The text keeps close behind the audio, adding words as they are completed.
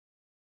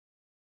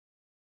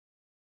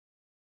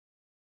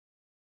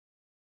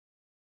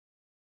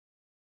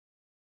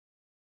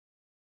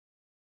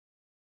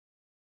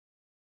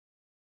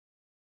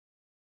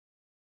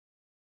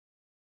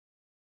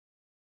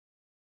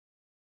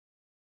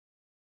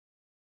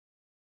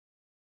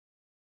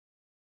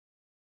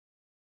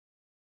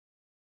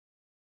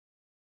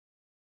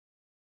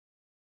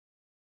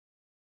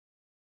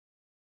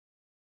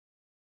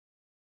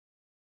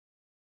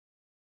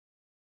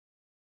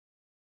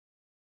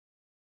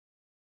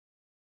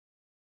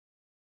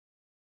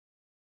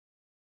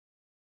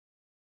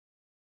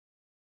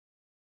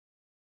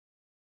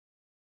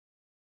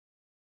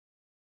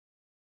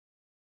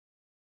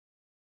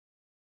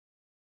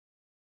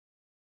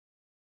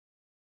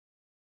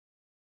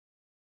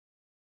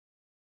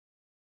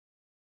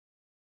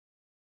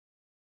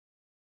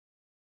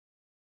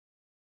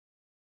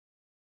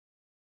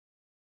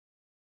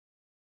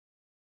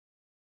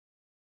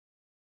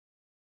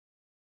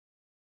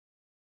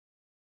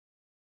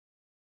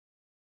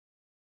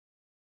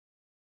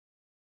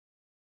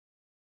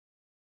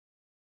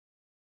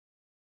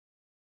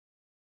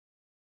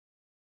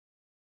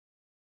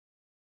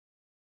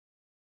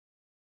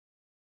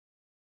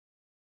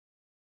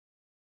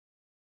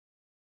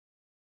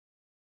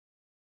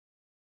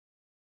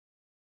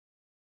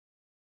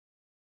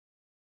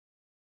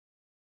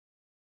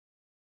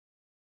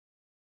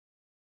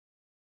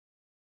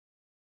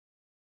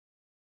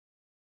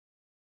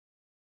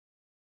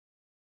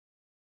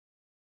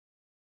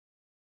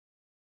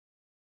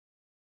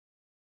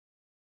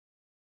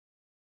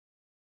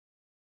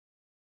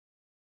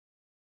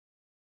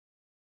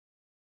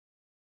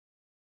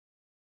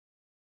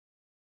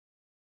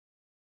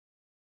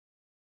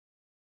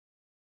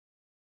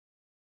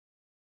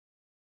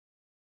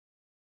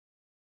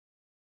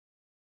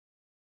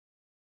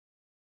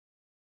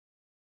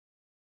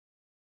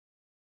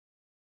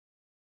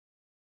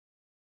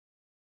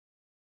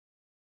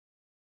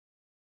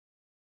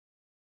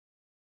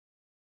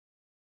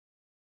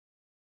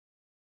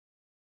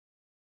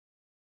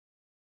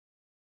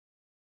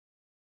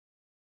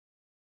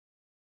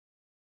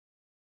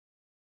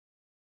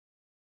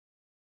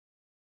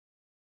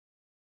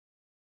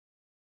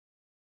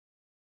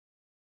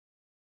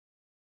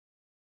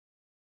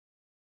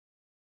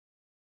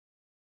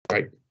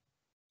Great.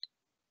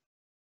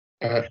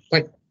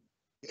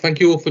 Thank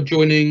you all for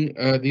joining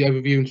the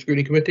Overview and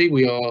Scrutiny Committee.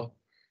 We are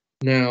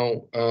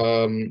now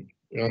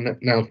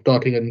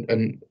starting,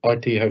 and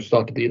IT have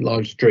started the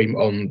live stream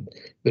on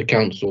the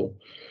council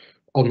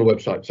on the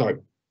website.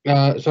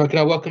 So can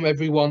I welcome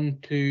everyone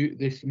to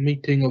this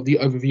meeting of the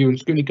Overview and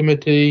Scrutiny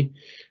Committee.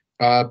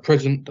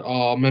 Present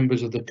are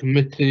members of the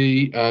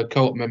committee,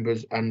 co-op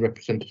members and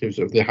representatives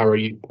of the Harrow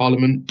Youth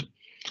Parliament.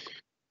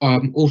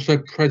 Also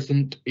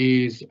present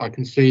is, I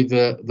can see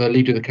the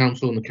leader of the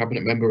council and the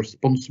cabinet member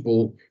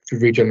responsible for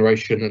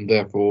regeneration and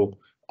therefore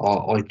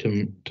our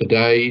item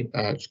today.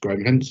 It's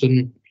Graham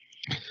Henson.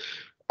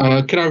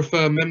 Can I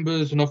refer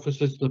members and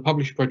officers to the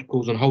published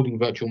protocols on holding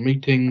virtual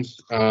meetings?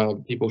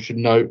 People should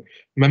note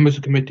members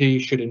of the committee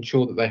should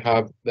ensure that they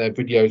have their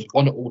videos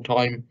on at all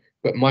time,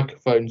 but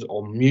microphones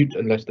on mute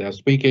unless they are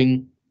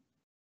speaking.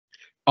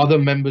 Other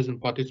members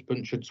and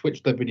participants should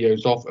switch their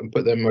videos off and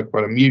put their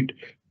microphone on mute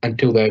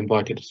until they're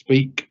invited to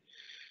speak.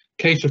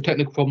 Case of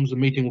technical problems, the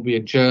meeting will be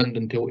adjourned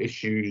until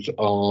issues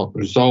are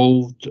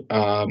resolved.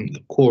 The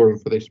quorum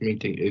for this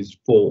meeting is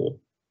 4.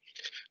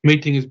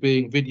 Meeting is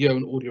being video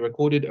and audio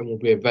recorded and will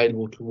be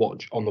available to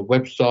watch on the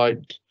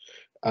website.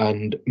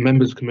 And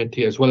members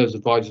committee, as well as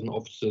advisors and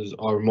officers,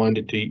 are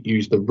reminded to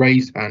use the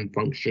raise hand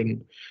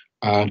function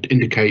to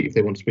indicate if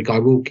they want to speak. I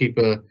will keep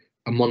a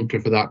monitor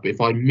for that, but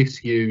if I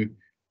miss you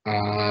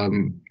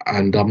and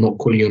I'm not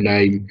calling your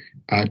name,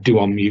 do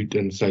unmute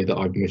and say that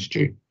I've missed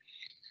you.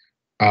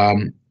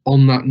 On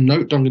that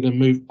note, I'm going to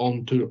move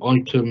on to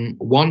item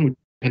 1, with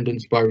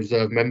attendance by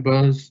reserve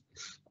members.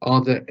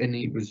 Are there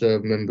any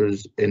reserve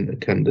members in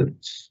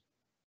attendance?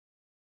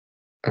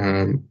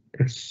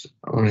 Yes,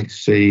 I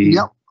see.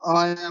 Yep,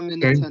 I am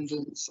in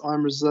attendance.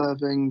 I'm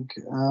reserving,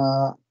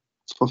 I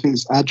think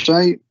it's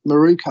Ajay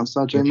Marie,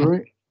 Councillor Ajay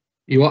Marie.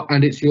 You are,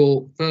 and it's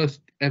your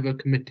first ever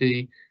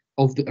committee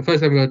of the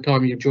first ever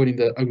time you're joining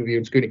the Overview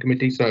and Scrutiny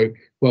Committee, so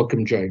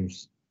welcome,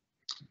 James.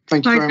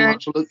 Thank you very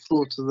much. I look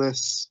forward to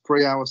this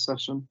 3-hour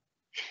session.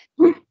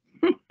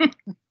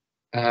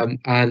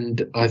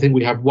 And I think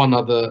we have one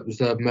other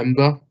reserve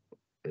member,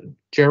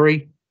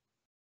 Jerry.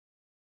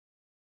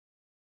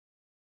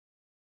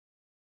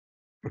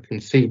 I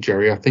can see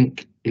Jerry. I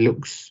think he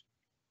looks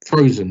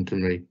frozen to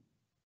me.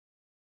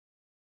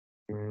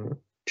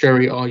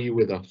 Jerry, are you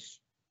with us?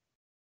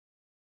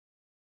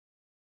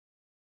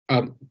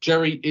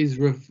 Jerry is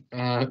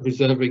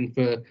reserving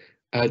for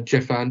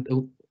Jeff and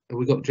have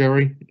we got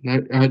Jerry?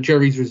 No,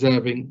 Jerry's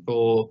reserving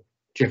for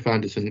Jeff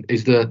Anderson.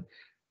 Is the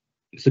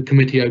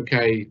committee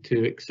okay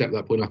to accept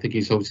that point? I think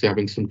he's obviously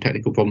having some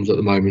technical problems at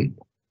the moment.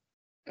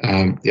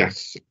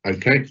 Yes,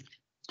 okay.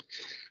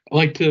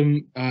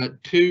 Item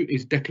 2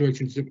 is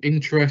declarations of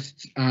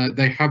interest.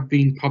 They have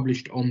been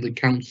published on the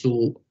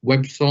council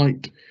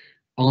website.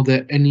 Are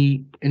there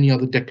any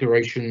other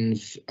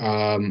declarations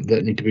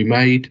that need to be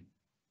made?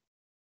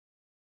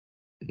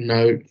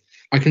 No.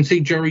 I can see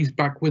Jerry's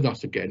back with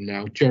us again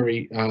now.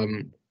 Jerry,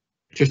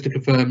 just to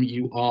confirm,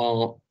 you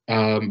are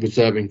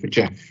reserving for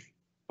Jeff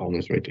on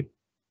this meeting.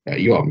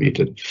 You are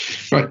muted.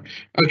 Right.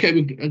 Okay,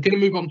 we're going to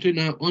move on to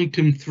now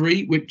item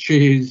 3, which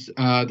is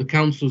the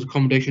council's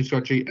accommodation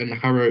strategy and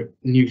Harrow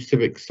New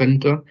Civic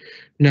Centre.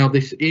 Now,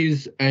 this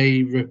is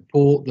a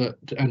report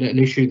and an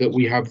issue that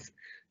we have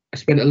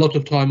spent a lot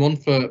of time on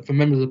for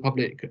members of the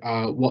public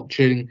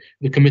watching.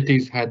 The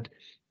committee's had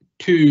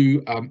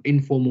 2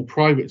 informal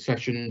private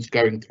sessions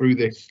going through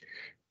this,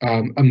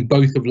 and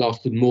both have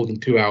lasted more than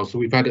 2 hours. So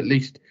we've had at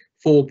least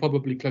 4,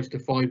 probably close to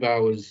 5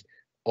 hours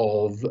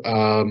of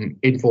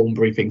informal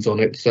briefings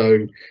on it.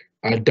 So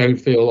I don't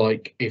feel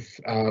like if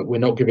we're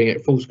not giving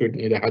it full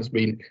scrutiny, there has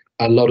been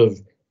a lot of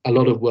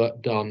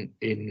work done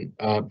in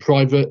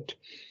private.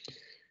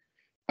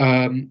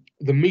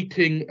 The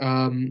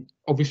meeting,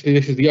 obviously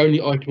this is the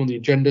only item on the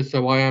agenda,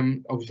 so I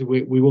am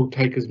obviously we will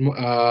take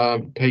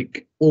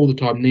take all the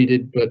time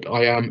needed, but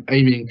I am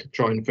aiming to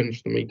try and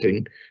finish the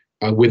meeting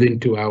within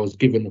 2 hours,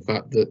 given the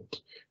fact that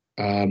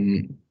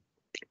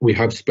we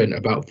have spent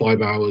about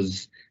 5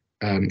 hours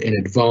in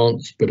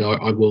advance, but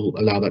I will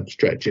allow that to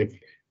stretch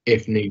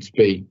if needs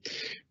be.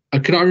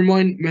 Can I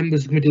remind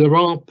members of the committee there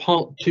are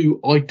part 2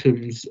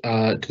 items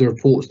to the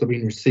reports that have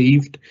been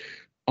received.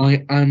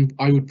 I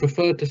would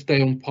prefer to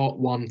stay on part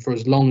 1 for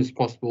as long as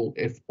possible,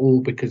 if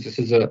all, because this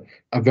is a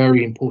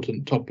very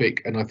important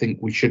topic, and I think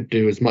we should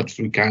do as much as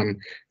we can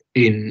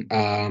in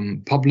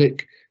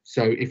public.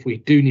 So if we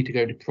do need to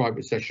go to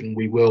private session,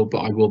 we will, but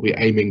I will be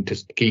aiming to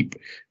keep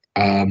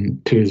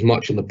to as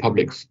much in the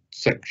public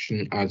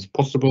section as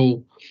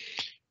possible.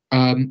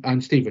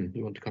 And Stephen,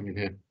 you want to come in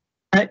here?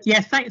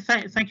 Yes, thank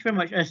you very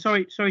much.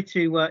 Sorry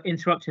to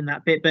interrupt in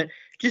that bit, but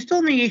just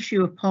on the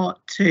issue of part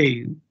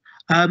 2.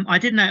 I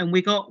did know, and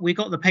we got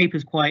the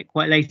papers quite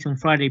late on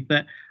Friday,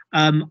 but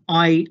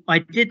I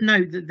did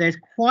note that there's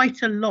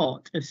quite a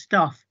lot of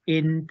stuff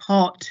in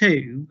part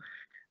 2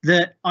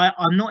 that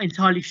I'm not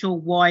entirely sure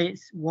why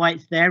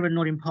it's there and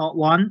not in part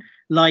 1.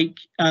 Like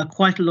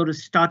quite a lot of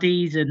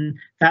studies and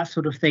that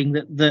sort of thing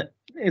that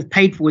is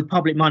paid for with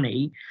public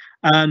money,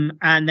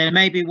 and there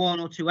may be one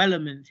or two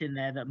elements in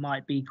there that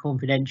might be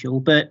confidential,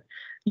 but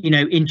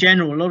in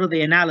general, a lot of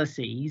the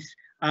analyses,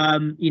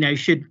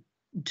 should,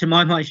 to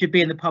my mind, should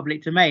be in the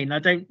public domain. I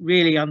don't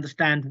really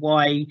understand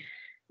why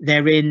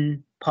they're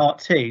in part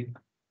 2.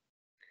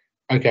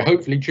 Okay,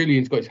 hopefully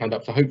Julian's got his hand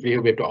up, so hopefully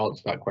he'll be able to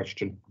answer that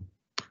question.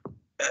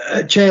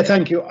 Chair,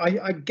 thank you.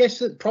 I guess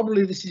that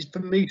probably this is for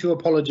me to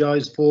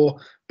apologise for,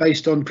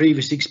 based on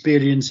previous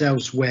experience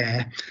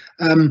elsewhere.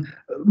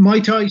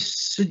 Might I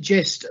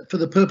suggest, for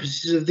the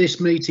purposes of this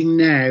meeting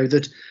now,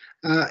 that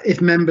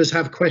if members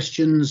have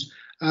questions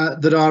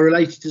that are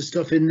related to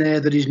stuff in there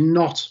that is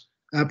not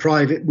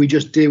private, we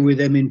just deal with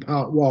them in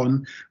part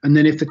 1, and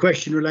then if the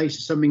question relates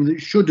to something that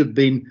should have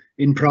been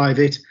in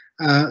private,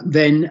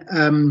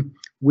 then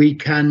we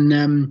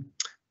can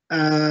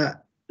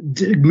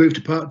move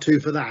to part 2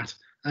 for that.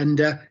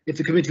 And if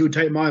the committee would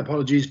take my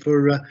apologies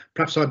for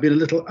perhaps I've been a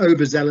little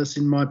overzealous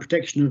in my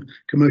protection of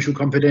commercial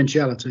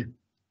confidentiality.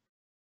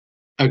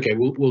 Okay,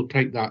 we'll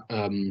take that.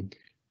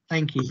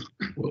 Thank you.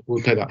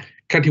 We'll take that.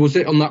 Katie, was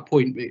it on that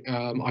point?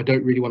 I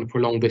don't really want to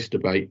prolong this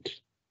debate.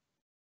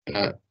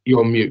 You're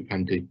on mute,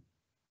 Andy.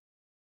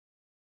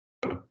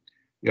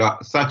 Yeah,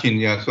 Sachin,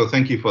 yeah, so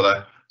thank you for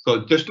that.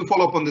 So just to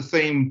follow up on the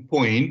same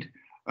point,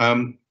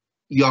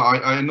 yeah,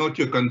 I note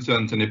your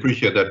concerns and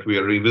appreciate that we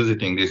are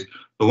revisiting this.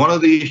 So one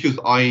of the issues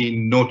I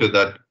noted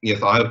that,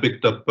 yes, I have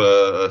picked up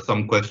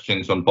some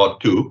questions on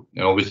part 2,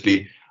 and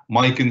obviously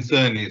my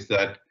concern is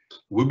that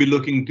we'll be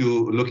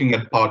looking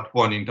at part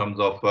 1 in terms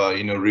of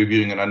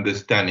reviewing and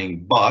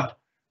understanding, but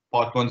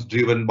part 1's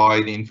driven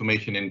by the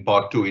information in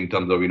part 2 in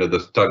terms of the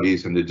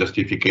studies and the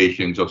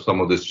justifications of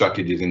some of the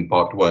strategies in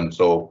part 1.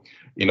 So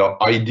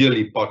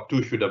ideally part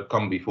 2 should have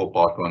come before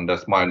part 1.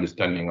 That's my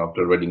understanding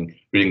after reading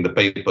the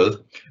papers.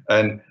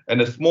 And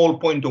a small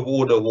point of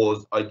order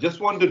was, I just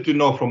wanted to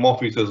know from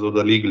officers of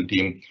the legal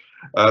team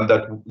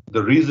that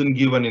the reason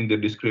given in the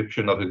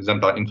description of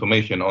exemplar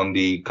information on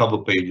the cover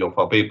page of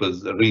our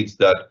papers reads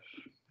that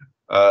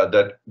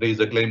that there is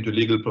a claim to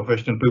legal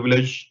professional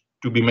privilege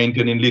to be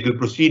maintained in legal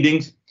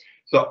proceedings.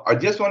 So I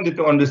just wanted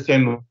to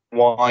understand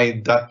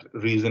why that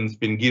reason's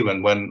been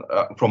given when,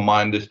 from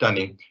my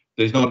understanding,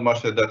 there's not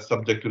much that's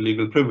subject to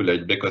legal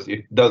privilege, because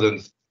it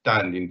doesn't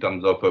stand in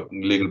terms of a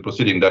legal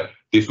proceeding that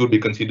this would be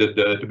considered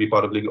to be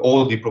part of legal.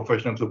 All the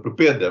professionals who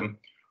prepare them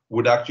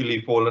would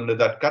actually fall under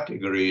that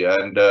category,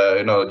 and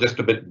just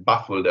a bit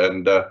baffled.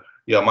 And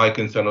yeah, my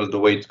concern was the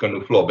way it's going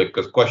to flow,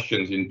 because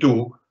questions in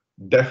 2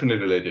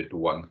 definitely related to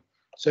 1.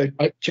 So,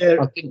 Chair,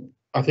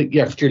 I think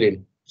yes,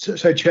 Julian.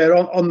 So, Chair,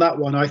 on that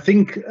one, I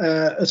think,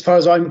 as far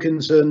as I'm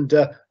concerned,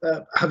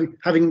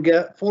 having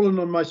fallen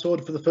on my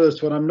sword for the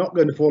first one, I'm not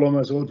going to fall on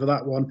my sword for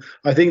that one.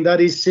 I think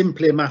that is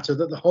simply a matter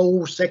that the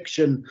whole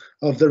section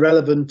of the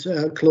relevant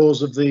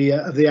clause of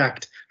the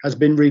Act has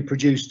been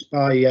reproduced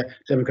by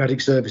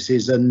Democratic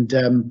Services, and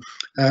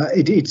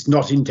it's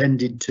not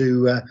intended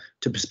to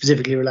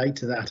specifically relate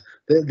to that.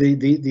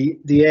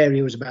 The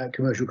area was about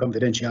commercial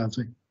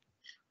confidentiality.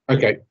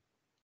 Okay.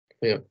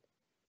 Yeah.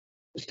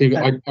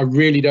 Stephen, I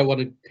really don't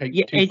want to take.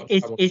 Yeah,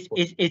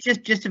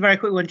 it's just a very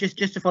quick one. Just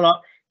to follow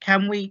up,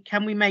 can we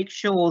make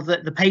sure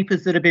that the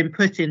papers that have been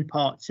put in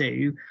part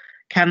 2,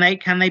 can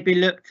they be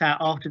looked at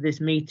after this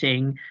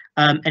meeting,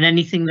 and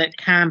anything that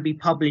can be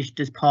published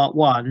as part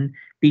 1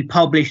 be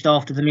published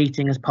after the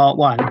meeting as part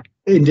 1?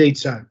 Indeed,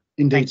 so.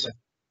 Indeed, so.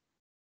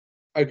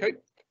 Okay.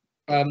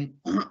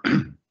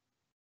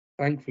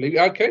 Thankfully,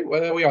 okay.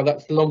 Well, there we are.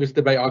 That's the longest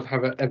debate I've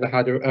ever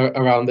had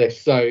around this.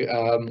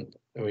 So.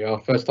 There we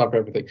are, first time for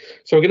everything.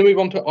 So we're going to move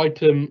on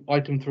to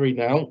item 3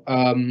 now.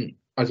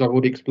 As I've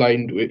already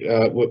explained,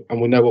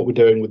 and we know what we're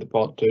doing with the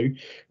part 2.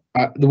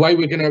 The way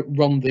we're going to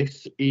run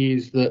this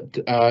is that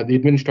the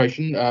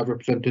administration,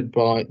 represented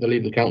by the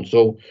legal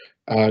counsel,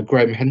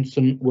 Graham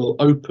Henson, will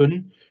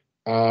open,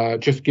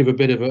 just give a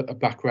bit of a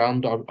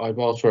background. I've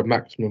asked for a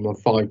maximum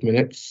of 5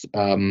 minutes,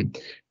 and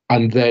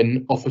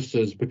then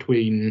officers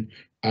between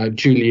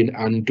Julian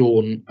and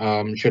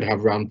Dawn should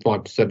have around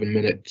 5 to 7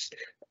 minutes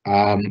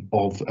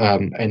of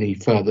any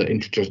further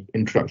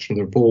introduction of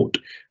the report.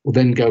 We'll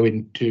then go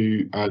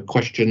into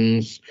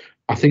questions.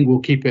 I think we'll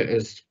keep it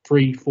as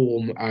free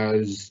form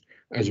as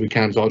we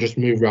can, so I'll just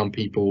move around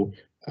people,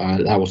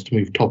 allow us to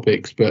move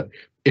topics. But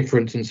if, for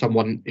instance,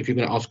 if you're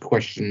going to ask a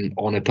question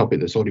on a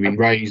topic that's already been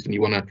raised and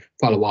you want to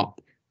follow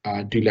up,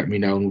 do let me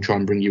know and we'll try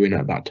and bring you in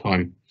at that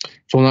time.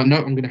 So on that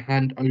note, I'm going to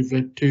hand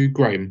over to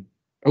Graham.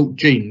 Oh,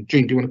 Jean, do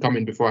you want to come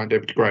in before I hand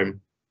over to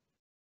Graham?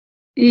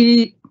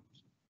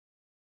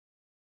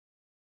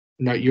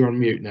 No, you're on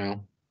mute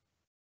now.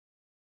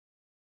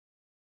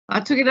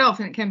 I took it off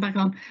and it came back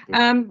on.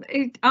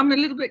 I'm a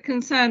little bit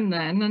concerned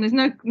then, and there's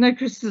no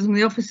criticism of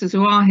the officers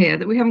who are here,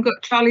 that we haven't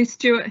got Charlie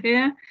Stewart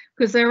here,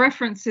 because there are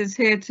references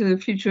here to the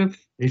future of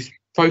his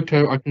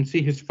photo. I can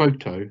see his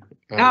photo.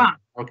 I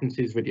can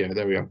see his video.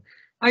 There we are.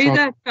 Are you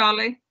there,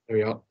 Charlie? There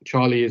we are.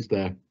 Charlie is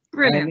there.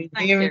 Brilliant.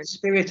 Here in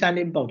spirit and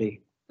in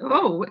body.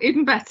 Oh,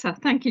 even better.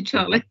 Thank you,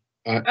 Charlie.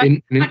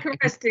 I can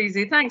rest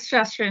easy. Thanks,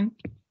 Shashin.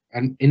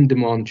 And in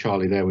demand,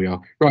 Charlie. There we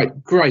are.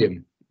 Right,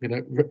 Graham.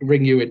 going to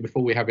ring you in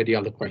before we have any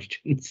other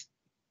questions.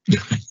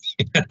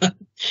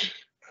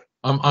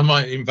 I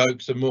might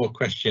invoke some more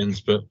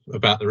questions, but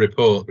about the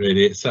report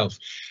really itself.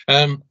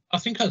 I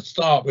think I'd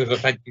start with a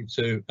thank you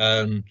to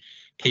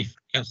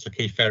Councillor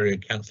Keith Ferry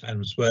and Councillor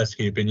Adam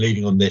Swirsky, who've been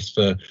leading on this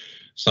for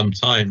some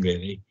time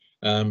really.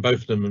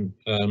 Both of them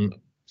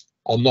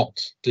are not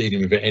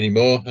dealing with it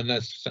anymore, and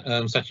as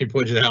Sachin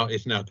pointed out,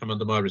 it's now come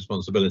under my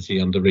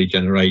responsibility under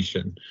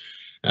regeneration.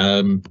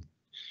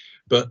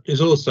 But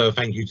there's also a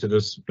thank you to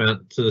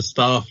the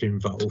staff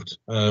involved.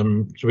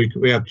 So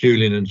we have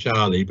Julian and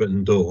Charlie,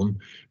 and Dawn,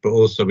 but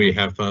also we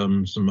have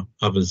some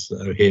others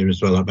that are here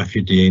as well, like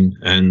Matthew Dean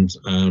and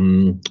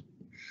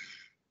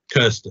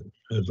Kirsten,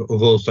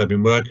 have also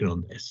been working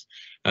on this.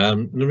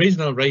 And the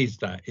reason I raised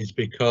that is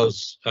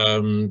because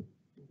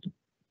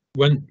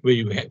when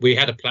we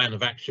had a plan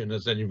of action,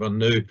 as anyone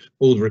knew,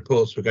 all the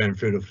reports were going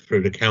through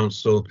the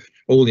council,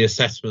 all the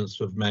assessments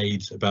were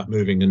made about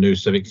moving a new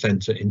civic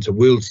centre into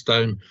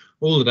Wealdstone,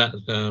 all of that,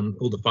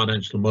 all the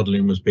financial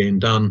modelling was being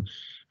done,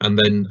 and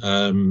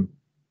then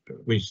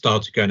we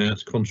started going out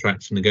to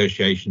contracts and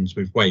negotiations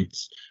with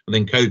Waits, and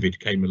then COVID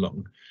came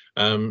along.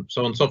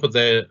 So on top of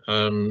their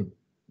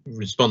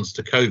response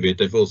to COVID,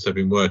 they've also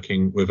been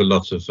working with a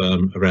lot of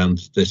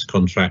around this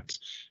contract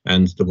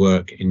and the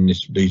work in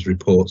these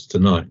reports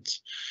tonight.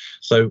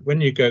 So when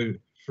you go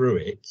through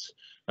it,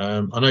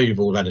 I know you've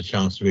all had a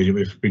chance to read it.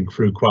 We've been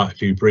through quite a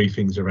few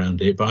briefings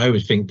around it, but I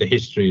always think the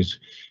history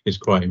is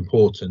quite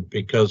important,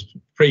 because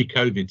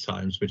pre-COVID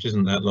times, which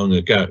isn't that long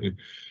ago, you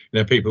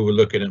know, people were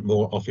looking at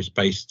more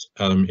office-based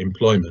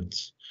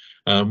employments.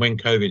 When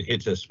COVID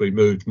hit us, we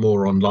moved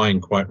more online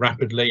quite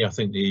rapidly. I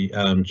think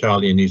the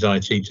Charlie and his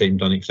IT team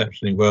done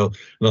exceptionally well,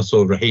 and I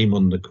saw Raheem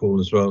on the call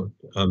as well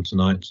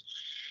tonight.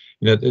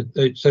 You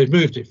know, so they've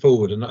moved it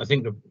forward, and I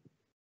think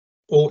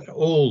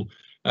all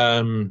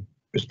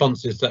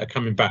responses that are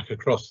coming back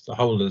across the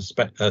whole of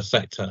the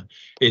sector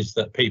is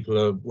that people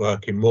are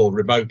working more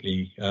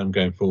remotely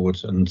going forward,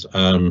 and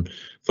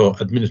for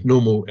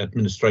normal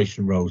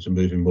administration roles are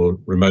moving more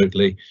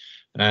remotely.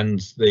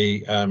 And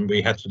we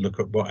had to look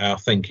at what our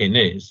thinking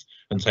is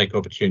and take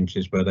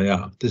opportunities where they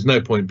are. There's no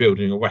point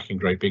building a whacking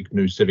great big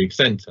new civic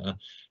centre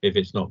if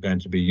it's not going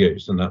to be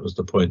used, and that was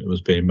the point that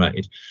was being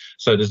made.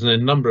 So there's a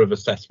number of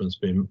assessments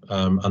being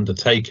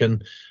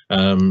undertaken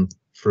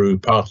through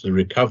part of the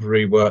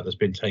recovery work that's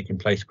been taking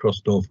place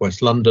across North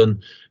West London,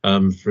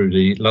 through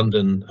the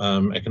London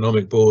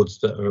economic boards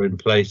that are in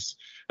place,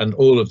 and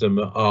all of them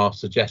are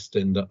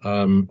suggesting that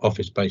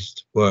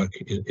office-based work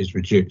is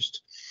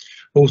reduced.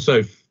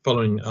 Also,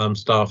 following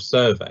staff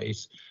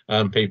surveys,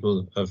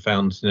 people have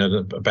found, you know,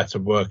 a better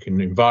working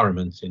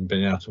environment in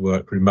being able to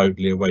work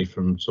remotely away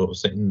from sort of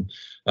sitting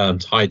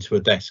tied to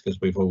a desk, as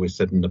we've always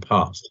said in the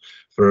past,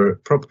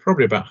 for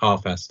probably about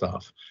half our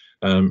staff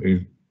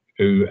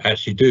who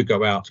actually do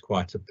go out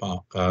quite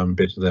a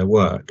bit of their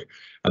work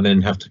and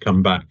then have to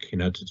come back, you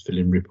know, to fill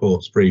in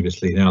reports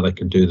previously. Now they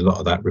can do a lot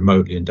of that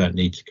remotely and don't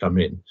need to come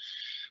in.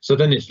 So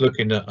then it's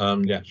looking at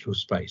the actual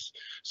space.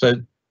 So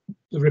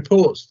the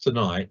reports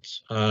tonight,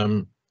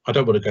 I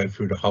don't want to go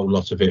through the whole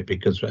lot of it,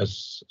 because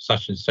as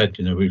Sachin said,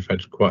 you know, we've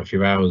had quite a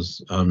few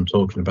hours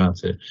talking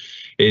about it.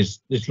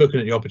 It's looking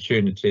at the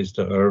opportunities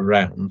that are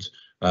around,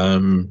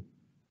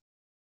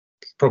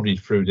 probably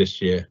through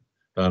this year,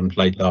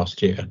 late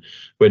last year,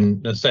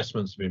 when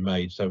assessments have been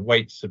made. So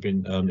Waits have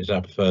been is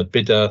our preferred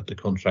bidder. The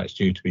contract's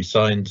due to be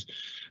signed.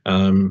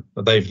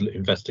 They've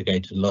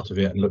investigated a lot of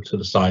it and looked at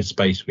the size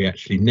space we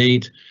actually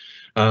need.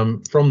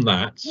 From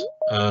that,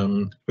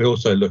 we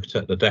also looked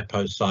at the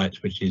depot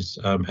site, which is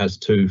has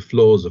 2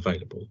 floors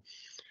available,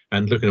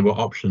 and looking at what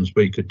options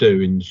we could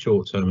do in the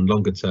short term and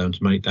longer term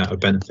to make that a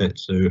benefit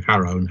to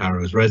Harrow and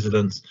Harrow's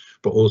residents,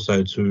 but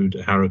also to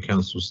the Harrow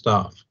Council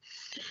staff.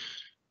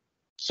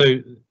 So,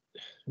 you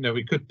know,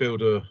 we could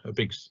build a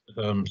big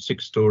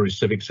 6-storey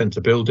civic centre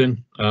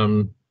building.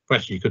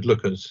 Actually, you could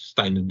look at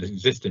staying in the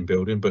existing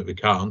building, but we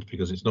can't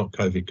because it's not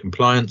COVID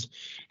compliant.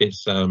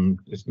 It's a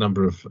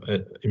number of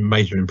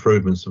major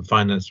improvements and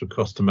finance would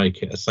cost to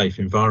make it a safe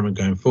environment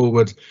going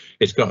forward.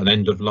 It's got an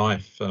end of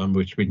life,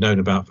 which we've known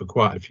about for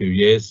quite a few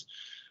years.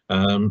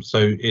 So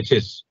it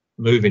is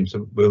moving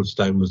to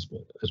Wealdstone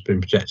has been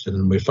projected,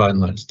 and we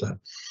finalised that.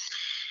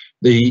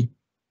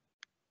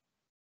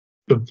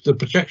 The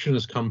projection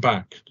has come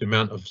back, the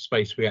amount of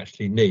space we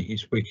actually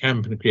need. We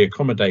can be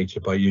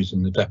accommodated by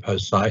using the depot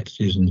site,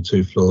 using the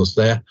 2 floors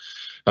there.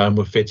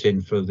 We'll fit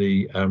in for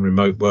the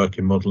remote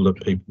working model that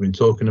people have been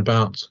talking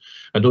about,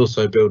 and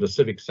also build a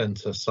civic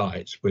centre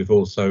site with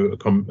also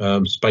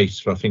a space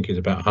for, I think it's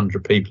about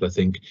 100 people, I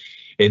think,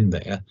 in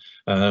there,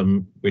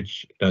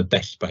 which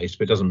desk space,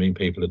 but it doesn't mean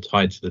people are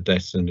tied to the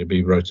desks and there'll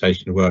be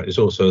rotation of work. There's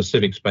also a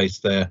civic space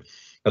there,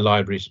 a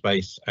library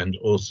space, and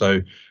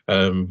also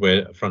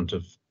we're at front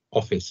of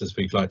office, as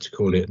we'd like to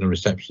call it, in a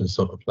reception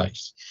sort of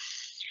place.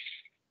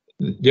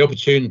 The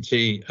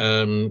opportunity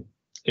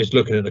is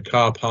looking at the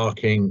car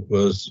parking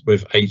was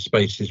with 8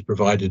 spaces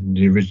provided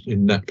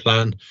in that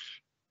plan,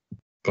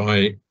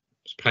 by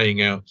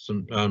paying out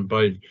some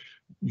by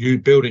you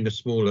building a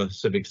smaller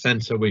civic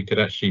centre, we could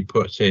actually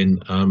put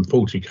in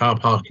 40 car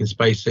parking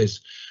spaces,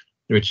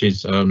 which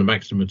is the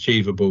maximum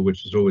achievable,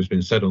 which has always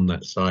been said on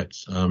that site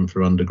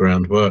for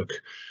underground work,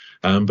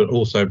 but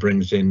also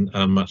brings in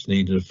much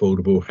needed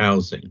affordable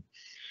housing.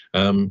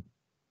 The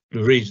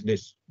reason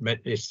it's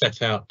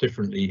set out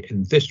differently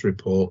in this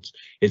report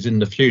is in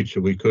the future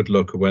we could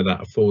look at where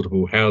that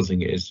affordable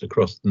housing is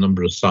across the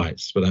number of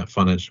sites. For that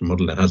financial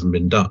model, it hasn't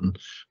been done,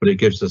 but it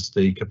gives us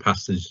the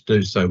capacity to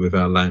do so with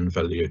our land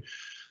value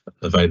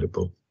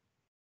available.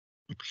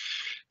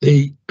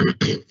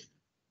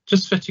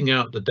 Just fitting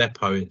out the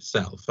depot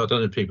itself, I don't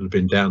know if people have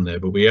been down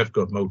there, but we have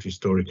got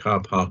multi-storey car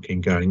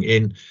parking going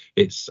in.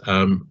 It's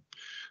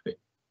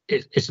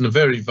in a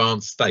very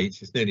advanced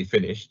state. It's nearly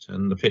finished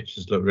and the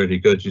pictures look really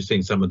good. You've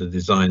seen some of the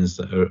designs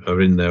that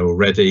are in there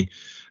already,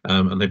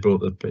 and they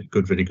brought the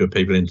really good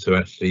people in to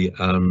actually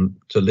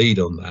to lead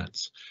on that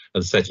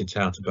and set it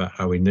out about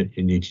how you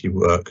need to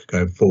work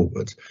going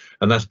forward.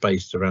 And that's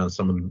based around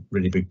some of the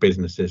really big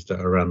businesses that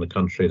are around the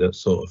country that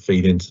sort of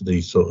feed into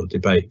these sort of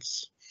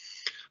debates.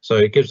 So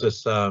it gives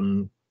us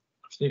five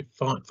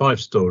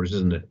stories,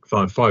 isn't it?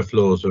 Five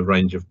floors with a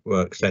range of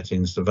work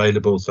settings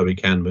available, so we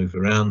can move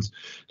around.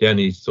 The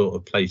only sort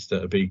of place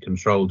that will be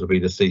controlled will be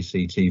the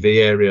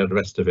CCTV area. The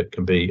rest of it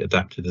can be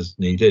adapted as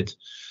needed.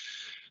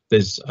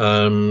 There's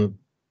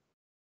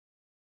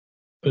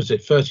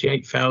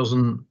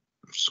 38,000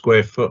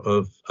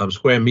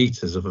 square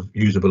meters of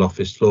usable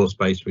office floor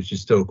space, which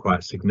is still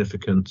quite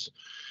significant.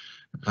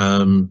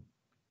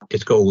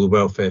 It's got all the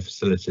welfare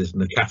facilities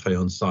and the cafe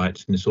on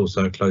site, and it's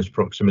also a close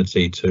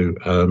proximity to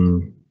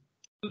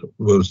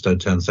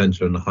Wealdstone Town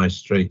Centre and the High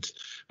Street,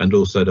 and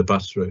also the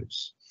bus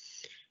routes.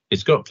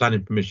 It's got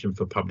planning permission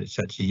for public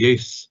sector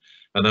use,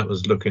 and that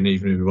was looking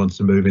even if we want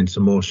to move into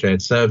more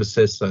shared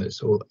services,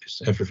 so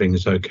everything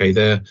is okay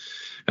there.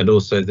 And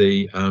also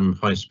the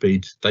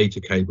high-speed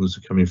data cables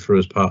are coming through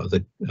as part of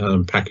the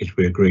package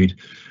we agreed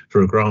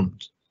for a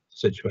grant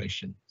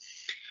situation.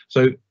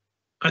 So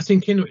I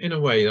think in a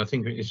way, I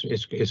think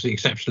it's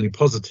exceptionally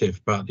positive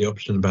about the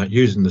option about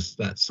using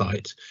that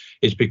site,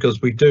 is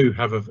because we do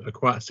have a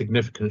quite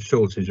significant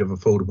shortage of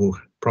affordable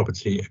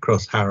property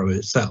across Harrow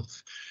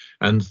itself.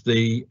 And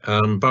the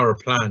borough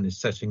plan is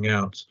setting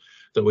out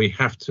that we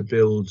have to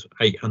build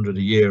 800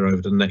 a year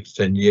over the next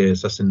 10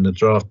 years. That's in the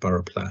draft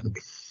borough plan.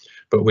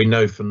 But we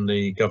know from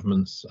the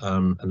government's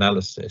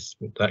analysis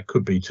that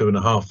could be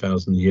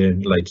 2,500 a year in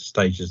the later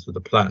stages of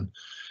the plan.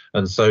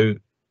 And so,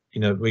 you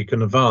know, we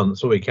can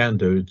advance, all we can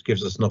do, it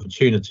gives us an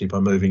opportunity by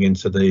moving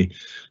into the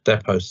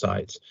depot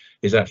site,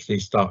 is actually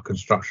start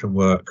construction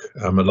work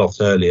a lot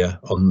earlier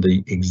on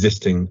the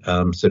existing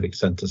civic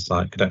centre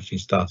site. Could actually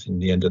start in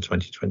the end of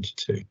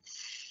 2022.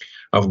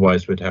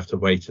 Otherwise, we'd have to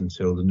wait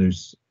until the new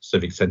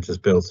civic centre is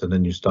built, and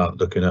then you start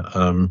looking at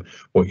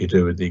what you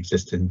do with the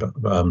existing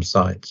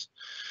sites.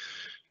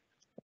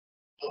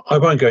 I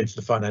won't go into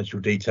the financial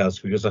details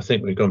because I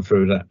think we've gone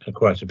through that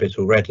quite a bit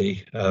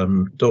already.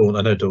 Dawn,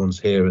 I know Dawn's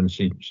here and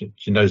she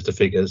knows the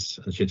figures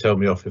and she'll tell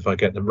me off if I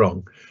get them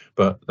wrong,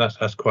 but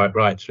that's quite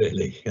right,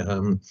 really.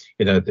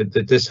 You know,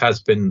 this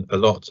has been a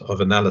lot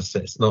of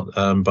analysis, not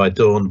by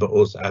Dawn, but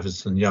also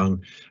Avison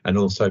Young and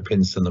also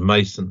Pinson and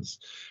Masons,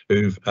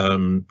 who've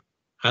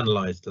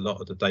analysed a lot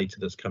of the data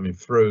that's coming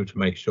through to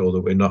make sure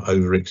that we're not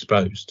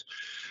overexposed.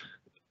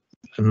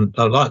 And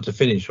I'd like to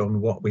finish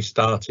on what we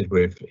started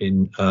with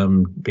in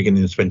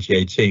beginning of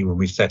 2018 when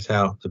we set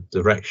out the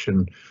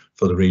direction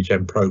for the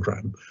Regen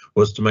programme,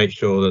 was to make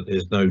sure that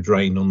there's no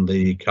drain on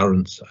the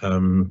current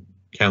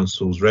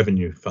council's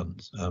revenue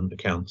funds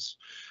accounts,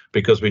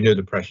 because we knew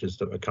the pressures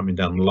that were coming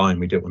down the line.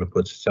 We didn't want to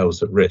put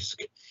ourselves at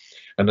risk.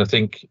 And I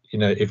think, you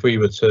know, if we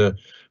were to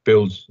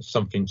build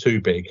something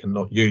too big and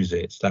not use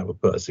it, that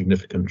would put a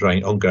significant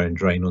ongoing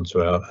drain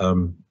onto our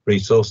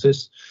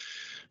resources.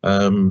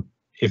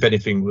 If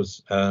anything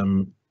was,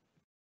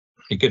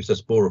 it gives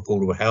us more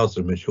affordable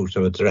housing, which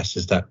also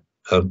addresses that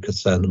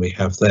concern that we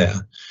have there.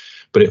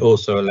 But it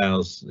also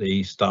allows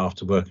the staff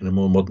to work in a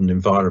more modern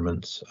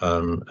environment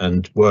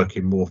and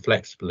working more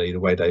flexibly the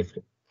way they've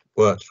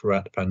worked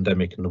throughout the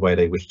pandemic and the way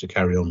they wish to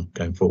carry on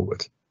going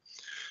forward.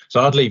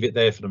 So I'd leave it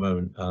there for the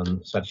moment,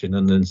 Sachin,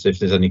 and then if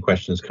there's any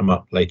questions come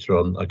up later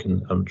on, I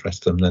can address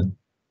them then.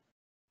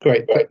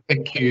 Great,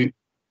 thank you,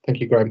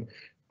 Graham.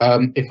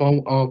 If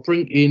I'll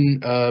bring in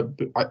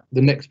the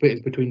next bit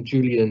is between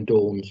Julian and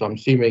Dawn, so I'm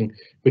assuming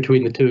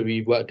between the two of you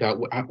you've worked out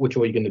which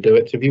way you're going to do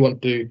it. So if you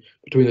want to,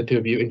 between the two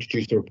of you,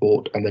 introduce the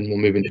report and then we'll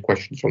move into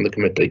questions from the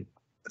committee.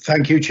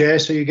 Thank you, Chair.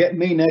 So you get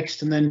me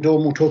next and then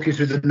Dawn will talk you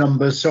through the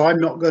numbers. So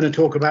I'm not going to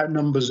talk about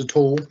numbers at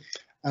all,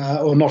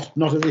 or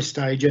not at this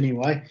stage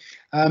anyway.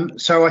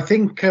 So I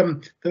think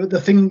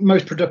the thing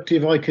most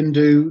productive I can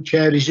do,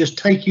 Chair, is just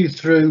take you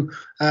through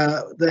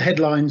the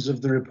headlines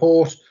of the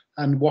report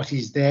and what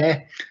is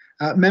there.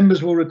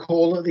 Members will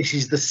recall that this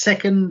is the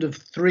second of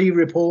 3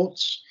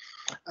 reports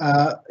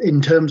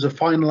in terms of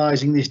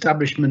finalising the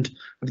establishment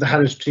of the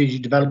Harrow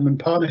Strategic Development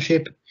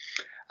Partnership.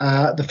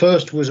 The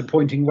first was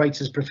appointing Wates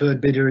as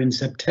preferred bidder in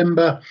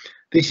September.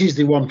 This is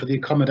the one for the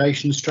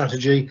accommodation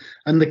strategy,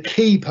 and the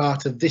key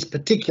part of this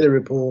particular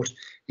report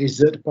is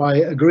that by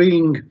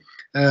agreeing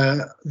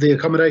the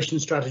accommodation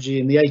strategy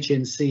and the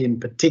HNC in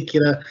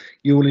particular,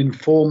 you will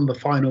inform the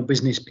final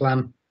business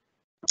plan,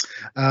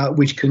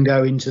 which can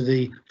go into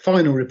the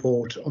final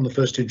report on the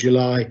 1st of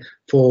July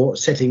for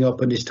setting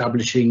up and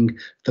establishing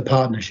the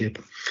partnership.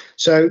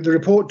 So the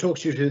report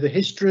talks you through the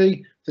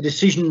history, the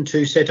decision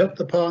to set up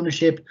the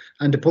partnership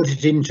and to put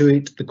it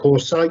into the core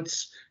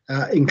sites,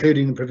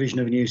 including the provision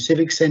of a new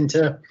civic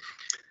centre.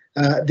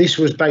 This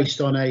was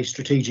based on a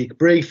strategic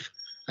brief.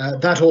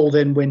 That all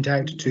then went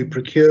out to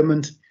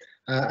procurement.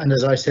 And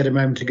as I said a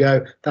moment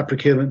ago, that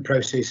procurement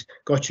process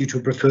got you to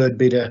a preferred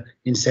bidder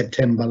in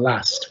September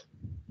last.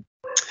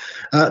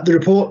 The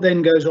report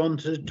then goes on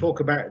to talk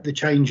about the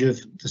change of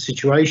the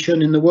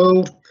situation in the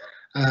world,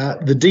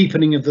 the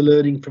deepening of the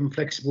learning from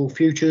flexible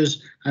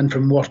futures and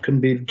from what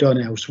can be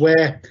done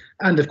elsewhere,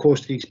 and of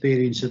course the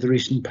experience of the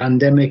recent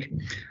pandemic,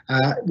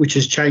 which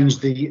has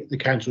changed the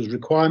Council's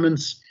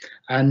requirements,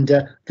 and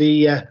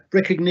the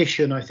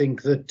recognition, I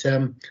think,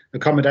 that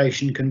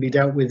accommodation can be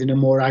dealt with in a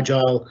more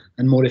agile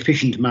and more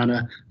efficient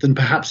manner than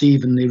perhaps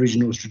even the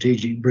original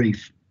strategic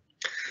brief.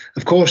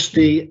 Of course,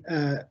 the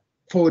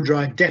Forward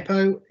Drive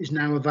depot is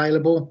now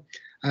available,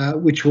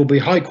 which will be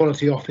high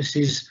quality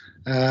offices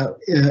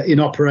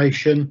in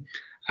operation,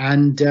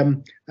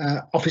 and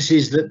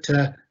offices that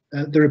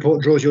the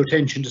report draws your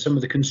attention to some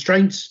of the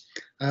constraints,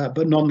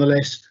 but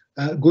nonetheless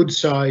good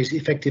size,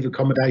 effective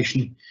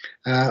accommodation,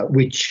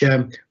 which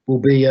will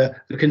be a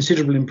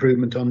considerable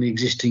improvement on the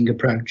existing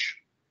approach.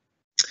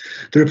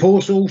 The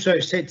report also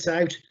sets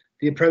out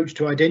the approach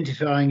to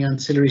identifying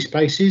ancillary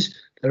spaces.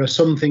 There are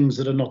some things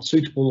that are not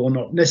suitable or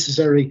not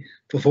necessary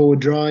for Forward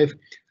Drive,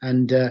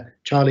 and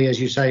Charlie, as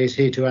you say, is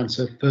here to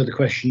answer further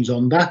questions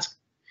on that.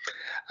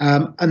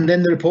 And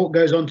then the report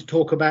goes on to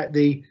talk about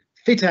the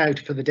fit out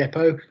for the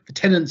depot, the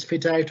tenants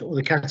fit out or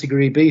the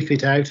category B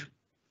fit out.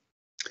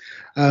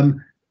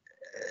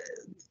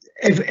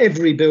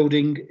 Every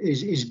building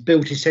is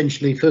built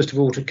essentially, first of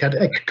all, to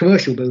a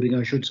commercial building,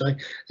 I should say,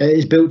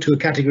 is built to a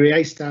category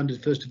A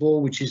standard, first of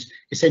all, which is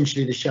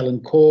essentially the shell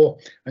and core,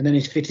 and then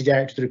is fitted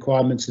out to the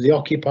requirements of the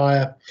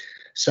occupier.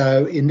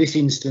 So in this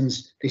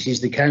instance, this is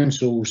the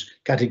council's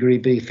category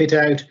B fit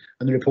out,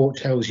 and the report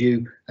tells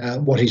you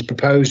what is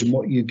proposed and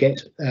what you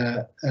get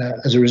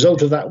as a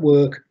result of that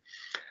work.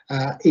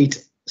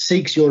 It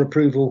seeks your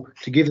approval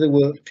to give the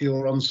work to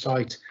your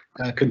on-site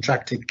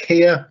contractor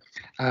Kia.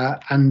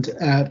 And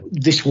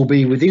this will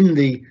be within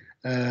the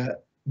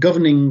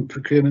governing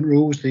procurement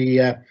rules,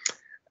 the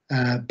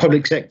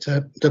public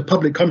sector, the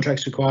public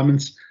contracts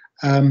requirements,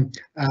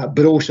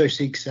 but also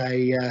seeks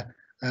a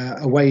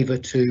waiver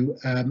to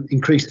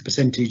increase the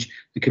percentage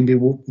that can be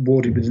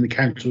awarded within the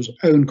council's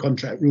own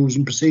contract rules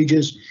and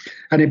procedures.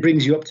 And it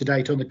brings you up to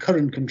date on the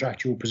current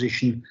contractual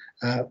position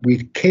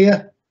with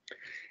Kia.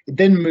 It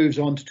then moves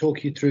on to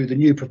talk you through the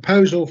new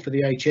proposal for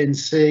the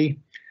HNC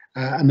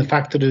and the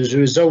fact that as a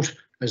result,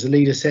 as the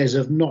leader says,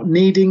 of not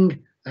needing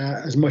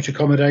as much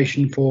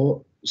accommodation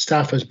for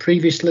staff as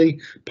previously,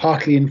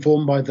 partly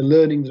informed by the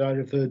learning that I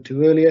referred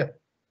to earlier.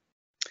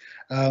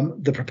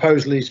 The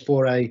proposal is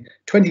for a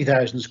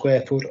 20,000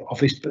 square foot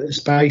office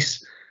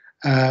space,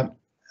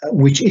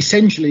 which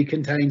essentially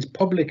contains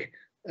public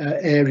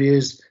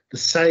areas the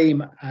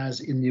same as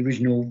in the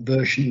original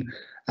version,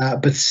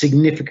 but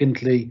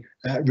significantly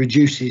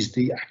reduces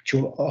the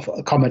actual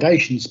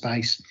accommodation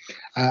space,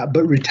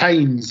 but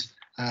retains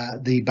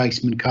the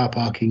basement car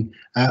parking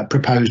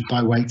proposed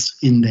by Waits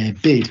in their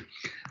bid.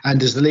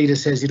 And as the leader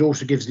says, it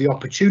also gives the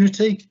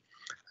opportunity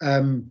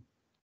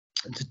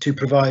to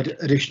provide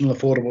additional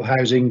affordable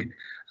housing,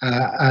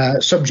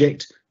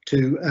 subject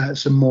to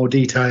some more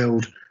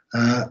detailed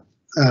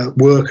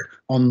work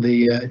on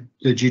the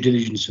due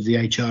diligence of the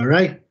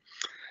HRA.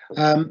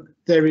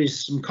 There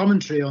is some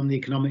commentary on the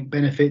economic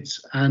benefits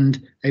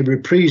and a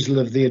reprisal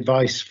of the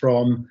advice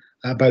from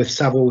both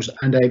Savills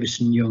and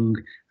Avison Young,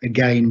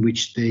 again,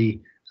 which the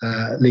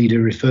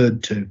leader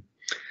referred to.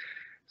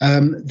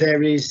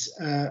 There is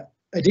a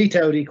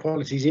detailed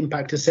equalities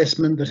impact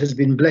assessment that has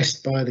been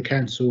blessed by the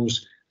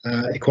council's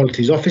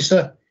equalities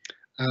officer,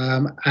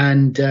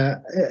 and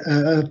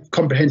a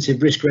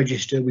comprehensive risk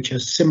register which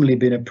has similarly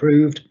been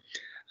approved.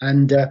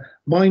 And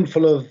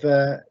mindful of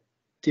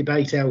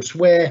debate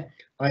elsewhere,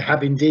 I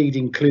have indeed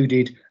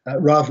included,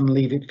 rather than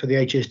leave it for the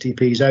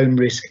HSDP's own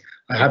risk,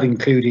 I have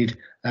included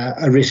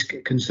a risk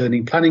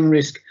concerning planning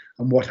risk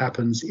and what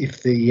happens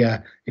if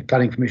the if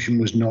planning permission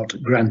was not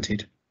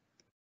granted.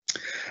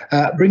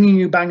 Bringing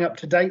you bang up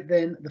to date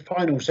then, the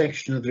final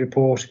section of the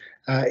report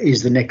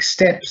is the next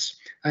steps,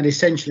 and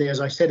essentially,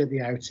 as I said at the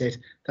outset,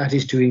 that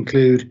is to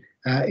include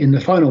in the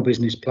final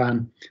business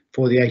plan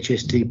for the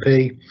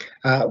HSDP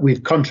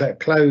with contract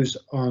close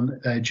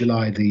on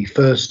July the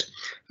 1st,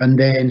 and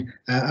then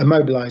a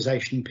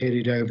mobilisation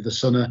period over the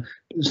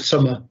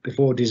summer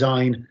before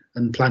design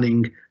and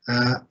planning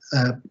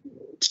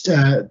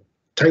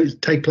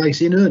take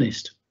place in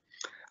earnest.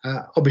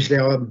 Obviously,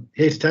 I'm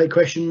here to take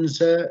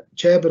questions,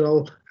 Chair, but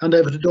I'll hand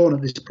over to Dawn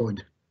at this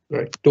point.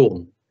 Right,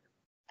 Dawn.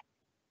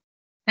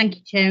 Thank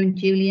you, Chair and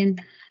Julian.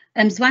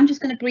 So I'm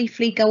just going to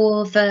briefly go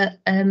over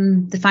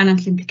the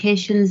financial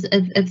implications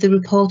of the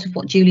report of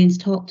what Julian's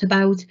talked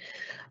about.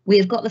 We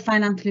have got the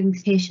financial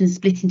implications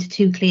split into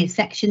two clear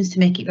sections to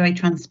make it very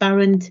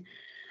transparent.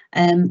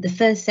 The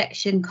first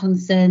section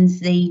concerns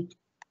the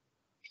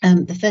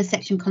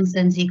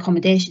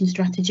accommodation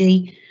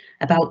strategy,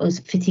 about us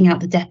fitting out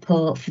the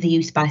depot for the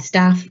use by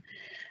staff.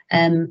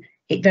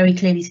 It very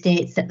clearly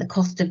states that the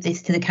cost of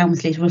this to the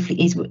council is roughly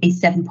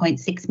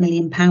 £7.6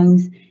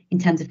 million in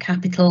terms of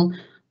capital,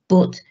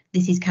 but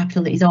this is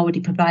capital that is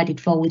already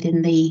provided for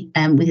within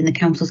the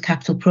council's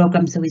capital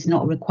programme, so it's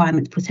not a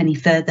requirement to put any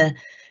further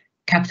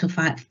capital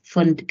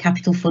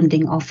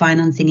funding or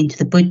financing into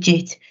the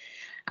budget.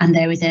 And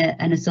there is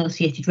an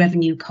associated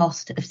revenue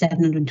cost of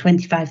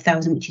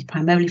 £725,000, which is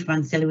primarily for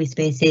ancillary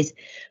spaces,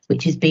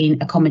 which has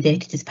been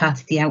accommodated as part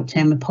of the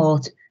outturn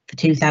report for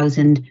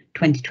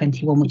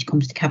 2020-21, which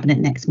comes to Cabinet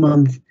next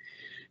month.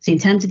 So in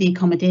terms of the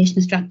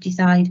accommodation strategy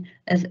side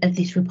of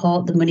this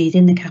report, the money is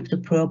in the capital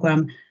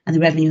programme and the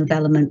revenue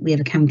element we have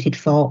accounted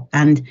for.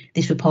 And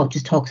this report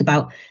just talks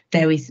about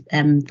various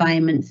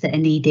environments that are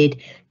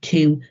needed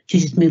to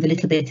just move a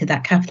little bit of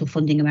that capital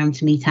funding around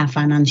to meet our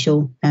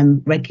financial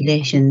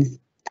regulations.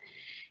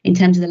 In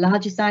terms of the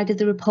larger side of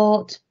the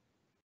report,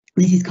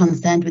 this is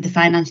concerned with the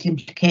financial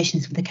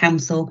implications for the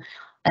council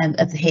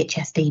of the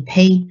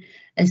HSDP.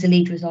 As the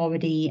leader has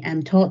already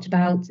talked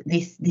about,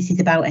 this is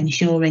about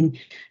ensuring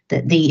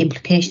that the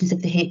implications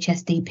of the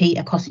HSDP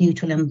are cost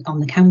neutral on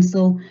the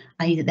council,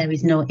 i.e. that there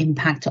is no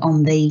impact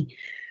on the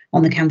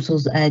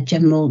council's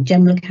general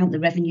account, the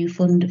revenue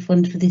fund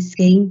for this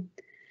scheme.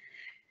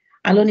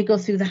 I'll only go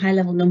through the high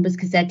level numbers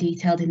because they're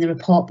detailed in the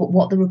report, but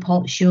what the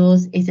report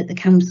shows is that the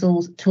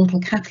council's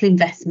total capital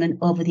investment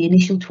over the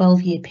initial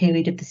 12-year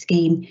period of the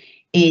scheme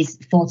is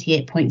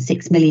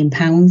 £48.6 million,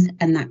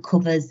 and that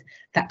covers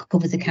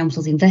the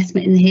council's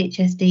investment in the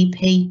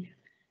HSDP,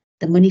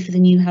 the money for the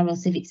new Harrow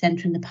Civic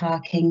Centre and the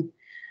parking,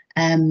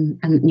 and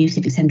new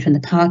Civic Centre and the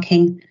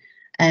parking.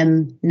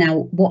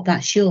 Now, what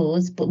that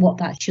shows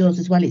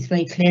as well, it's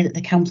very clear that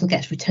the council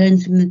gets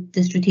returns from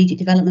the Strategic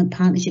Development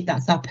Partnership.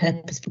 That's our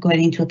purpose for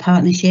going into a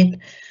partnership,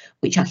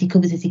 which actually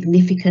covers a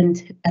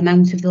significant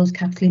amount of those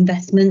capital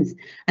investments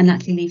and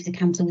actually leaves the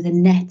council with a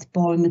net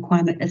borrowing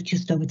requirement of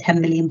just over £10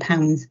 million.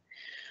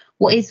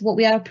 What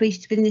we are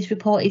appreciative in this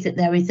report is that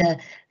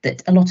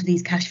that a lot of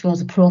these cash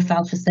flows are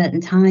profiled for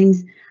certain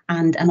times,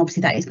 and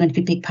obviously that is going to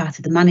be a big part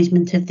of the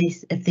management of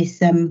this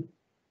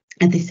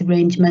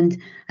arrangement,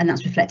 and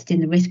that's reflected in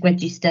the risk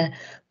register.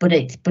 But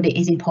it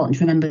is important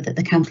to remember that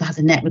the council has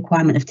a net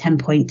requirement of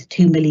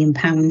 £10.2 million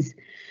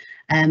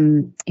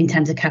in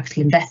terms of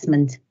capital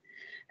investment.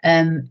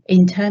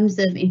 In terms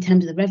of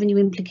the revenue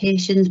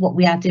implications, what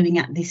we are doing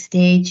at this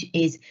stage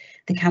is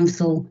the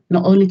council,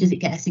 not only does it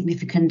get a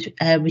significant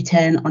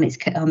return on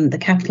the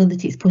capital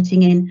that it's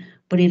putting in,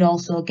 but it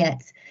also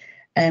gets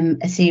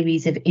a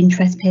series of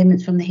interest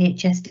payments from the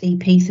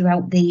HSDP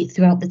throughout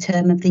the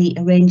term of the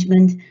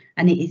arrangement,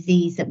 and it is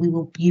these that we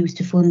will use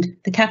to fund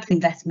the capital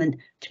investment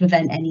to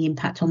prevent any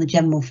impact on the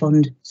general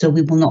fund, so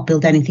we will not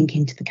build anything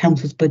into the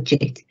council's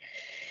budget.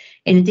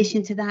 In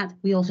addition to that,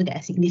 we also get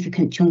a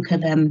significant chunk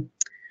of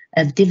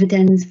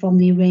dividends from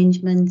the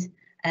arrangement,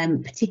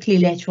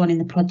 particularly later on in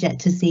the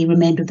project as the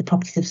remainder of the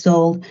properties have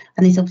sold,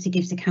 and this obviously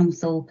gives the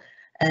council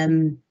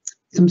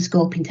some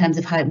scope in terms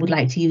of how it would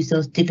like to use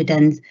those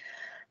dividends.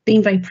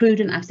 Being very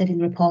prudent, I've said in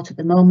the report at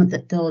the moment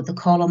that the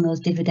call on those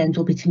dividends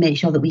will be to make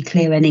sure that we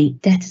clear any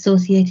debt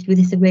associated with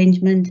this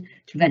arrangement,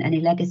 to prevent any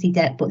legacy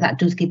debt, but that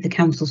does give the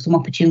council some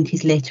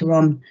opportunities later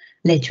on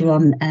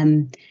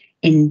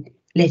within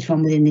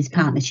this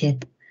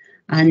partnership.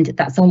 And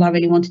that's all I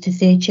really wanted to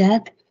say,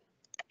 Chair.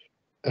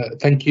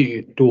 Thank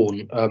you,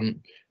 Dawn.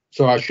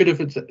 So I should have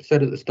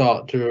said at the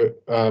start to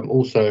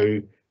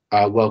also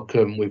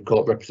welcome, we've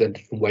got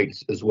representatives from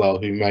Waits as well,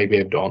 who may be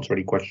able to answer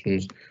any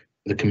questions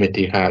the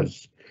committee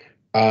has.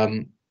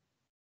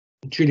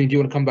 Julian, do you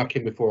want to come back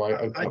in before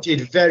I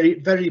did very,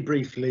 very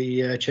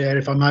briefly, Chair,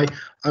 if I may.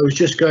 I was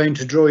just going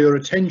to draw your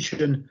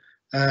attention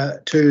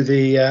to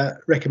the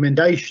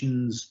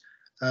recommendations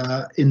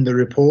in the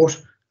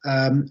report,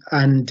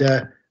 and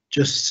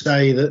just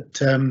say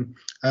that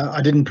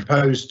I didn't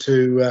propose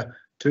to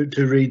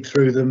read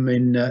through them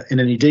in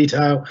any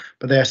detail,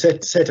 but they are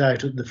set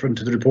out at the front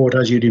of the report,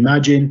 as you'd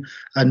imagine,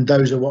 and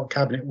those are what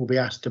Cabinet will be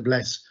asked to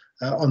bless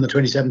on the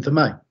 27th of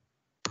May.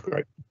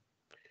 Great.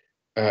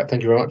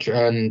 Thank you very much.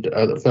 And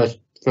the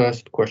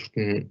first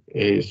question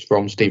is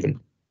from Stephen.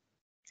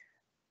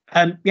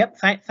 Yep.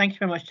 Thank you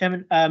very much,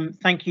 Chairman.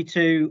 Thank you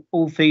to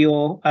all for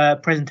your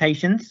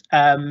presentations,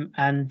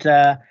 and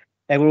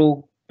they were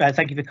all.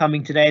 Thank you for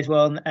coming today as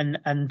well, and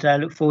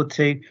look forward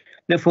to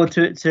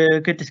a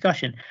good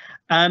discussion.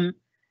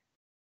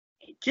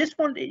 Just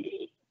on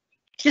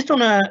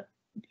a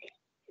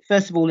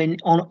first of all,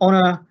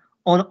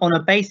 on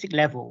a basic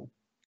level,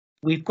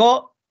 we've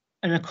got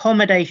an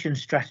accommodation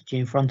strategy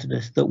in front of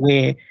us that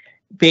we're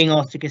being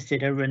asked to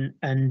consider,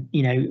 and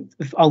you know,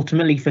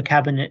 ultimately for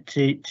Cabinet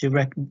to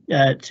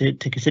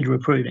consider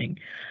approving.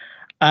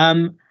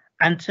 And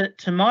And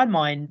to my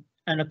mind,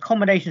 an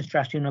accommodation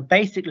strategy on a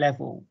basic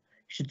level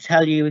should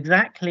tell you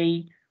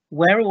exactly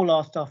where all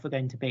our staff are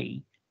going to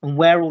be and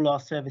where all our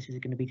services are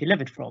going to be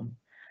delivered from.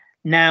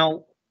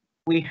 Now,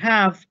 we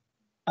have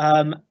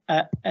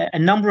a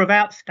number of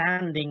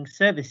outstanding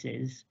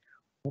services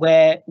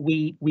where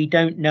we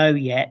don't know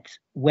yet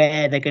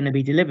where they're going to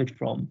be delivered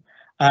from.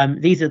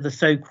 These are the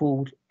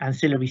so-called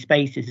ancillary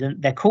spaces,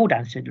 and they're called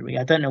ancillary.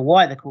 I don't know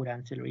why they're called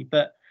ancillary,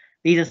 but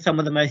these are some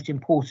of the most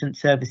important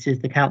services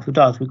the council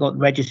does. We've got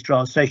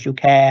registrars, social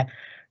care,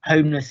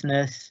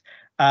 homelessness,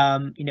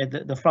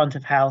 the front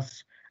of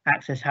house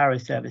access Harrow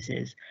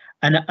services.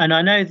 And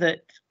I know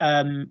that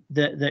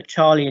that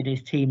Charlie and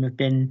his team have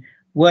been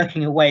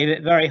working away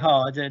very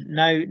hard, and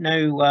no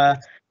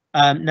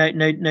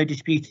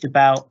disputes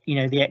about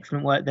the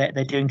excellent work that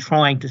they're doing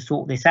trying to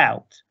sort this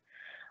out.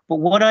 But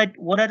what I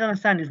don't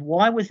understand is,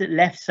 why was it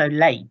left so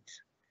late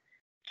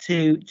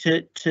to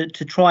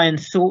try and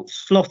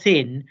slot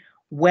in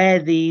where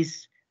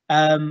these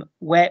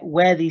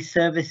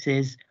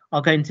services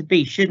are going to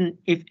be?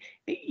 If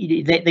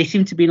they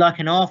seem to be like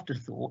an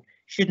afterthought,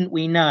 shouldn't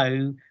we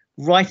know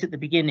right at the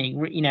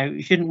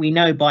beginning? Shouldn't we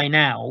know by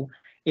now,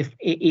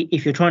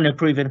 if you're trying to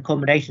approve an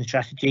accommodation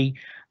strategy,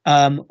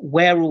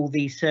 where all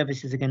these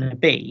services are going to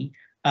be?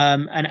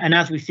 And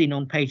as we've seen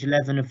on page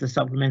 11 of the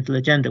supplemental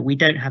agenda, we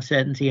don't have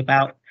certainty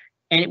about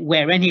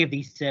where any of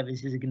these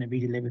services are going to be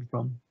delivered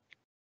from.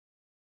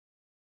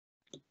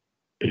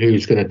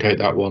 Who's going to take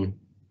that one?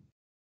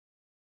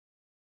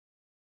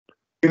 I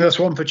think that's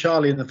one for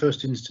Charlie in the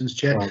first instance,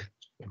 Chair. Right.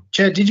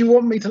 Chair, did you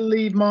want me to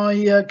leave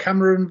my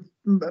camera and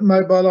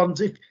mobile on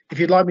if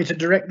you'd like me to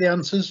direct the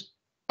answers?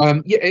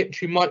 Yeah, it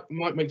actually might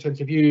make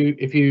sense if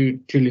you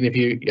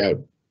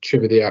Julian,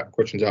 shiver the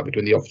questions out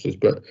between the officers,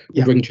 but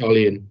we'll bring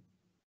Charlie in.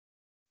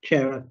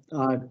 Chair,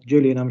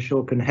 Julian, I'm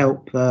sure, can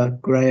help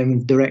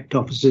Graham direct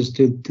officers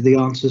to the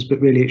answers, but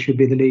really it should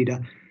be the leader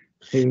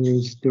who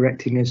is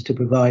directing us to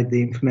provide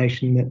the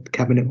information that the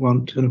Cabinet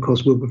want, and of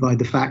course we'll provide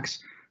the facts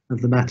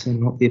of the matter,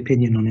 not the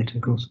opinion on it, of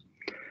course.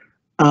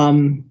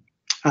 And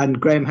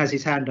Graham has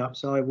his hand up,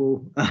 so I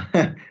will,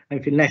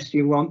 if unless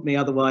you want me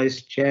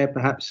otherwise, Chair,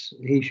 perhaps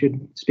he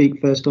should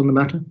speak first on the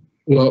matter.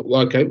 Well,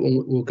 okay,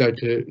 we'll go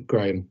to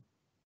Graham.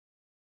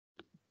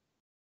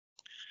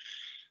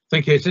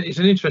 Thank you. It's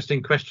an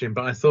interesting question,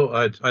 but I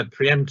thought I'd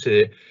preempt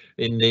it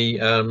in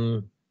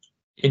the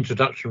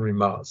introduction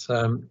remarks.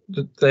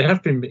 They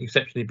have been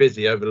exceptionally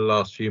busy over the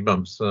last few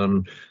months.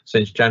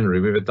 Since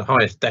January, we've had the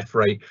highest death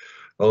rate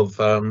of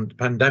the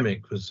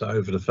pandemic was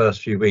over the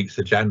first few weeks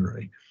of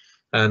January,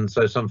 and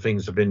so some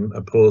things have been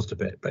paused a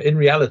bit. But in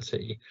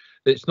reality,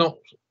 it's not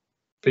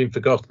been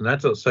forgotten.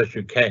 Adult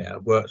social care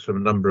works from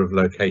a number of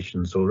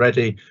locations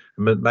already,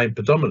 and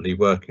predominantly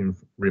working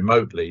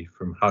remotely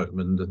from home,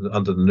 and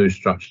under the new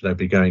structure they'll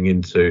be going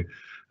into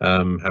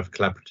have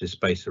collaborative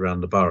space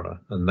around the borough,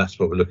 and that's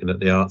what we're looking at,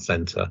 the art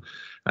centre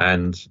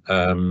and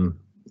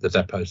the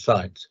depot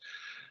site.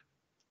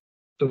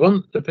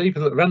 The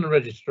people that ran the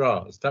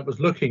registrars, that was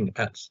looking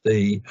at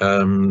the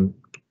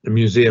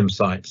museum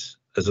site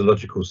as a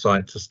logical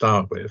site to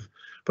start with,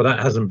 but that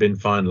hasn't been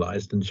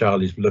finalised, and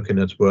Charlie's looking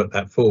at work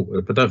that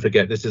forward. But don't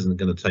forget, this isn't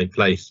going to take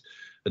place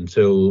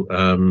until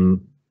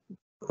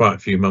quite a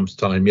few months'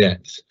 time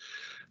yet.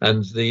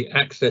 And the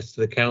access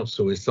to the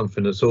council is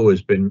something that's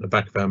always been the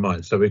back of our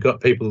mind. So we've got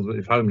people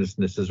with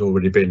homelessness has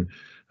already been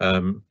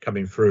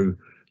coming through.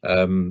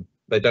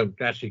 They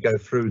don't actually go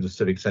through the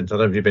civic centre. I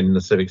don't know if you've been in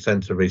the civic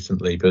centre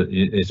recently, but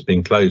it's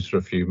been closed for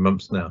a few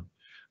months now.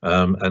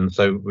 And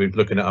so we're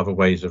looking at other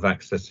ways of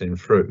accessing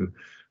through.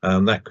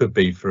 That could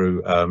be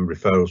through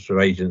referrals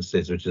through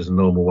agencies, which is a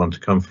normal one to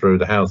come through.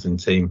 The housing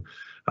team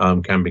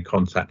can be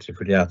contacted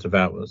for the out of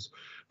hours.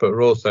 But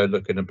we're also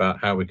looking about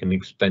how we can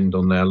extend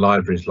on their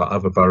libraries like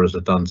other boroughs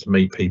have done to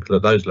meet people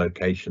at those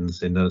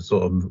locations in a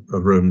sort of a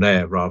room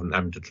there, rather than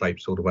having to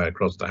traipse all the way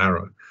across to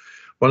Harrow.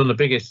 One of the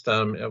biggest,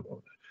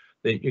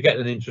 you get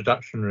an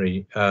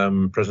introductory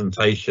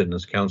presentation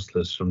as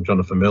councillors from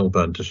Jonathan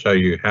Milburn to show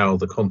you how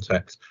the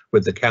context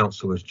with the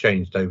council has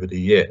changed over the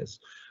years.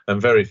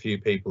 And very few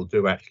people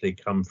do actually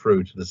come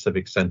through to the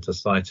civic centre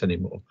site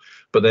anymore.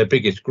 But their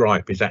biggest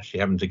gripe is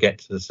actually having to get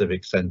to the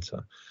civic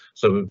centre.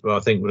 So I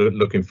think we're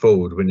looking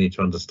forward, we need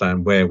to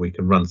understand where we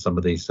can run some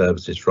of these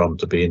services from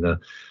to be in a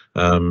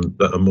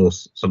that are more,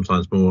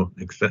 sometimes more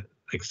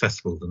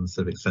accessible than the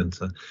civic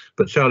centre.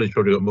 But Charlie's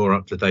probably got more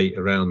up to date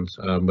around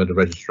where the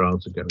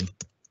registrars are going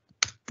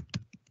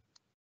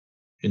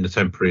in the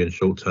temporary and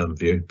short term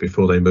view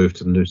before they move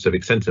to the new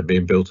civic centre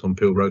being built on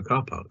Peel Road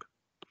car park.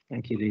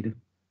 Thank you, Leader.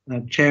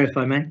 Chair, if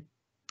I may.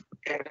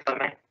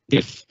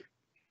 Yes.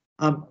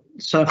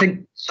 So I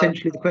think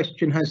essentially the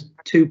question has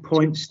 2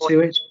 points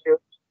to it.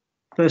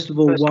 First of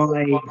all,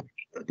 why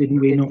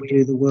didn't we not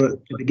do the work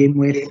to begin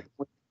with?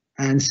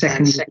 And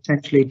secondly,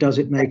 potentially, does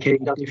it make any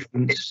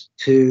difference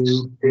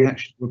to the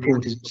actual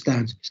report as it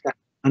stands?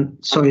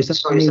 And sorry, is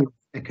that me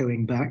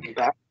echoing back?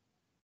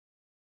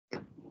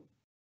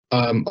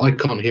 I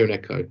can't hear an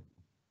echo.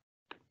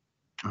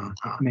 It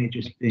may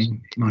just be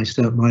my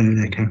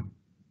own echo.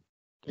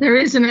 There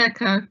is an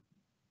echo.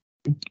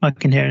 I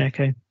can hear an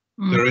echo.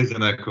 There is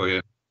an echo,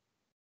 yeah.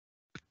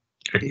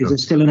 Is it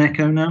still an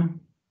echo now?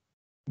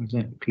 Is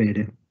that cleared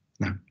it?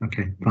 No.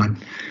 Okay, fine.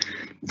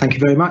 Thank you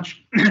very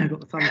much. Got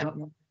the thumbs up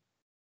now.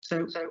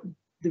 So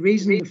the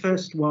reason, the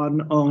first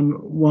one on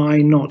why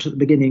not at the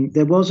beginning,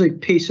 there was a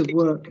piece of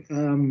work,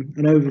 an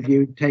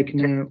overview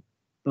taken out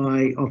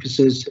by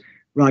officers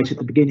right at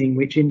the beginning,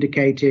 which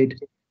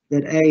indicated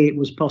that A, it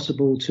was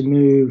possible to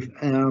move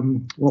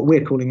what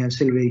we're calling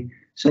ancillary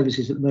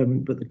services at the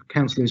moment, but the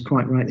councillor is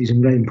quite right, these are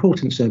very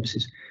important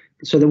services.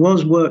 So there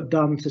was work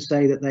done to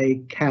say that they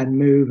can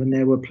move and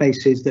there were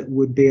places that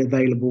would be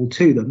available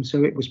to them,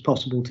 so it was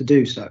possible to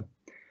do so.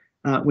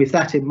 With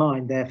that in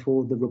mind,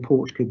 therefore, the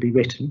report could be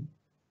written.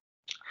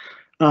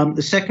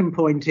 The second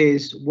point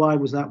is, why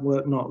was that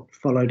work not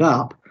followed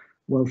up?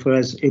 Well, for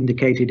as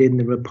indicated in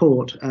the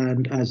report,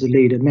 and as the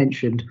leader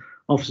mentioned,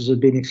 officers have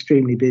been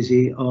extremely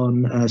busy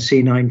on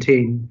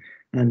C19,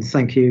 and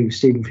thank you,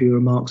 Stephen, for your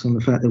remarks on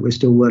the fact that we're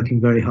still working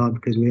very hard,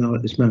 because we are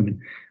at this moment,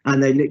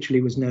 and there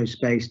literally was no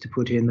space to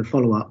put in the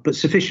follow-up, but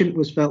sufficient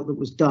was felt that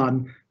was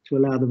done to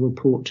allow the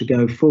report to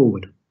go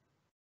forward.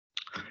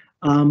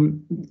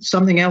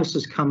 Something else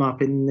has come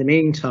up in the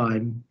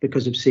meantime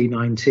because of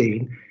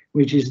C19,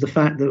 which is the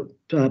fact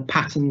that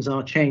patterns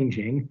are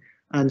changing,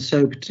 and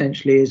so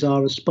potentially is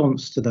our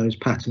response to those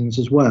patterns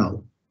as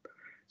well.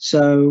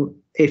 So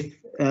if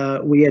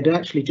we had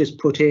actually just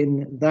put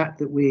in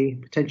that we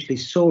potentially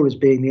saw as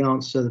being the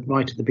answer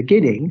right at the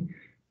beginning,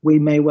 we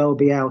may well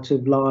be out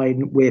of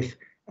line with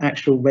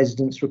actual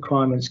residents'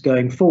 requirements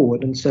going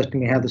forward, and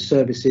certainly how the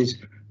services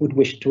would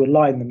wish to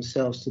align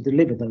themselves to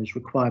deliver those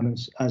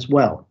requirements as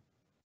well.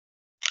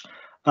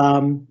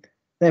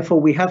 Therefore,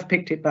 we have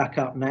picked it back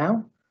up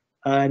now,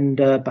 and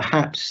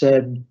perhaps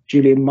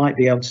Julian might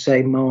be able to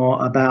say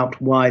more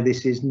about why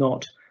this is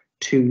not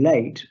too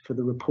late for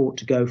the report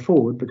to go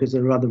forward, because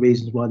there are other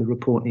reasons why the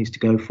report needs to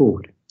go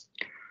forward.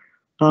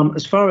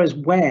 As far as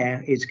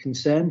where is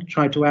concerned,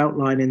 try to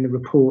outline in the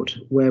report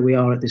where we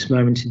are at this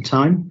moment in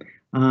time.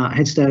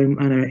 Headstone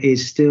Manor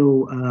is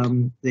still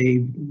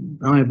the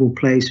viable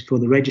place for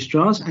the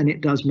registrars, and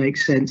it does make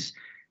sense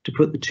to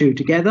put the two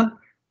together,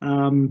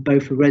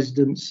 both for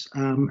residents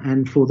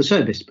and for the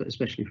service, but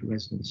especially for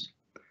residents.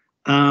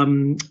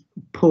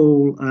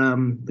 Paul,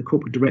 the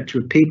Corporate Director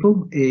of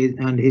People,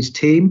 and his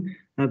team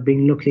have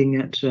been looking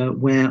at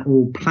where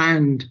all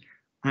planned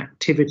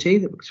activity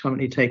that was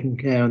currently taken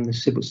care in the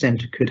Civil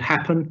Centre could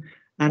happen,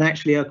 and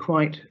actually are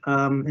quite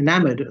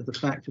enamoured of the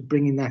fact of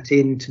bringing that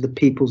into the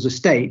People's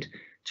Estate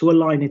to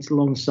align it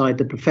alongside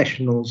the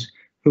professionals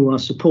who are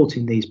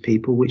supporting these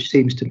people, which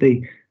seems to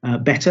be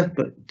better,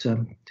 but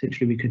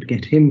potentially we could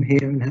get him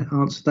here and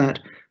answer that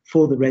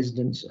for the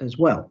residents as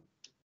well.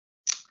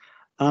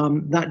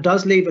 That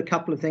does leave a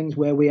couple of things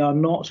where we are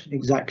not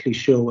exactly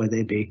sure where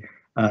they'd be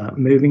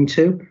moving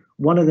to.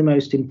 One of the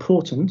most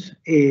important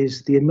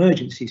is the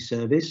emergency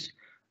service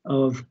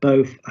of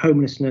both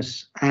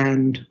homelessness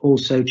and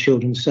also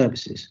children's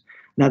services.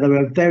 Now, there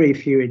are very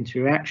few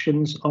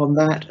interactions on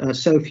that,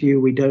 so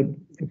few we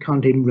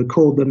can't even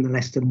record them,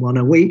 less than one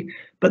a week,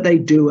 but they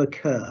do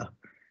occur,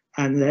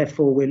 and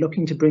therefore we're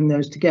looking to bring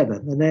those together.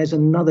 And there's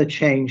another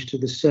change to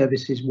the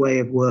services way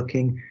of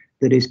working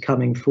that is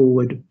coming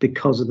forward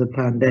because of the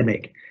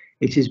pandemic.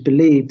 It is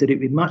believed that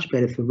it'd be much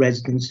better for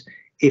residents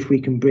if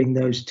we can bring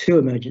those two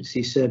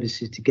emergency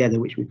services together,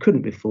 which we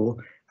couldn't before,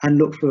 and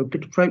look for an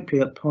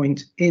appropriate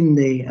point in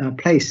the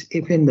place,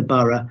 if in the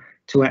borough,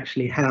 to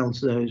actually house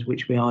those,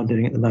 which we are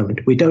doing at the moment.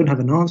 We don't have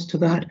an answer to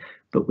that,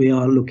 but we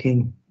are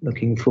looking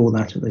for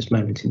that at this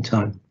moment in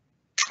time.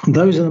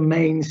 Those are the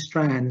main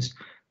strands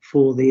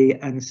for the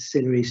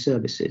ancillary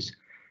services.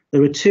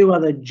 There are two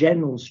other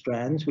general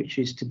strands, which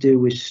is to do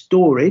with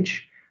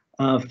storage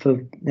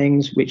for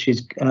things, which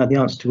is the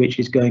answer to which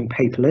is going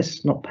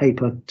paperless, not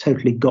paper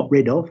totally got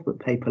rid of, but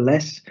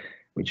paperless,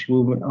 which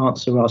will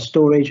answer our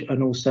storage,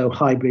 and also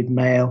hybrid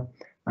mail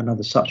and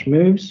other such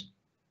moves.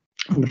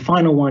 And the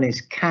final one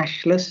is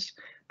cashless,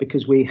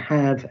 because we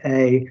have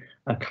a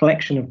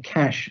collection of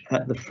cash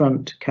at the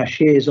front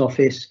cashier's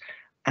office,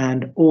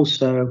 and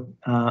also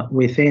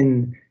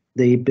within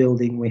the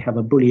building we have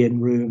a bullion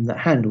room that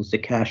handles the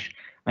cash,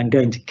 and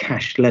going to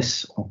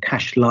cashless or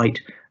cash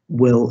light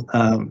will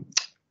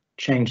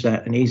change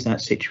that and ease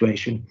that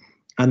situation,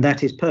 and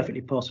that is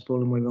perfectly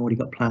possible, and we've already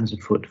got plans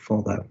afoot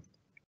for that.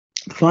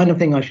 The final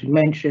thing I should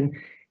mention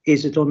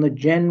is that on the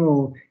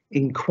general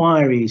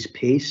inquiries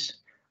piece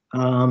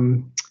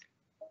to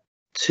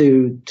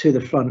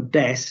the front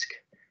desk,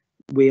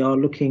 we are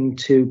looking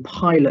to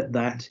pilot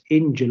that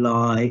in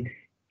July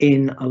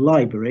in a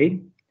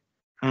library,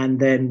 and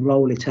then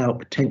roll it out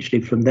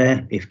potentially from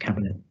there, if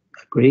Cabinet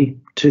agree,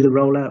 to the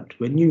rollout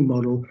to a new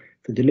model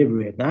for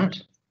delivery of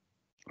that.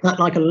 That,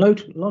 like a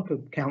lot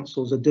of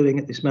councils are doing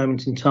at this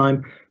moment in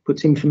time,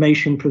 puts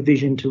information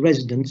provision to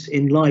residents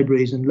in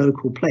libraries and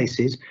local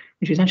places,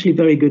 which is actually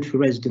very good for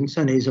residents,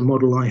 and is a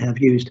model I have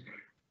used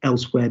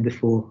elsewhere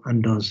before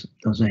and does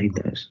aid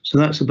those. So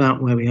that's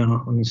about where we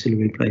are on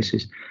ancillary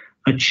places.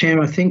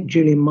 Chair, I think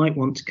Julian might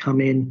want to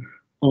come in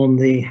on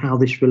the how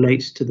this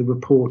relates to the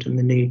report and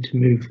the need to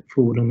move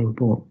forward on the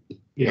report.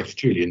 Yes,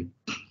 Julian.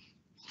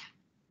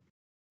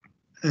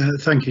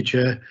 Thank you,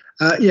 Chair.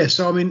 Yes,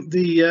 so I mean,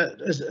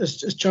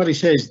 as Charlie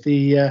says,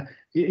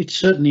 it's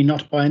certainly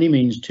not by any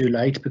means too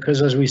late,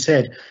 because, as we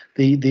said,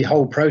 the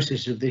whole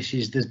process of this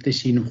is that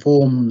this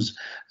informs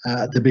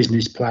the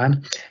business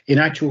plan. In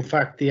actual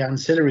fact, the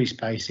ancillary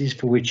spaces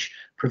for which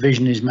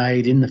provision is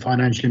made in the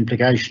financial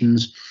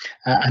implications,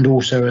 and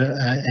also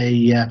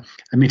a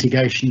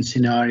mitigation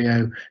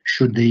scenario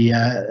should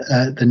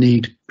the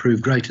need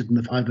prove greater than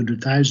the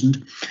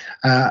 500,000,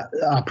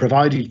 are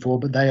provided for,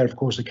 but they are of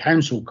course a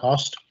council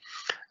cost.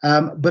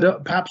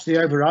 But perhaps the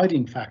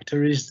overriding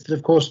factor is that,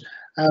 of course,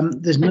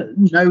 there's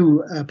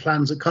no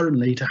plans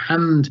currently to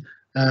hand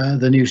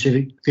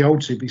the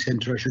old civic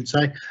centre, I should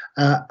say,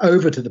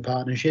 over to the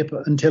partnership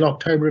until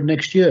October of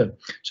next year.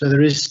 So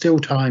there is still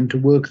time to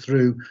work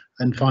through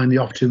and find the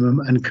optimum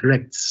and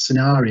correct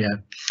scenario.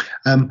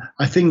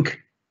 I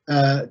think,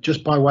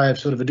 just by way of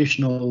sort of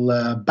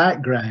additional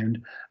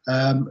background,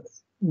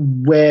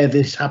 where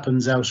this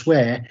happens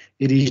elsewhere,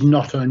 it is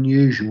not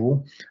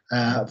unusual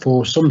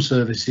for some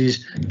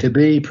services to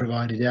be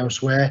provided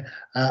elsewhere,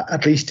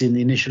 at least in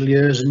the initial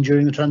years and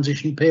during the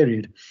transition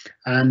period.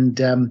 And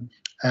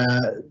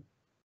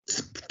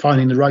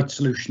finding the right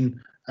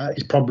solution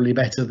is probably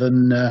better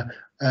than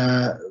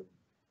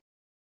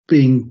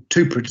being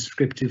too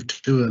prescriptive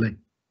too early.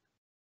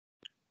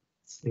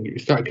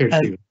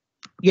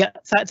 Yeah,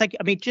 thank you.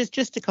 I mean,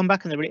 just to come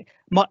back on the,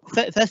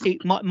 firstly,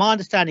 my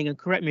understanding, and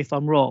correct me if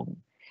I'm wrong,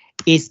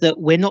 is that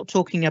we're not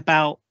talking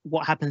about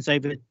what happens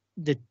over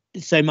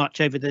so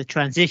much over the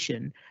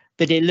transition,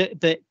 but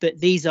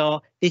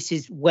this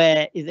is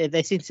where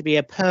there seems to be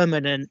a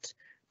permanent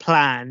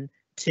plan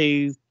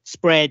to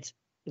spread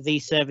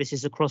these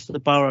services across the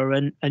borough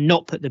and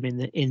not put them in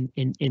the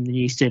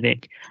new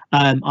civic.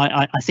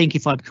 I think,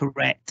 if I'm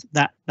correct,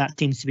 that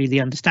seems to be the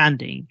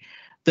understanding.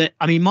 But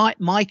I mean,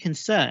 my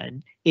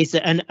concern is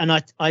that, and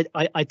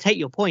I take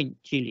your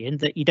point, Julian,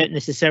 that you don't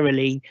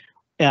necessarily,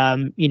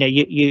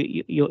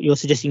 you're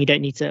suggesting you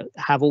don't need to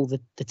have all the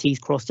T's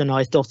crossed and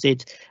I's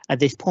dotted at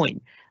this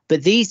point.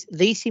 But these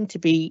seem to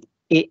be,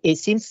 it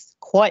seems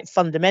quite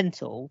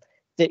fundamental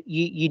that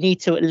you need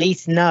to at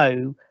least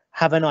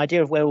have an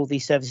idea of where all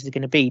these services are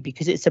going to be,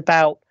 because it's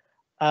about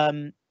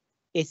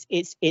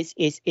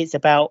it's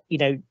about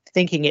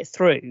thinking it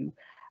through,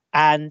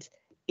 and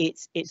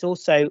it's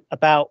also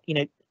about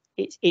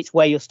it's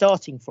where you're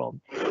starting from.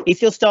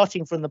 If you're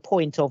starting from the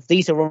point of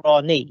these are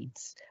our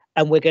needs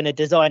and we're going to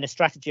design a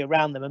strategy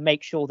around them and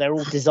make sure they're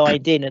all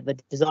designed in at the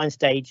design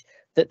stage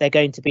that they're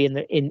going to be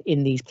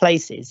in these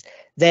places,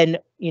 then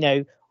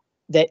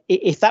that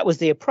if that was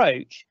the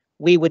approach,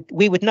 we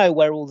would know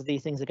where all of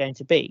these things are going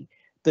to be.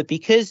 But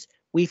because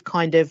we've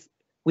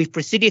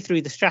proceeded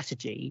through the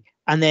strategy,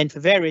 and then for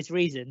various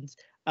reasons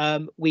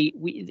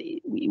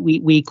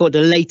we got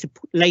a later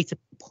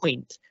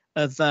point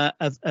of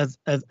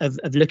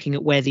looking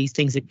at where these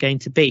things are going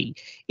to be.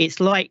 It's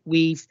like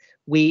we're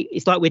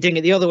doing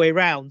it the other way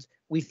around.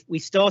 We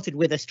started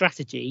with a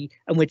strategy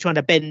and we're trying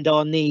to bend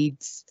our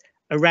needs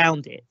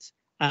around it,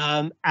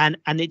 and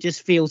it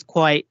just feels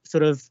quite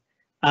sort of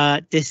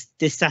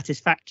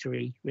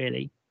dissatisfactory,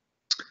 really.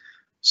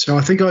 So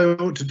I think I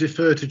ought to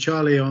defer to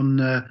Charlie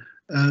on,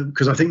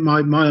 because I think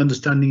my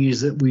understanding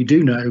is that we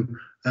do know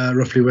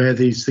roughly where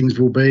these things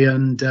will be,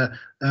 and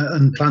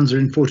plans are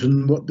in foot,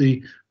 and what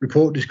the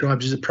report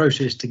describes as a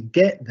process to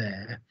get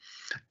there.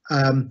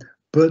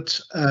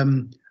 But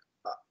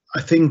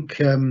I think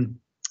the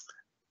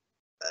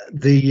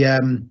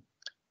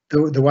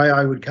way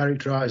I would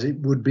characterise it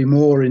would be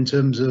more in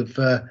terms of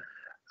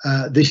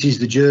this is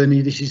the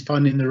journey, this is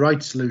finding the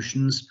right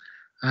solutions,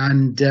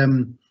 and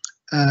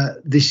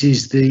this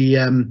is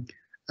the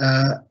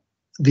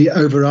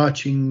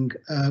overarching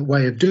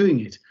way of doing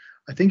it.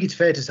 I think it's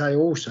fair to say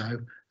also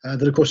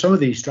that, of course, some of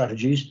these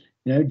strategies,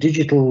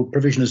 digital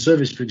provision of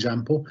service, for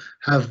example,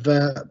 have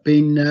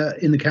been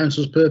in the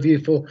council's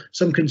purview for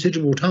some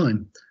considerable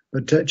time.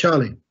 But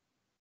Charlie.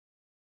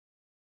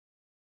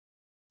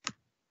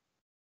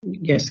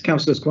 Yes, the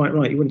councillor's quite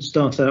right. You wouldn't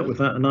start out with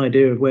an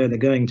idea of where they're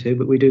going to,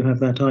 but we do have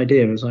that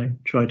idea, as I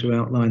tried to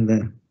outline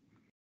there.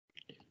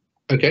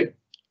 Okay.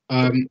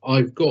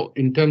 I've got,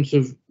 in terms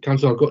of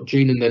council, I've got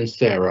Jean and then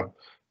Sarah.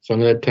 So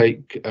I'm going to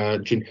take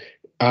Jean.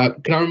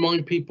 Can I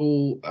remind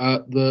people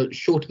the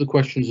shorter the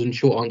questions and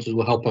short answers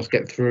will help us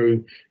get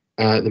through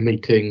the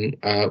meeting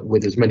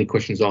with as many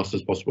questions asked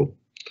as possible.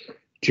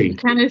 Jean. You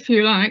can if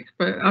you like,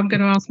 but I'm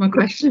going to ask my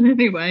question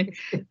anyway.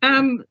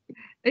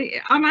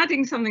 I'm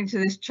adding something to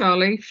this,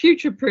 Charlie.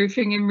 Future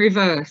proofing in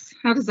reverse.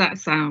 How does that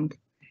sound?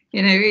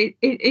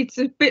 It's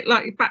a bit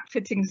like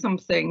backfitting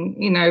something,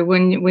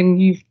 when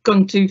you've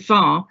gone too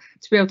far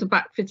to be able to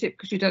backfit it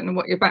because you don't know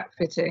what you're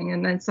backfitting,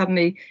 and then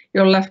suddenly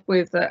you're left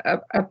with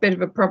a bit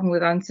of a problem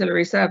with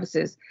ancillary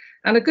services.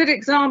 And a good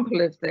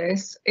example of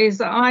this is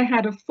that I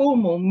had a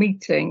formal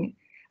meeting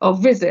or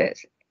visit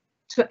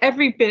to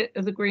every bit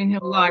of the Green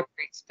Hill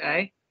Library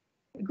today.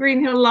 The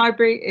Green Hill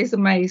Library is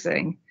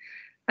amazing.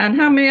 And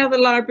how many other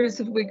libraries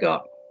have we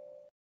got?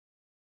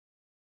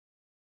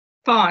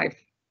 5.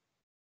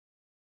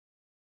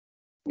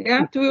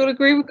 Yeah, do we all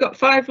agree we've got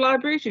 5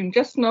 libraries? You can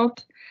just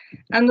nod.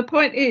 And the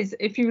point is,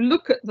 if you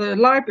look at the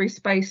library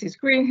spaces,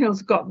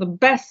 Greenhill's got the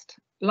best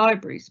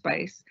library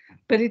space,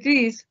 but it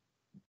is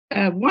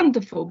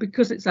wonderful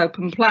because it's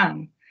open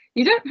plan.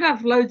 You don't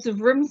have loads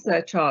of rooms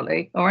there,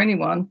 Charlie, or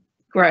anyone,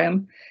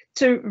 Graham,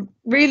 to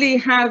really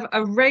have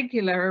a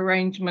regular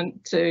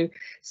arrangement to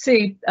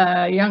see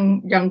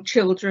young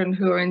children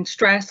who are in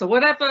stress or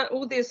whatever,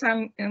 all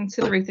the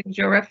ancillary things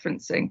you're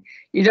referencing.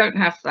 You don't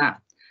have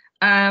that.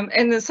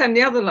 And the same,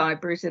 the other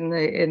libraries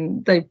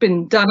they've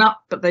been done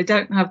up, but they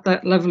don't have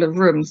that level of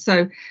room.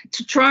 So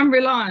to try and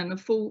rely on a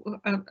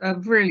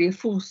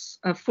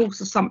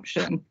false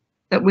assumption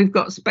that we've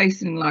got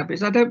space in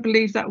libraries, I don't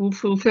believe that will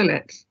fulfil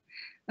it.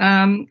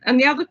 And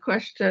the other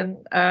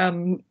question,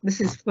 this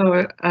is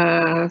for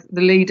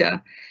the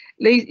leader.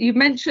 You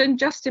mentioned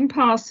just in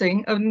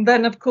passing, and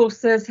then of course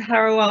there's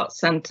Harrow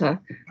Arts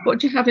Centre. What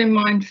do you have in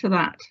mind for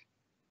that?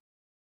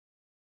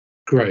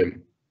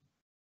 Graham.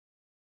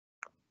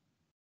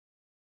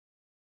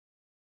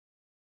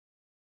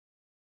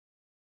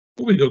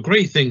 Well, we've got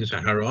great things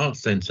at Harrow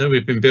Arts Centre.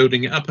 We've been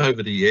building it up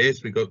over the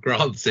years. We've got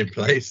grants in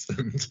place.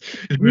 And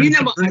you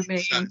know what I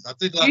mean. I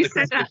did like you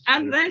said that,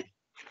 and then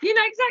you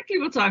know exactly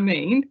what I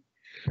mean.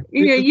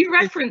 You know, you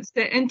referenced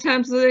it in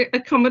terms of the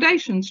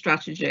accommodation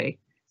strategy.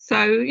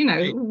 So, you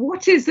know,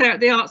 what is there at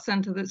the Arts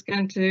Centre that's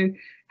going to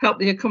help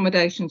the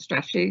accommodation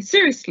strategy?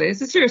 Seriously, it's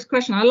a serious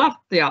question. I love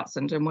the Arts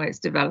Centre and where it's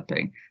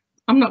developing.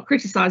 I'm not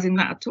criticising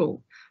that at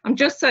all. I'm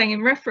just saying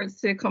in reference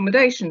to the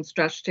accommodation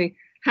strategy,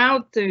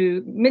 how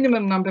do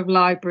minimum number of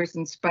libraries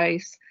and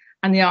space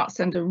and the Arts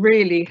Centre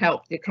really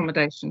help the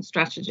accommodation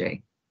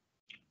strategy?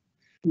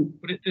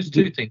 But there's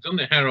 2 things. On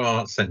the Harrow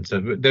Arts Centre,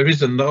 there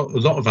is a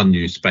lot of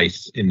unused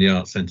space in the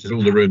Arts Centre.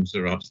 All the rooms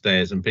are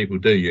upstairs and people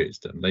do use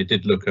them. They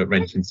did look at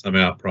renting some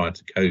out prior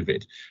to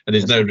COVID, and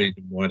there's no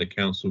reason why the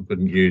council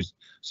couldn't use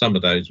some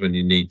of those when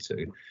you need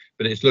to.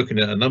 But it's looking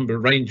at a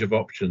range of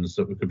options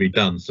that could be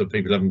done so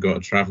people haven't got to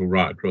travel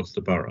right across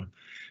the borough.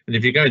 And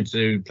if you go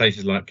into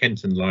places like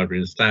Kenton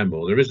Library and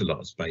Stanmore, there is a lot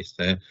of space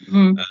there.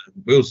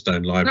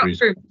 Wealdstone Library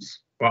is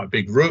quite a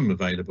big room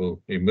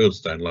available in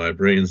Wealdstone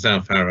Library, and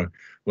South Harrow,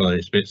 well,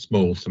 it's a bit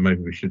small, so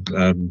maybe we should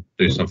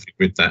do something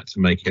with that to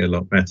make it a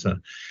lot better.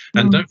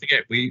 And don't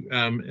forget, we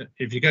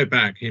if you go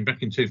back in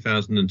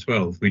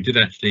 2012, we did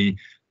actually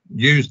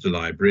use the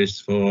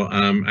libraries for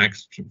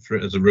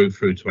as a route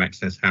through to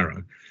access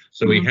Harrow.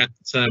 So we had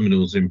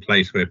terminals in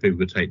place where people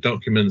could take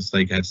documents,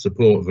 they had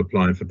support of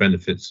applying for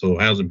benefits or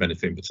housing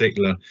benefit in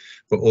particular,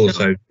 but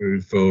also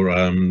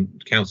for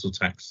council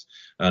tax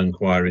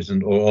inquiries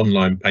or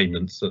online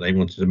payments that they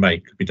wanted to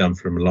make could be done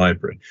from a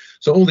library.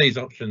 So all these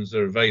options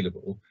are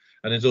available.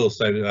 And there's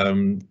also,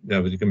 you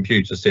know, the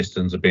computer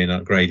systems are being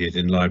upgraded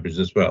in libraries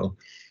as well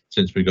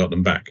since we got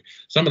them back.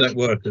 Some of that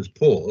work has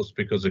paused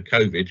because of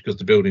COVID, because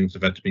the buildings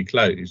have had to be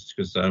closed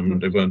because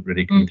they weren't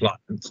really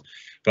compliant.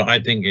 But I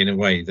think in a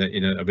way that,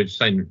 you know, I've been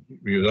saying,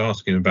 we were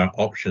asking about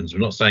options.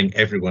 We're not saying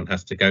everyone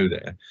has to go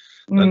there.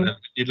 And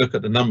you look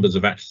at the numbers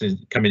of actually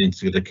coming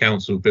into the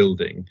council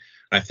building,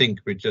 I think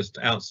we're just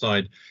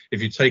outside.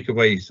 If you take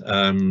away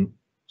some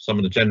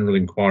of the general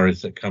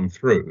inquiries that come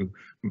through,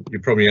 you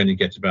probably only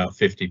get about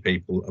 50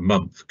 people a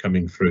month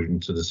coming through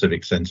into the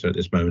Civic Centre at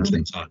this moment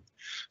in time.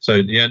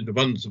 So the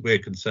ones that we're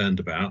concerned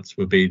about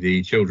will be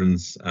the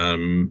children's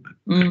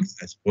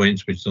access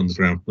points, which is on the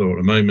ground floor at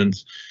the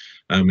moment,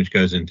 which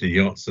goes into the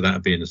yacht. So that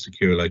would be in a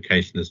secure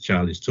location, as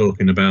Charlie's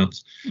talking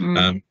about.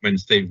 When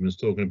Stephen was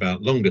talking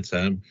about longer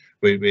term,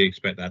 we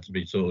expect that to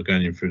be sort of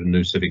going in through the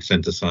new Civic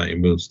Centre site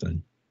in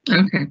Wealdstone.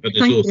 Okay. But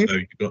there's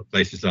you've got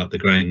places like the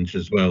Grange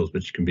as well,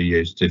 which can be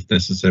used if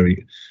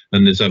necessary,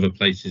 and there's other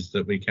places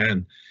that we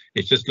can.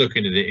 It's just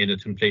looking at it in a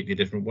completely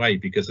different way,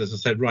 because as I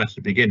said right at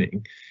the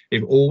beginning,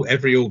 if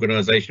every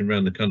organisation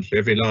around the country,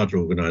 every large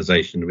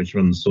organisation which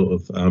runs sort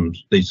of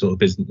these sort of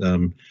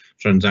business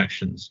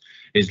transactions,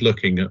 is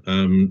looking at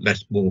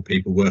more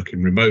people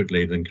working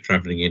remotely than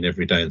travelling in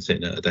every day and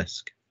sitting at a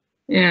desk.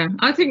 Yeah,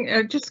 I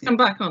think just to come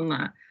back on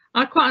that,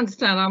 I quite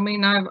understand. I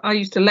mean, I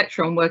used to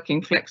lecture on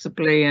working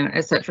flexibly and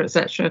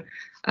etc.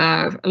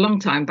 a long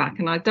time back,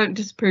 and I don't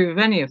disapprove of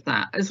any of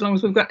that as long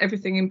as we've got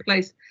everything in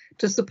place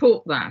to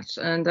support that.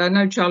 And I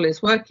know Charlie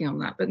is working on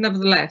that, but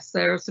nevertheless,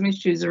 there are some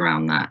issues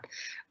around that.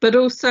 But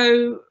also,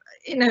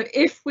 you know,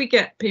 if we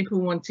get people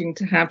wanting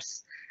to have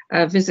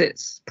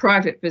visits,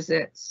 private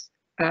visits,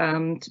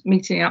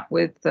 meeting up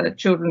with the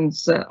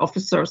children's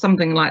officer or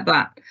something like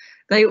that,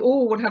 they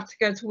all would have to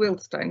go to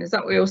Wealdstone. Is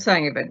that what you're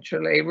saying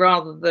eventually,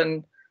 rather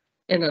than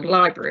in a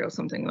library or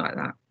something like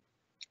that?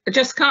 I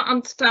just can't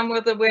understand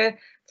whether we're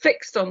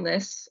fixed on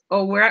this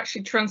or we're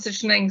actually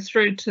transitioning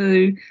through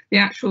to the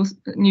actual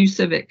new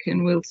Civic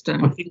in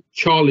Wealdstone. I think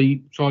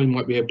Charlie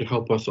might be able to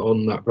help us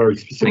on that very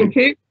specific. Thank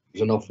you.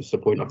 As an officer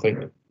point, I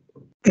think.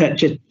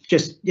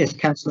 Yes,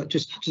 Councillor,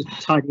 just to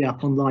tidy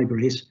up on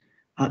libraries.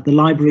 The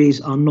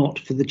libraries are not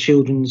for the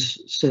children's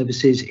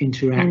services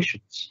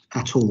interactions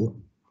at all.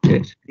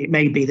 Good. It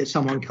may be that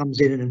someone comes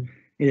in and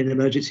in an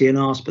emergency and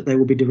ask, but they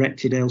will be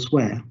directed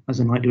elsewhere, as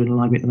they might do in a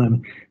library at the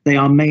moment. They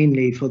are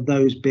mainly for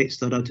those bits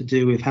that are to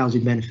do with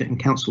housing benefit and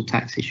council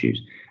tax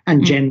issues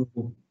and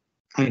general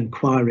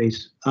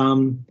inquiries.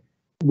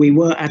 We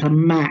were at a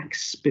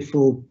max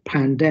before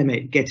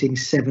pandemic getting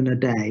 7 a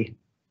day,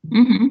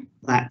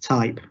 that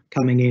type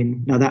coming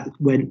in. Now that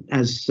went,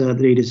 as the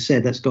leaders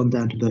said, that's gone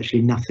down to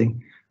virtually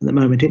nothing at the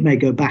moment. It may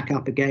go back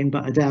up again,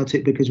 but I doubt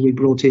it because we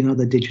brought in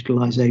other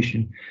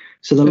digitalisation.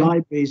 So the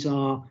libraries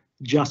are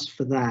just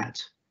for that.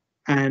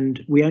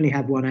 And we only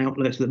have one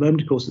outlet at the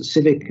moment, of course, the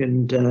Civic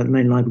and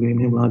main library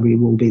and Hill Library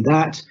will be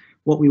that.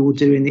 What we will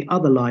do in the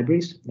other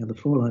libraries, the other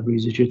 4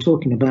 libraries as you're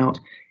talking about,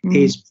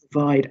 is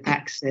provide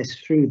access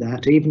through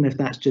that, even if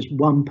that's just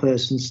one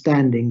person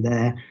standing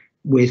there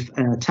with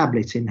a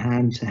tablet in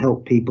hand to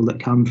help people that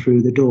come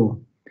through the door.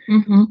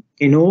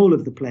 In all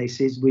of the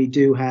places we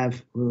do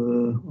have,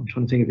 I'm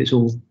trying to think if it's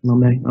all,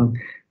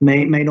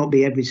 may not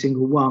be every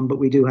single one, but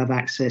we do have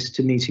access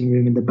to meeting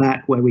room in the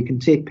back where we can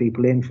take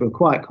people in for a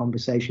quiet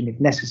conversation if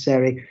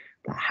necessary.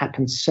 That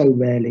happens so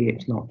rarely,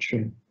 it's not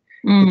true.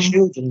 The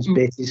children's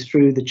bit is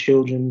through the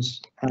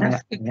children's, and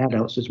the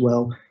adults as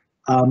well,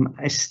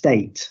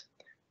 estate.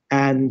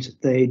 And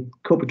the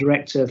corporate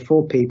director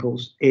for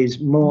People's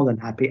is more than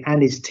happy,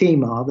 and his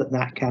team are,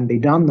 that can be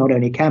done. Not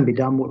only can be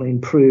done, will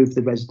improve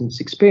the residents'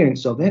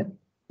 experience of it.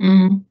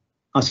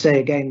 I'll say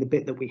again, the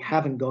bit that we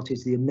haven't got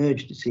is the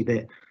emergency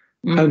bit,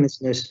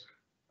 homelessness,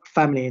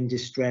 family in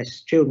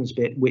distress, children's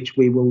bit, which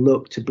we will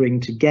look to bring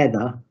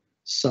together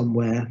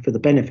somewhere for the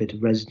benefit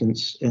of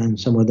residents and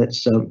somewhere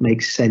that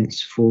makes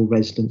sense for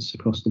residents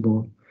across the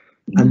board.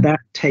 And that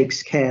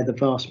takes care of the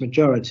vast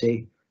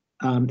majority.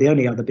 The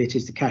only other bit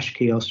is the cash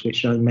kiosk,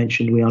 which I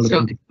mentioned. We are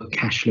looking to go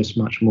cashless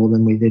much more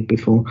than we did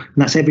before. And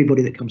that's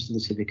everybody that comes to the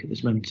Civic at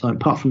this moment in time,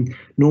 apart from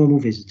normal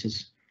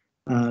visitors.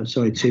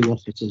 2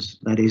 officers,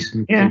 that is.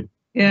 Yeah.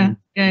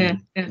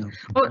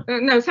 Well,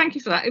 no, thank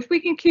you for that. If we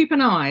can keep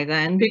an eye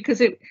then, because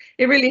it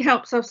really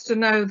helps us to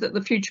know that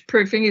the future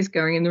proofing is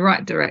going in the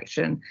right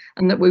direction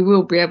and that we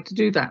will be able to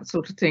do that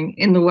sort of thing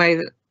in the way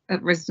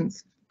that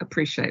residents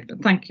appreciate.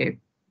 But thank you.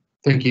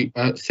 Thank you.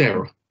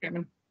 Sarah.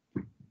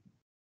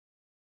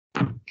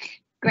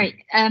 Great.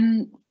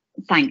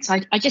 Thanks.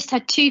 I just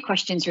had 2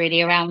 questions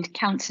really around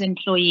council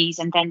employees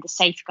and then the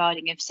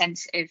safeguarding of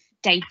sensitive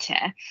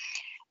data.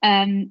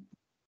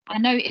 I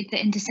know that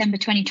in December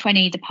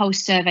 2020, the Pulse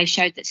survey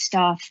showed that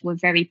staff were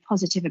very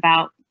positive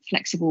about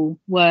flexible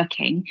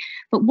working,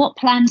 but what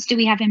plans do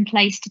we have in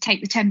place to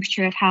take the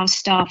temperature of how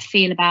staff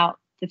feel about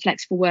the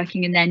flexible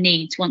working and their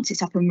needs once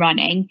it's up and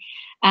running?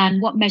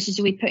 And what measures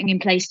are we putting in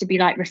place to be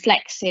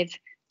reflexive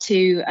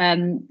to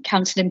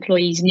council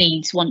employees'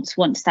 needs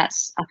once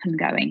that's up and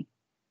going?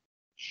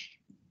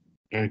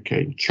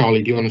 Okay,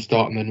 Charlie, do you want to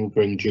start, and then we'll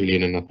bring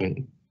Julian in, I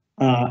think.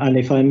 And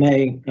if I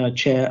may,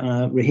 Chair,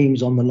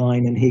 Raheem's on the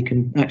line and he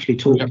can actually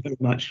talk very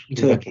much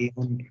Turkey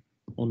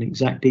on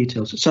exact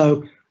details.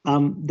 So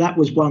that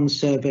was one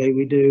survey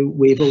we do.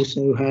 We've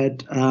also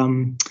had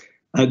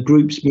a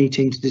groups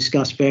meeting to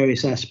discuss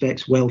various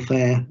aspects,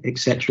 welfare,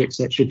 etc.,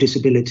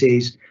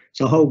 disabilities.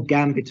 So a whole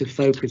gambit of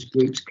focus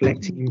groups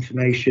collecting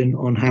information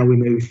on how we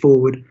move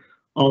forward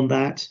on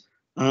that.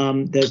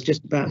 There's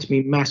just about to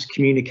be mass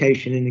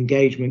communication and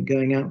engagement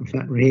going out. In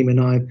fact, Raheem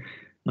and I,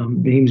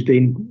 Raheem's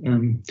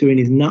been doing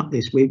his nut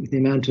this week with the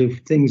amount of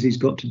things he's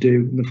got to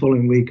do in the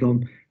following week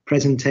on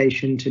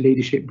presentation to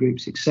leadership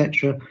groups,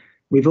 etc.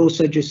 We've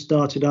also just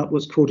started up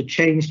what's called a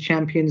Change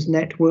Champions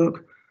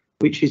Network,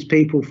 which is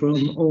people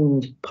from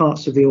all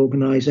parts of the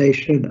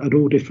organisation at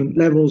all different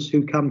levels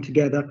who come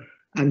together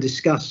and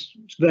discuss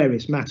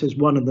various matters,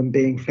 one of them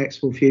being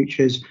flexible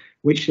futures,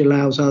 which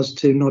allows us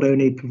to not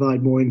only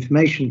provide more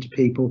information to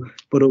people,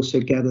 but also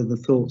gather the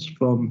thoughts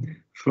from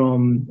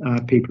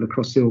people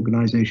across the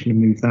organisation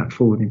and move that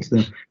forward into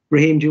the...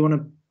 Raheem, do you want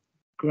to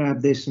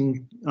grab this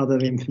and other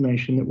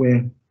information that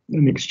we're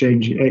in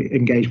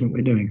engagement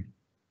we're doing?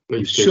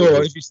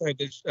 Sure, as you say,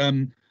 there's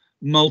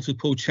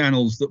multiple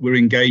channels that we're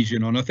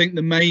engaging on. I think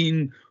the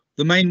main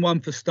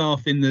one for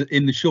staff in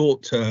the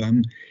short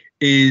term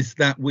is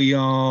that we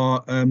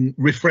are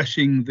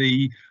refreshing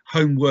the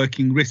home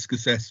working risk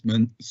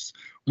assessments,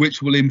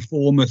 which will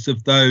inform us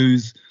of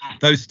those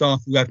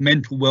staff who have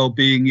mental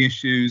well-being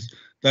issues,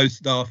 those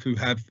staff who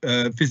have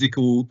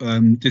physical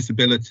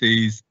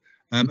disabilities,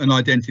 and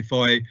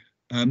identify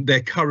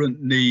their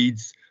current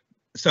needs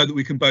so that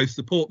we can both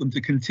support them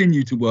to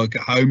continue to work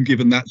at home,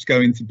 given that's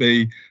going to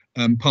be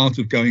part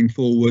of going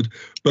forward,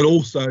 but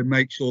also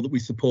make sure that we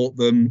support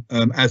them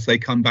as they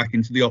come back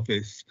into the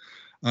office.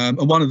 And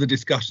one of the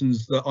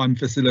discussions that I'm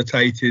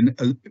facilitating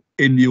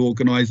in the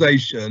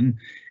organisation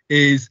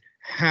is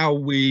how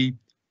we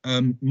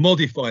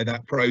modify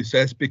that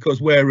process,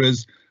 because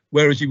whereas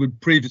you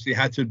would previously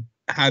had to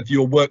have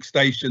your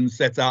workstation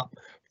set up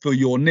for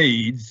your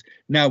needs,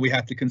 now we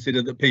have to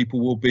consider that people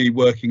will be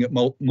working at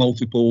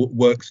multiple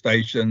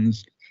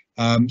workstations.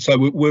 So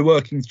we're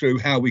working through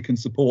how we can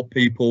support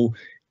people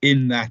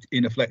in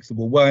a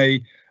flexible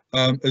way.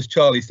 As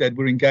Charlie said,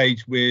 we're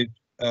engaged with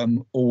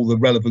all the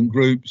relevant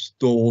groups,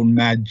 Dawn,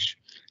 Madge,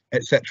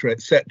 etc.,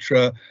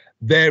 etc.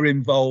 They're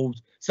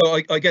involved. So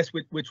I guess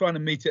we're trying to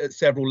meet it at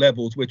several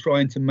levels. We're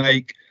trying to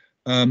make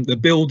the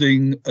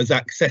building as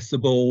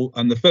accessible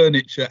and the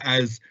furniture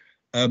as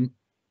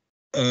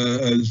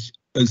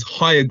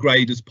high a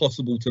grade as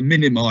possible to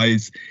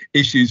minimise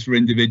issues for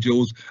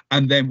individuals,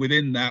 and then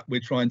within that we're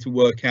trying to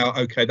work out,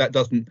 okay, that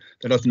doesn't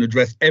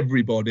address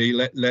everybody.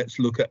 Let's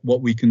look at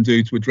what we can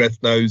do to address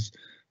those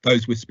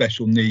with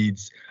special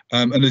needs.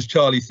 And as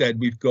Charlie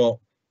said, we've got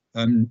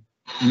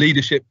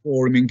leadership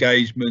forum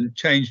engagement,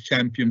 change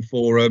champion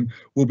forum.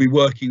 We'll be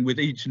working with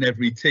each and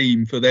every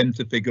team for them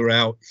to figure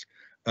out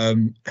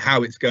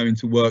how it's going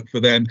to work for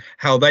them,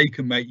 how they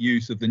can make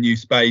use of the new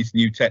space,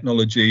 new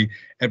technology,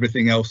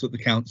 everything else that the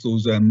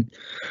council's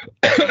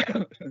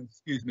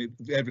excuse me,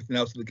 everything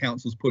else that the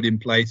council's put in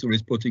place or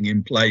is putting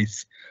in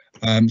place.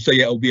 So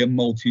yeah, it'll be a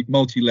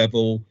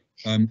multi-level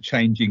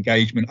change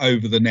engagement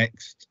over the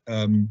next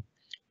 9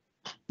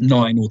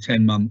 or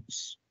 10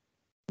 months.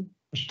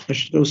 I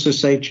should also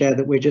say, Chair,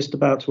 that we're just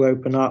about to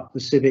open up the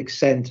Civic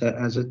Centre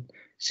as a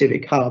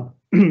civic hub,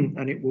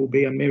 and it will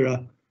be a mirror,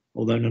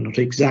 although not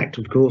exact,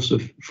 of course,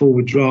 of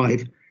Forward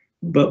Drive,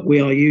 but we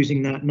are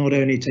using that not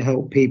only to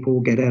help people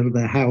get out of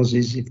their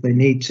houses if they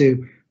need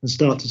to and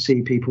start to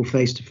see people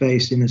face to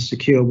face in a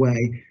secure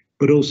way,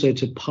 but also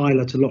to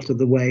pilot a lot of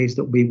the ways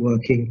that we're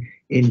working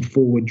in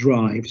Forward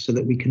Drive so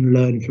that we can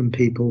learn from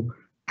people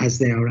as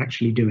they are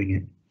actually doing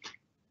it.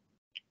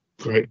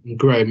 Great.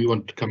 Graham, you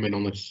want to come in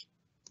on this?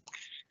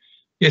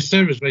 Yes,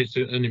 Sarah's raised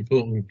an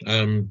important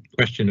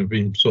question I've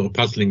been sort of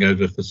puzzling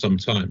over for some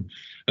time.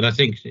 And I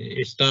think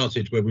it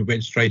started when we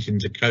went straight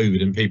into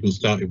COVID and people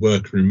started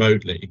working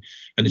remotely.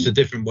 And it's a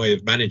different way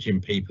of managing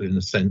people in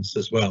a sense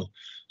as well.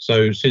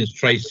 So since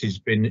Tracy's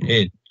been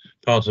in,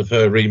 part of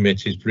her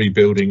remit is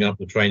rebuilding up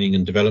the training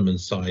and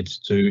development side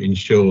to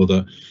ensure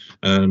that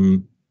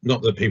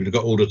not that people have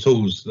got all the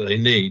tools that they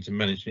need to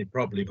manage it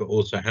properly, but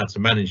also how to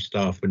manage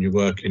staff when you're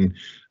working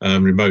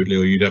remotely,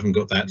 or you haven't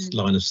got that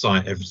line of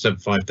sight every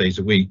 5 days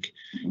a week.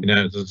 You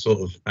know, the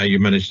sort of how you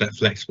manage that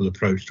flexible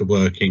approach to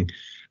working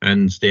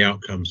and the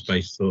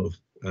outcomes-based sort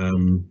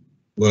of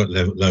work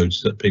level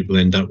loads that people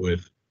end up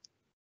with.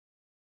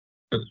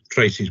 But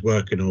Tracy's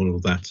working all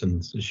of that,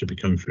 and it should be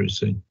coming through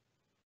soon.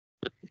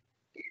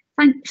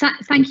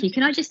 Thank you.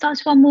 Can I just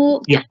ask one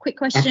more quick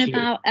question absolutely.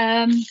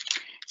 about?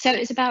 So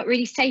it's about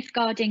really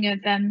safeguarding of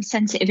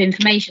sensitive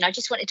information. I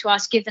just wanted to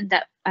ask, given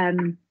that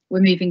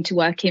we're moving to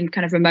working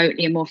kind of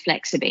remotely and more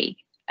flexibly,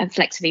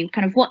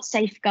 kind of what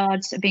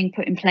safeguards are being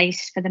put in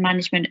place for the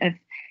management of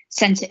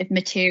sensitive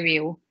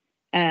material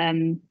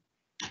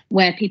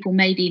where people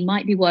might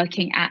be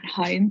working at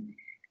home.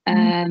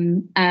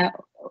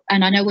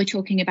 And I know we're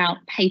talking about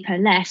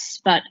paperless,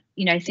 but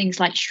you know, things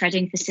like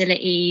shredding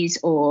facilities,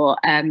 or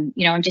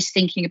you know, I'm just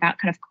thinking about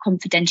kind of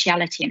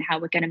confidentiality and how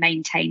we're going to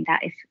maintain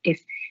that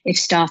if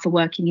staff are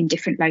working in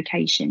different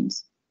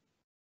locations.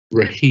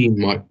 Raheem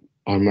might,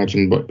 I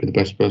imagine, might be the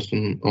best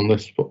person on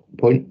this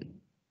point.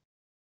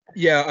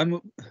 Yeah,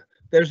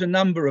 there's a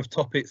number of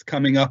topics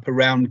coming up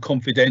around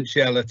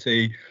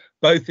confidentiality,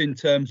 both in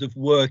terms of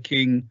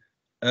working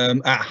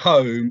at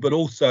home, but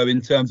also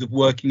in terms of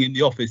working in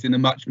the office in a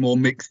much more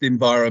mixed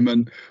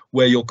environment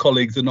where your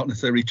colleagues are not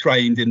necessarily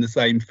trained in the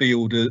same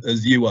field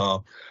as you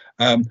are.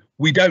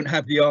 We don't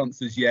have the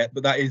answers yet,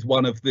 but that is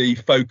one of the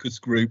focus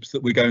groups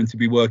that we're going to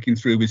be working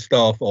through with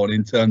staff on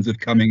in terms of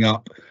coming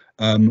up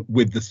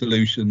with the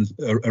solutions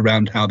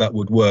around how that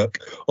would work.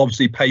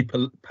 Obviously,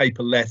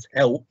 paperless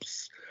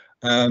helps,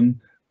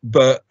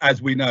 but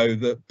as we know,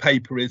 that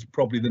paper is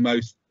probably the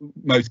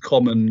most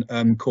common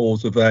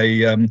cause of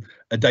a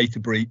data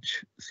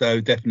breach. So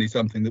definitely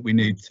something that we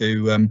need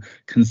to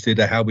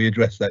consider how we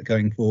address that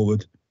going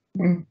forward.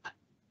 Thank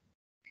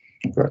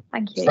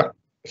you.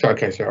 So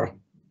okay, Sarah.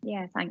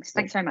 Yeah, thanks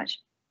very much.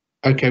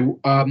 Okay,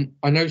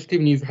 I know,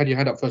 Stephen, you've had your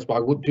hand up first, but I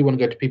do want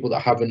to go to people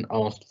that haven't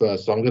asked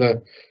first. So I'm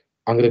gonna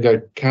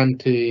go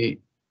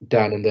Canty,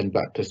 Dan, and then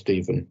back to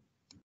Stephen.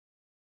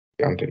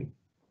 Canty.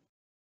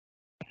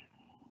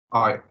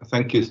 Hi,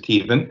 thank you,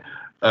 Stephen.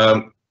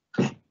 I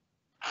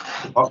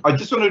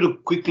just wanted to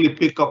quickly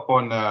pick up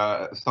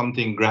on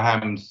something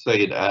Graham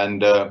said,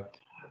 and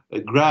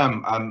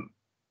Graham,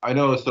 I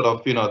know sort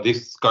of, you know,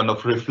 this kind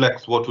of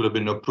reflects what would have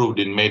been approved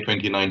in May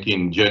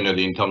 2019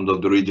 generally in terms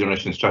of the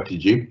regeneration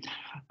strategy.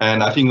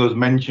 And I think it was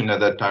mentioned at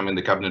that time in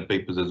the cabinet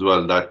papers as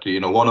well that, you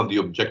know, one of the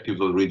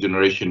objectives of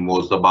regeneration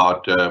was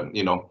about,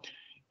 you know,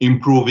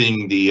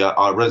 improving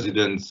our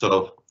residents' sort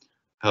of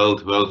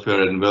health,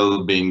 welfare and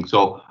well-being.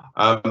 So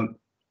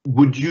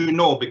would you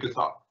know, because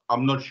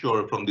I'm not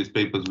sure from these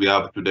papers we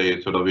have today,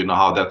 sort of, you know,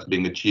 how that's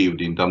being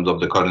achieved in terms of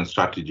the current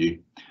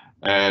strategy.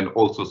 And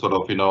also sort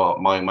of, you know,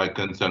 my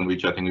concern,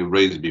 which I think we've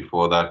raised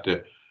before, that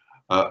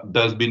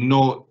there's been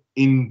no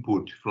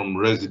input from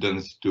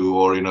residents to,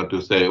 or, you know,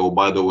 to say, oh,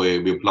 by the way,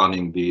 we're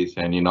planning this,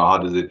 and, you know, how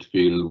does it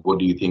feel? What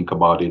do you think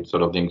about it,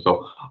 sort of thing.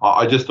 So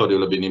I just thought it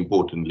would have been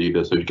important,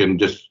 leader. So you can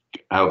just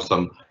have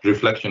some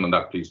reflection on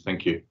that, please.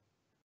 Thank you.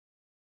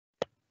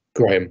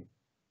 Graham.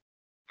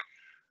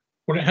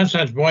 Well, it has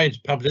had wide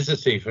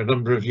publicity for a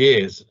number of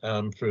years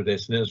through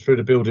this, and it was through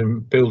the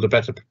Build a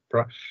Better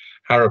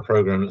Harrow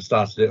programme that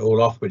started it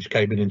all off, which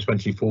came in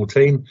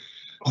 2014.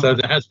 So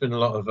there has been a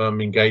lot of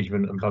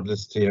engagement and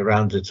publicity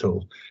around it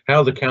all.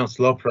 How the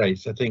council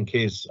operates, I think,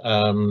 is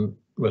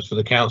was for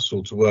the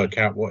council to work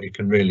out what it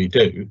can really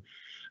do,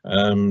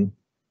 and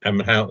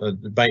how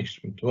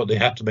what they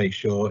have to make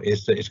sure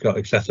is that it's got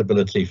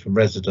accessibility for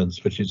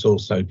residents, which it's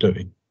also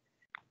doing.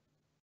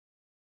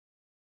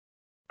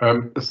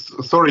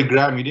 Sorry,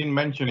 Graham, you didn't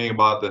mention anything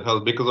about the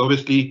health, because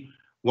obviously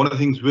one of the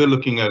things we're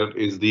looking at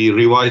is the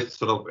revised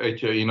sort of,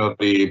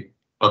 the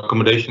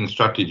accommodation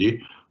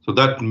strategy. So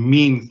that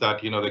means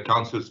that, the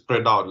council is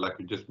spread out, like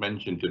we just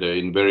mentioned today,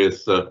 in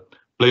various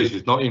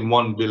places, not in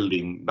one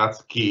building.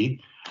 That's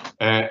key.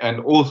 And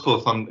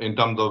also some in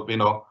terms of,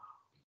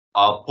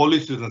 our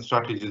policies and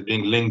strategies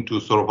being linked to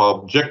sort of our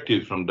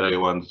objectives from day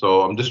one.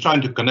 So I'm just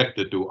trying to connect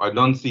the two. I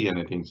don't see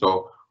anything.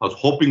 So I was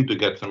hoping to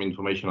get some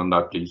information on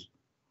that, please.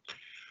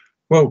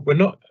 Well, we're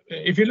not.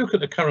 If you look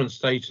at the current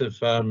state of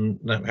how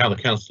the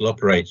council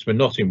operates, we're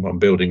not in one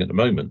building at the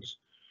moment.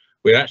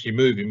 We're actually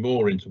moving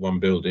more into one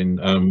building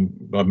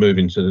by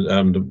moving to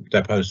the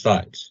depot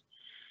sites,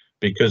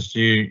 because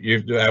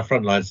our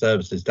frontline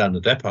services down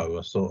the depot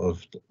are sort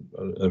of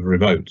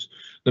remote.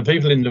 The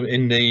people in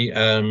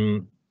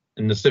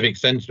the civic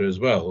centre as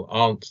well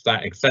aren't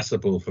that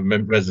accessible for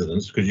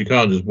residents, because you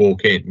can't just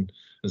walk in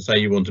and say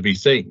you want to be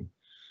seen.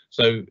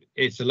 So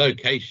it's a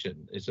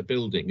location, it's a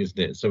building, isn't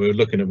it? So we're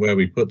looking at where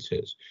we put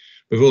it.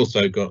 We've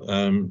also got,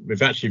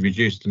 we've actually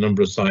reduced the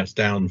number of sites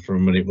down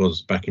from when it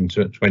was back in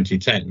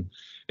 2010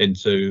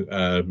 into,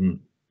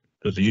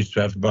 because we used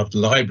to have above the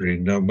library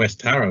in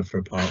West Harrow for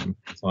a part of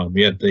the time.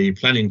 We had the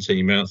planning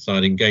team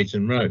outside in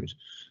Gayton Road.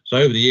 So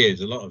over the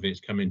years, a lot of it's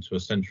come into a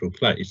central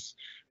place.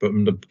 But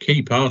the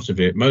key part of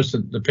it, most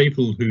of the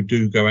people who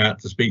do go out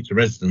to speak to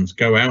residents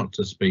go out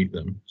to speak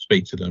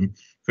to them.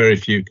 Very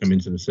few come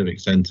into the civic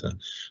centre.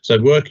 So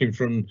working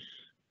from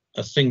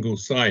a single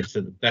site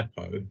at the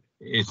depot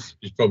is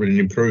probably an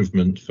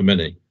improvement for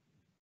many.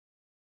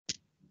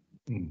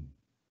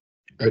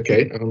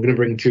 Okay, I'm going to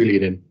bring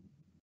Julian in.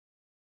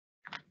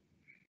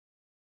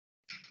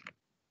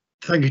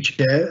 Thank you,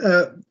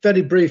 Chair.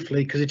 Very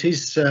briefly, because it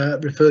is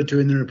referred to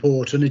in the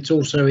report, and it's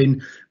also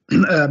in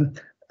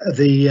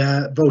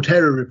the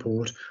Volterra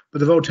report, but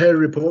the Volterra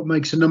report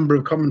makes a number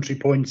of commentary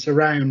points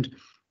around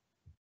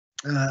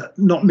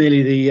not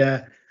merely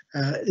the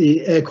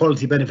air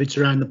quality benefits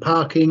around the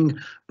parking,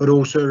 but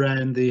also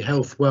around the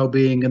health,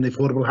 well-being and the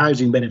affordable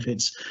housing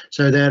benefits.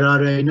 So there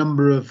are a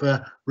number of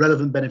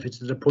relevant benefits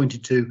that are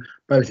pointed to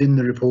both in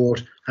the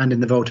report and in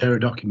the Volterra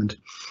document.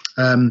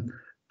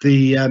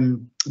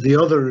 The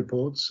other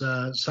reports,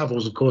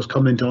 Savills of course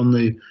comment on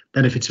the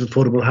benefits of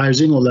affordable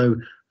housing, although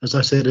as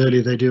I said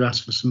earlier, they do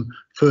ask for some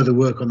further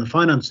work on the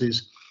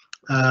finances.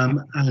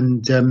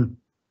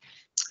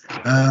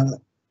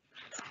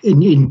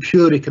 In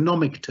pure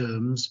economic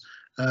terms,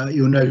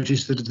 you'll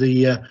notice that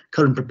the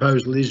current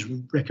proposal is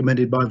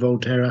recommended by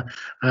Volterra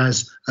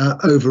as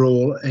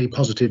overall a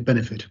positive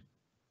benefit.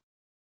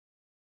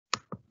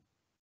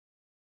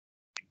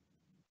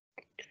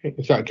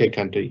 Is that okay,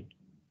 Candy?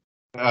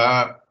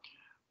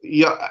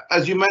 Yeah,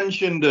 as you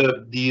mentioned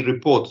the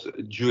reports,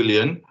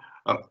 Julian,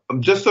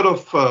 I'm just sort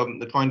of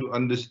trying to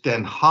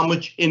understand how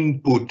much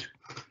input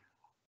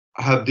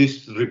have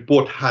this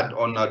report had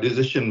on our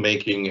decision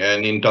making,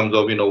 and in terms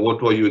of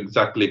what were you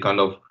exactly kind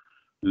of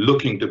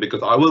looking to,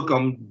 because I will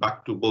come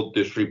back to both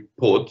these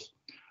reports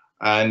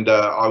and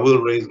I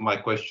will raise my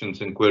questions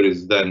and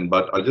queries then,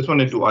 but I just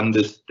wanted to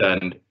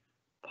understand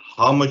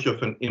how much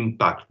of an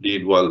impact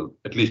did, well,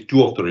 at least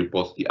two of the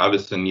reports, the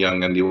Avison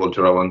Young and the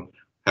Volterra one,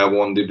 have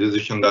on the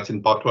decision that's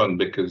in part one,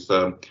 because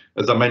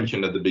as I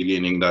mentioned at the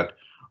beginning, that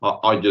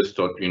I just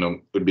thought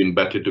it would be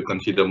better to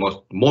consider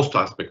most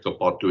aspects of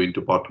part two into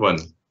part one.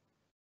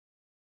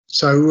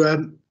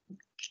 So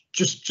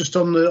just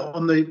on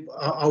the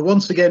I'll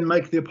once again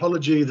make the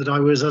apology that I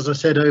was, as I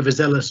said,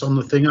 overzealous on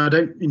the thing. I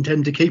don't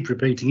intend to keep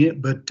repeating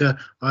it, but no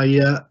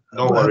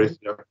worries.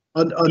 Yeah.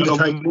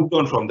 Move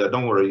on from there.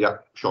 Don't worry. Yeah,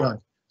 sure. Right.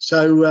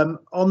 So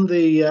on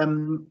the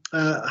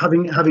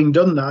having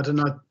done that, and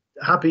I'm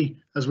happy,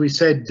 as we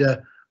said,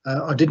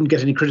 I didn't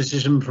get any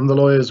criticism from the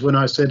lawyers when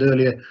I said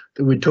earlier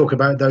that we'd talk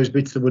about those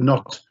bits that were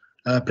not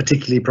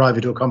particularly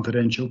private or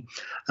confidential.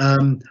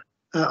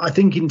 I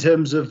think in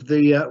terms of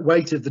the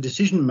weight of the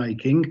decision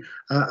making,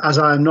 as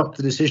I am not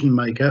the decision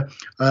maker,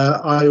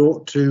 I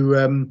ought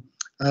to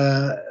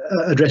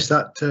address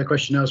that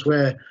question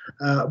elsewhere.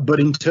 But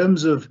in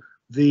terms of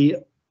the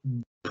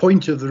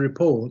point of the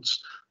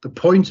reports,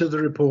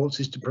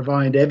 is to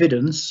provide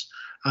evidence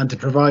and to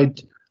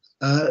provide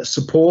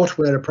support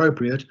where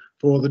appropriate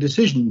for the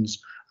decisions.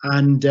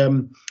 And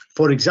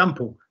for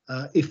example,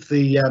 if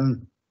the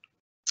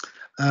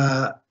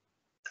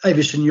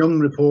Avison Young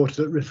report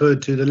that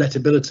referred to the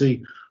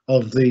lettability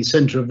of the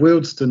centre of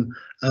Wealdstone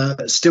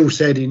still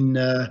said in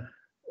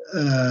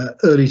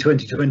early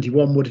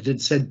 2021 what it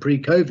had said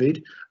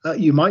pre-COVID,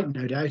 you might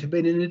no doubt have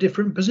been in a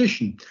different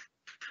position.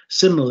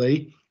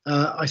 Similarly,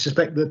 I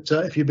suspect that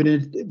if you'd been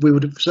in, we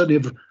would have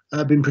certainly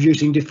have been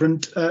producing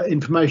different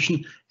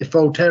information if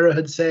Volterra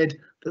had said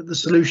that the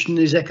solution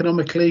is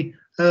economically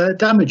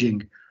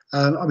damaging.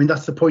 I mean,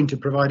 that's the point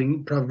of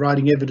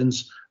providing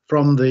evidence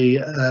from the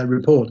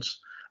reports.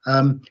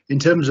 In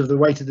terms of the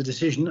weight of the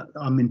decision,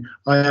 I mean,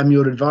 I am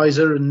your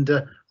advisor, and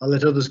I'll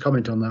let others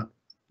comment on that.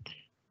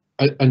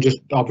 And just,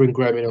 I'll bring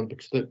Graham in on,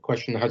 because the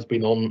question has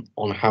been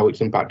on how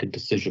it's impacted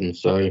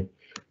decisions. So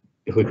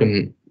if we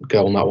can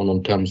go on that one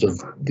on terms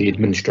of the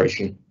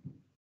administration.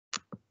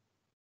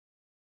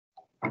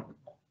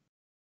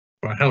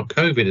 Right, how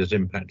COVID has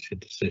impacted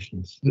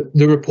decisions.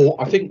 The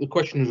report, I think the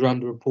question is around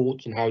the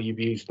reports and how you've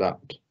used that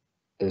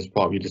as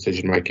part of your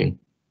decision making.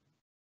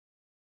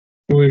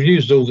 We've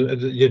used all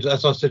the,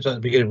 as I said at the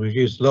beginning, we've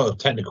used a lot of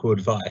technical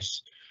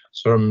advice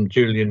from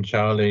Julian,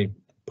 Charlie,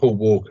 Paul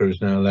Walker is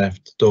now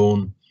left,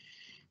 Dawn,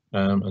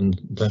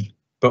 but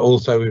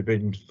also we've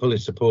been fully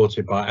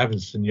supported by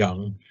Evanson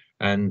Young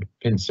and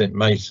Pinsent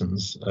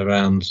Masons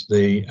around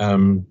the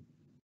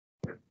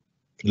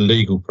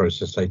legal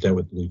process. They dealt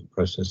with the legal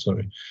process,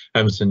 sorry.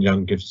 Evanson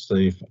Young gives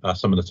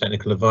some of the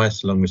technical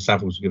advice, along with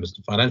Savills to give us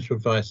the financial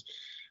advice.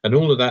 And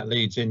all of that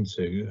leads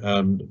into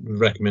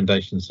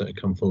recommendations that have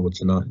come forward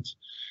tonight.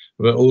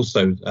 But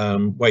also,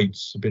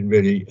 Waits have been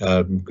really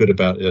good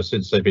about it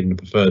since they've been the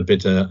preferred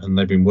bidder, and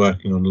they've been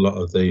working on a lot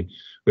of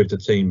with the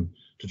team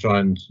to try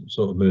and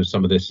sort of move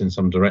some of this in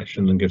some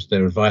direction and give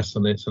their advice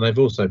on it. And they've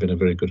also been a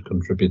very good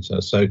contributor.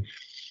 So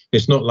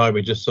it's not like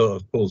we just sort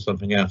of pulled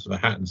something out of a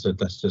hat and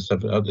said, let's just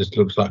have, oh, this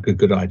looks like a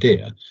good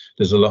idea.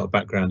 There's a lot of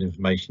background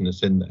information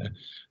that's in there.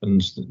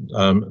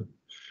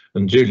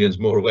 And Julian's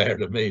more aware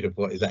than me of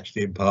what is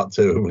actually in part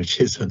 2 and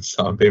which isn't,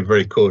 so I'm being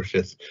very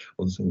cautious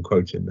on some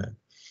quoting there.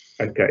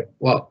 Okay,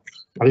 well,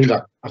 I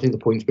think the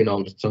point's been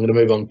answered, so I'm going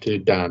to move on to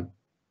Dan.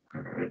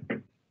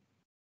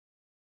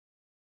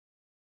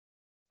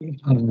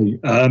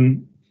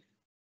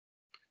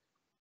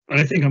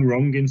 I think I'm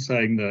wrong in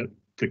saying that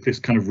this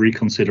kind of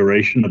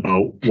reconsideration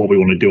about what we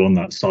want to do on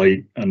that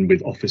site and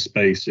with office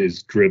space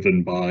is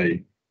driven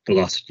by the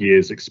last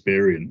year's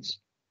experience.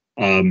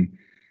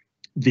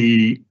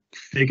 The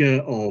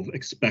figure of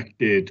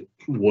expected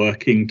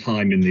working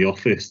time in the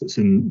office that's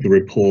in the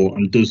report,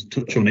 and does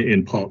touch on it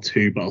in part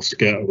 2, but I'll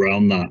skirt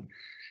around that,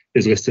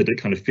 is listed at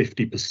kind of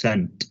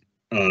 50%,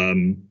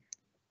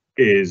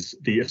 is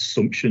the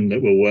assumption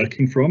that we're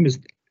working from. Is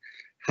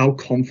how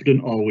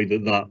confident are we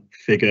that that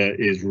figure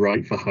is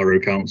right for Harrow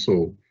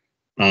Council,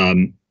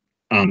 and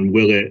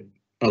will it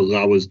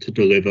allow us to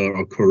deliver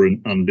our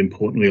current and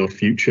importantly our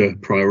future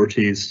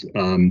priorities,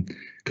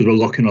 because we're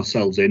locking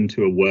ourselves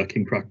into a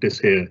working practice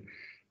here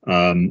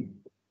on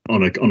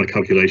a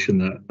calculation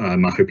that I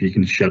hope you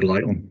can shed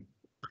light on.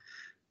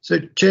 So,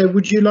 Chair,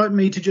 would you like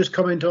me to just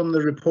comment on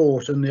the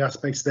report and the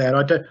aspects there?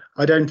 I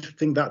don't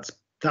think that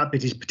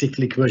bit is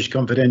particularly commercially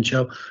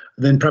confidential.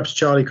 And then perhaps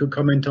Charlie could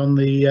comment on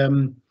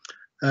the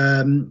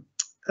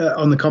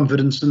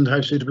confidence and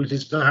how suitable it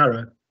is for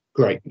Harrow.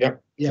 Great. Yeah.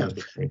 Yeah.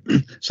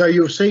 So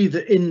you'll see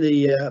that in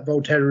the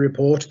Volterra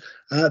report,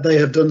 they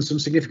have done some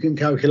significant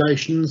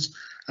calculations,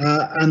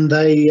 and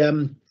they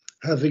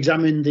have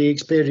examined the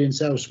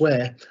experience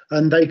elsewhere,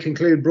 and they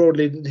conclude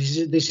broadly that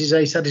this is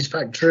a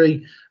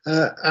satisfactory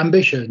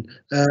ambition.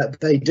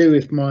 They do,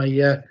 if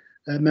my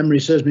memory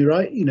serves me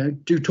right,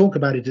 do talk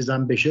about it as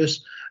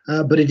ambitious,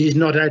 but it is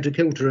not out of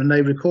kilter. And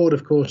they record,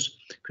 of course,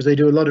 because they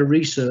do a lot of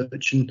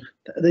research. And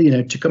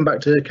to come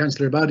back to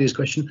Councillor Abadi's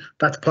question,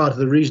 that's part of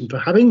the reason for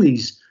having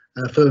these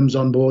firms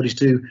on board, is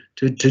to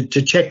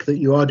check that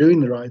you are doing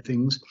the right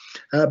things.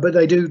 But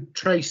they do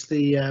trace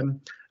the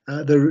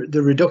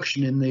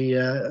reduction in the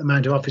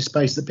amount of office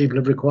space that people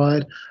have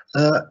required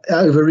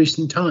over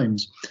recent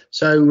times.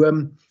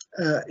 So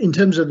in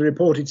terms of the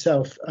report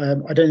itself, I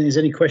don't think there's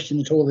any question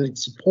at all that it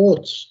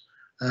supports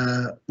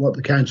what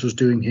the council's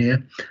doing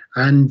here.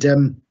 And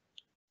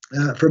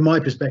from my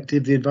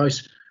perspective, the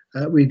advice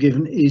we've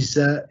given is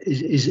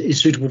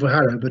suitable for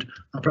Harrow, but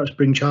I'll perhaps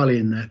bring Charlie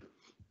in there.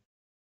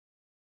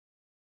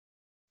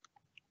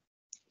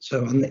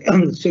 So on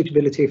the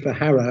suitability for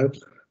Harrow,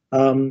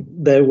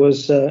 there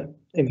was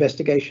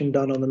investigation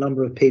done on the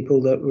number of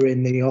people that were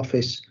in the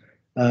office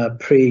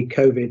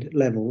pre-COVID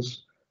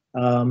levels,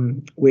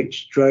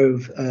 which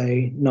drove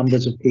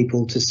numbers of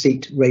people to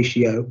seat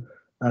ratio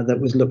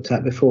that was looked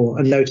at before,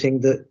 and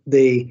noting that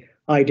the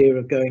idea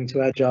of going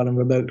to agile and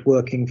remote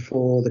working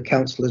for the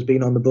council has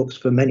been on the books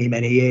for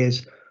many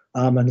years,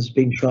 and has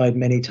been tried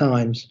many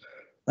times.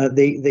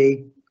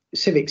 The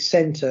civic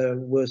centre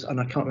was, and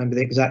I can't remember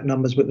the exact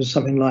numbers, but it was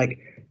something like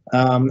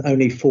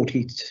only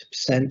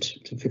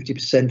 40% to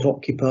 50%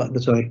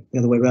 occupied, sorry, the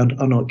other way around,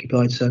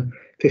 unoccupied, so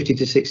 50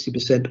 to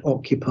 60%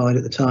 occupied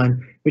at the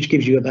time, which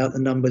gives you about the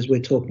numbers we're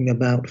talking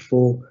about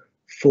for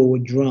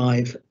Forward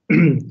Drive.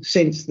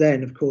 Since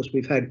then, of course,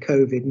 we've had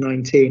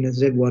COVID-19,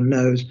 as everyone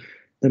knows,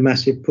 the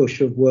massive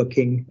push of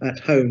working at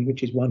home,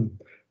 which is one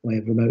way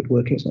of remote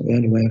working, it's not the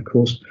only way, of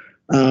course,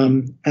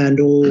 and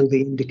all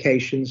the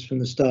indications from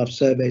the staff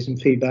surveys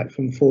and feedback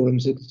from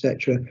forums,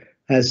 etc.,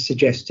 has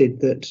suggested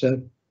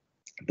that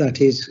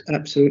that is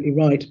absolutely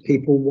right.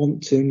 People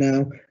want to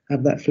now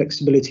have that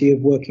flexibility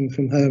of working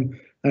from home.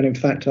 And in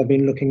fact, I've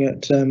been looking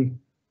at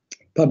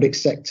public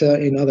sector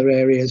in other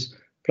areas,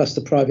 plus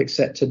the private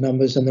sector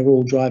numbers, and they're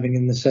all driving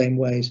in the same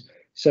ways.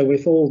 So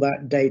with all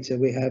that data,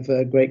 we have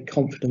great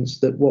confidence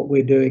that what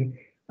we're doing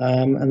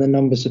and the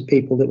numbers of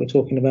people that we're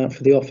talking about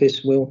for the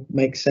office will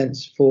make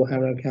sense for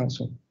Harrow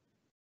Council.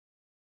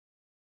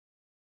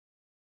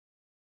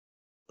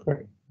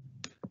 Great.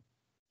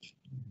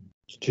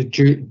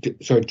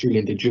 Sorry,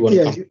 Julian, did you want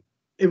to?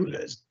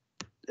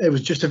 It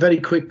was just a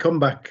very quick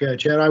comeback,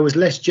 Chair. I was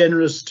less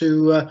generous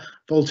to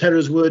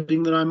Volterra's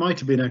wording than I might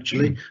have been,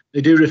 actually.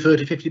 They do refer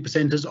to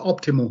 50% as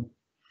optimal.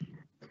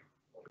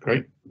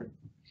 Great.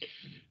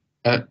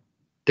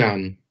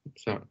 Dan,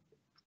 so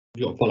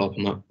you got a follow up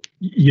on that?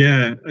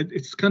 Yeah,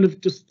 it's kind of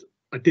just,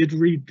 I did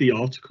read the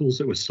articles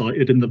that were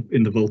cited in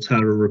the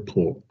Volterra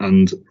report,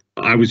 and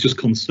I was just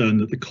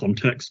concerned that the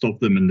context of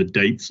them and the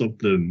dates of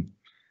them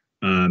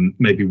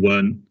maybe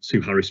weren't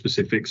too Harrow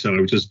specific. So I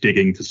was just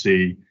digging to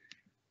see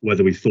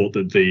whether we thought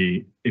that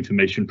the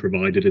information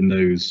provided in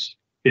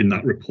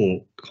that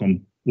report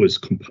was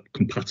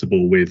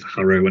compatible with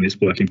Harrow and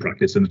its working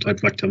practice and the type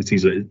of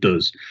activities that it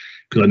does.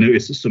 Because I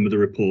noticed that some of the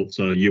reports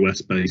are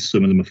US based,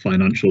 some of them are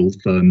financial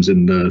firms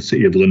in the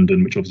City of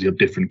London, which obviously have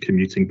different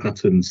commuting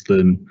patterns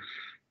than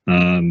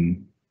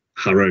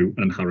Harrow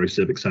and Harrow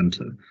Civic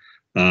Centre.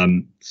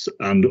 And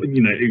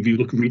you know, if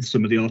you read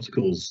some of the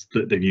articles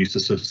that they've used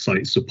to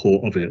cite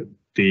support of it,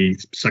 the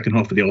second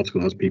half of the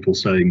article has people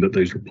saying that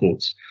those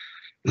reports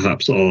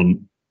perhaps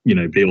aren't, you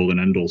know, be all and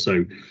end all.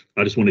 So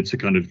I just wanted to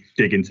kind of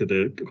dig into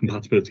the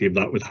compatibility of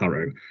that with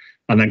Harrow.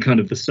 And then kind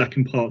of the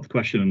second part of the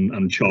question,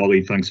 and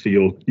Charlie, thanks for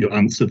your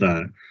answer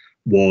there,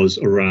 was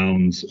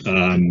around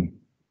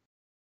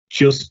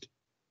just,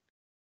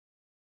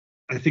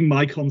 I think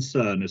my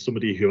concern as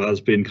somebody who has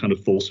been kind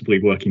of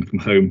forcibly working from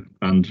home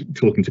and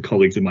talking to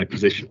colleagues in my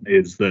position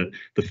is that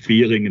the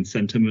feeling and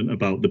sentiment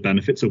about the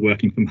benefits of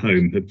working from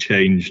home have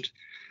changed,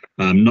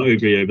 not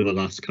only over the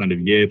last kind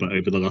of year, but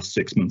over the last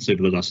 6 months,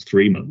 over the last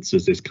 3 months,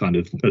 as this kind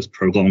of has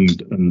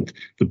prolonged, and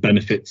the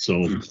benefits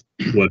of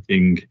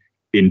working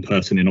in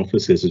person in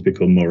offices has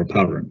become more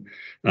apparent.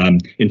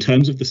 In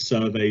terms of the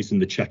surveys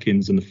and the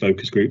check-ins and the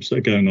focus groups that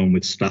are going on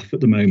with staff at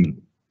the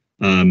moment,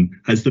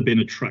 has there been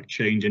a track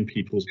change in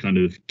people's kind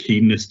of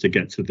keenness to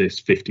get to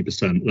this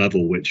 50%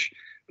 level, which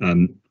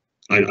I'm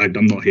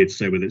not here to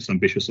say whether it's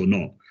ambitious or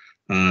not,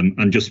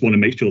 and just want to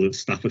make sure that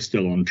staff are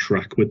still on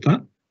track with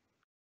that?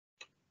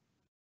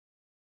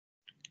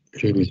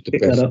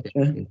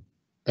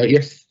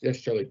 Yes,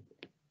 Charlie.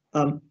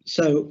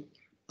 So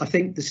I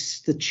think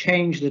the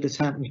change that has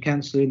happened,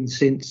 Councillor,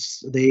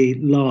 since the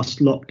last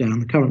lockdown,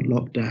 the current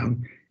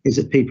lockdown, is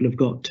that people have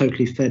got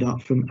totally fed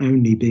up from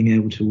only being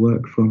able to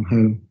work from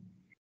home.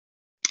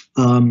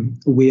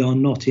 We are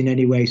not in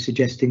any way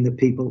suggesting that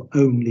people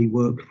only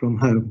work from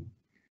home.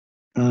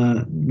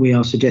 We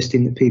are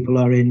suggesting that people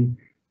are in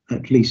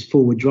at least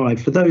forward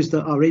drive. For those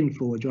that are in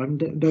forward drive,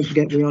 don't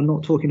forget we are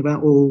not talking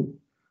about all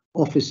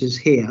officers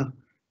here.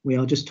 We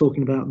are just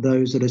talking about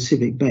those that are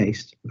civic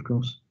based, of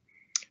course.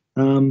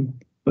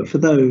 But for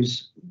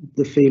those,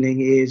 the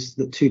feeling is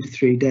that 2 to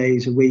 3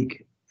 days a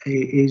week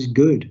is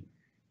good,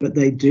 but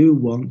they do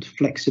want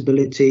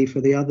flexibility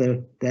for the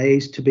other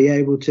days to be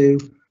able to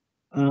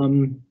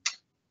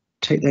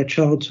take their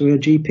child to a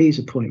GP's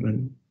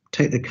appointment,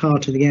 take the car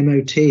to the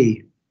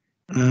MOT,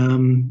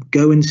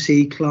 go and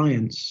see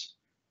clients,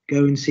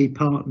 go and see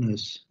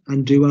partners,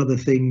 and do other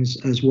things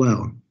as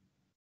well.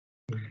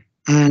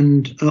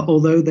 And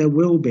although there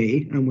will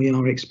be, and we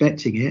are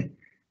expecting it,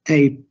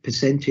 a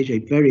percentage, a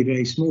very,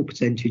 very small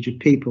percentage of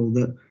people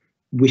that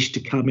wish to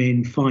come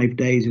in 5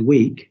 days a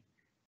week,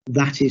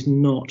 that is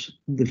not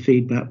the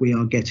feedback we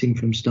are getting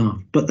from staff.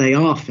 But they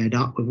are fed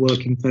up with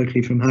working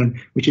totally from home,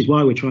 which is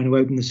why we're trying to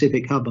open the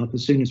Civic Hub up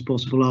as soon as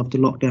possible after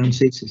lockdown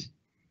ceases.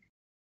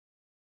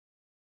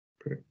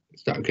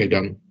 Is that okay,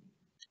 Dan?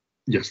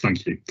 Yes,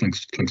 thank you.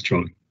 Thanks,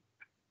 Charlie.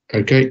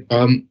 Okay.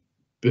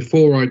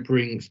 Before I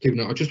bring Stephen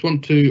up, I just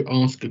want to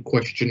ask a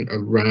question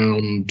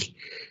around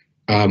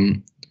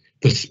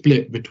the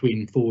split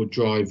between Forward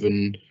Drive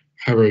and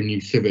Harrow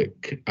New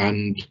Civic.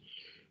 And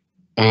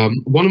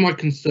one of my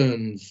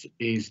concerns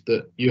is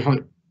that you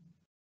have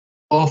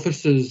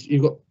officers,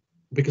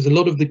 because a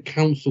lot of the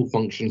council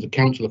functions, the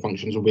councillor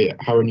functions will be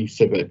at Harrow New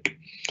Civic,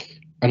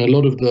 and a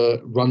lot of the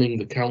running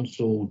the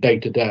council day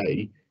to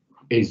day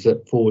is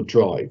at Forward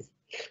Drive.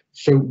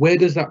 So where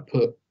does that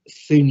put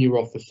senior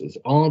officers?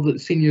 Are the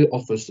senior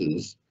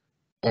officers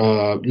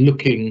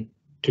looking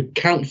to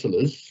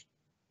councillors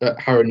at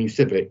Harrow New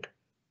Civic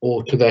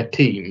or to their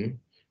team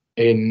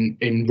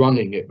in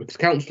running it? Because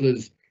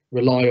councillors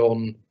rely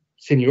on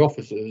senior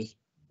officers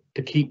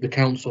to keep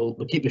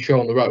the show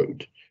on the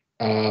road,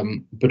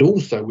 but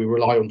also we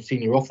rely on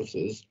senior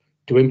officers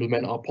to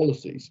implement our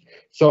policies.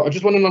 So I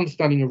just want an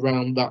understanding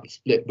around that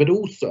split, but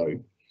also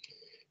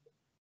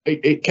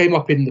it came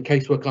up in the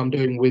casework I'm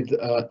doing with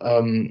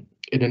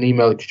in an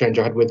email exchange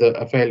I had with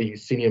a fairly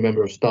senior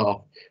member of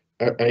staff,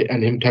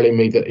 and him telling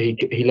me that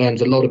he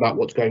learns a lot about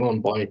what's going on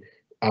by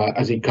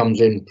as he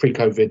comes in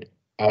pre-COVID,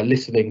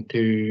 listening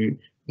to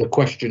the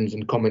questions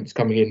and comments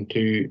coming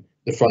into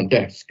the front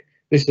desk.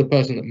 This is a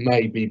person that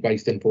may be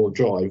based in Forward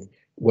Drive,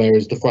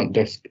 whereas the front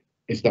desk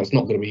that's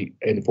not going to be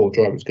in Forward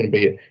Drive. It's going to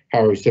be at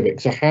Harrow Civic.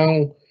 So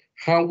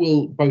how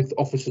will both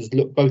officers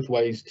look both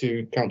ways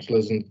to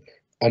councillors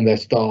and their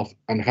staff,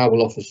 and how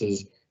will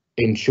officers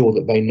ensure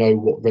that they know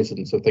what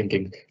residents are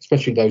thinking,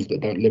 especially those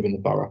that don't live in the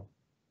borough?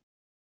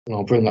 And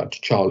I'll bring that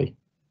to Charlie.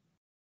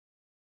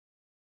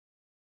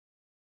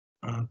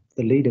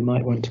 The leader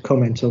might want to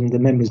comment on the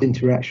members'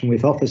 interaction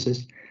with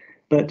officers,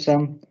 but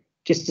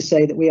just to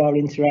say that we are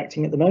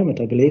interacting at the moment,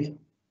 I believe.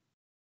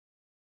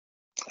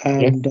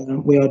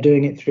 And we are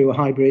doing it through a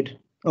hybrid,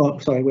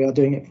 we are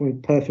doing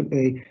it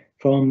perfectly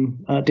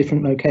from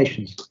different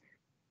locations.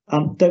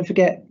 Don't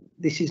forget,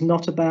 this is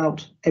not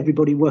about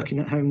everybody working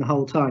at home the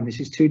whole time. This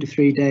is 2 to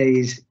 3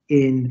 days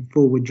in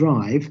Forward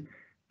Drive,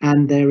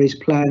 and there is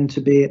planned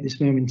to be at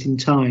this moment in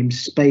time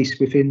space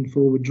within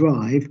Forward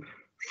Drive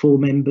for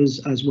members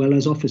as well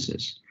as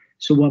officers.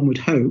 So one would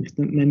hope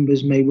that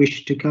members may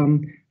wish to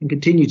come and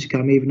continue to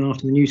come even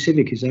after the new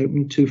Civic is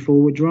open to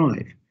Forward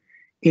Drive.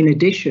 In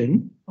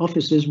addition,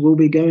 officers will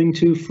be going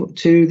to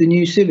the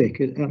new Civic,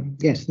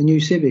 the new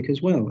Civic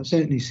as well,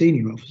 certainly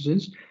senior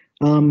officers,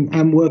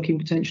 and working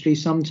potentially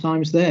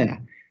sometimes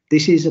there.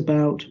 This is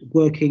about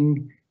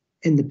working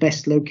in the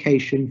best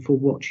location for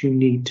what you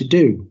need to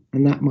do,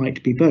 and that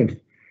might be both.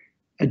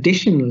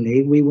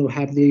 Additionally, we will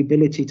have the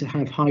ability to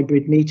have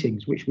hybrid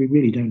meetings, which we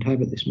really don't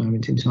have at this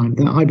moment in time.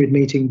 That hybrid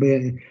meeting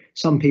where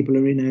some people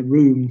are in a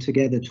room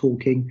together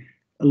talking,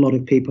 a lot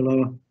of people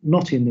are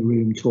not in the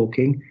room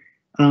talking.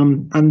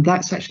 And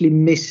that's actually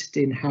missed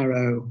in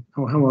Harrow,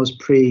 or Harrow's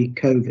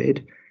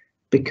pre-COVID,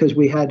 because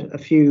we had a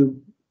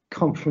few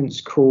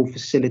conference call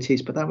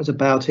facilities, but that was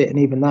about it, and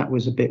even that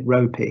was a bit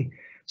ropey.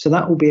 So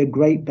that will be a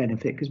great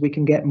benefit because we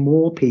can get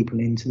more people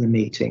into the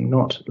meeting,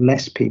 not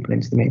less people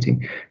into the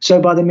meeting. So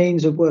by the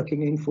means of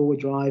working in Forward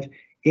Drive,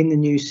 in the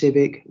new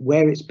Civic,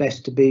 where it's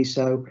best to be,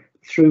 so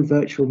through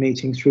virtual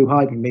meetings, through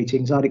hybrid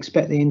meetings, I'd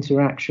expect the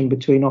interaction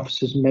between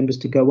officers and members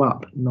to go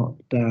up, not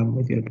down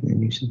with the opening of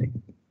the new Civic.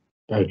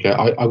 Okay,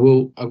 I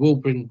will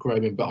bring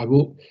Graham in, but I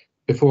will,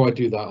 before I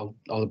do that,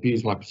 I'll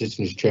abuse my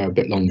position as chair a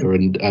bit longer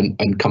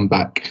and come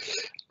back.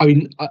 I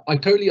mean, I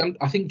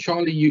think,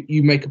 Charlie,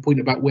 you make a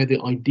point about where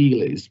the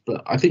ideal is,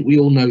 but I think we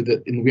all know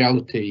that in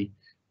reality,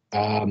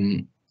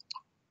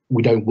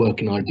 we don't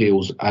work in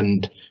ideals,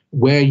 and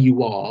where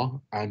you are,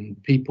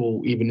 and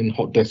people, even in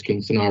hot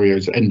desking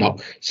scenarios, end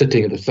up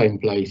sitting at the same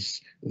place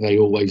they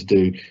always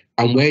do,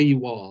 and where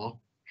you are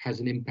has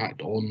an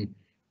impact on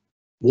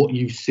what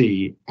you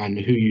see and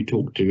who you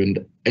talk to,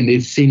 and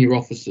if senior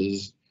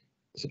officers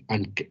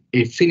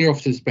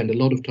spend a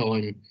lot of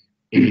time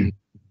in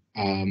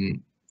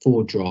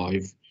Forward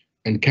Drive,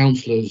 and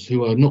councillors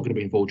who are not going to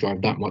be in Forward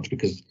Drive that much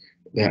because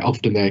their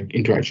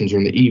interactions are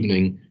in the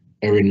evening,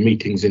 are in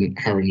meetings in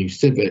Harrow New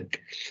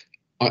Civic,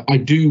 I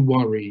do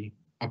worry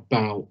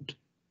about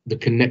the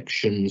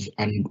connections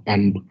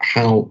and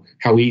how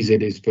easy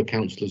it is for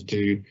councillors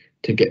to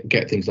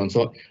get things done.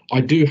 So I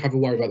do have a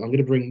worry about that. I'm going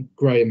to bring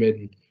Graham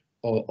in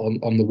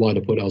on the wider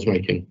point I was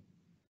making,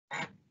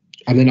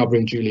 and then I'll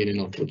bring Julian in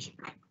afterwards.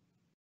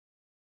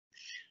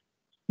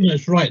 You know,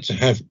 it's right to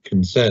have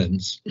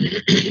concerns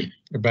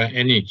about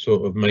any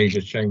sort of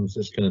major change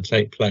that's going to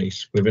take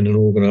place within an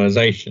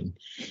organisation,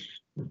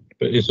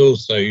 but it's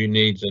also, you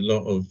need a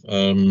lot of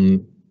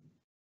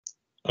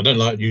I don't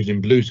like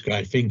using blue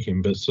sky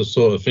thinking, but it's the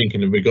sort of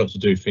thinking that we've got to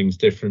do things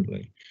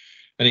differently.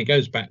 And it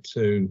goes back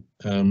to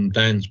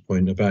Dan's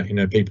point about, you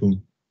know,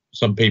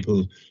 some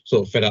people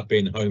sort of fed up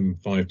being home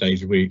 5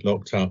 days a week,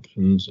 locked up,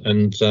 and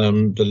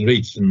the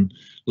recent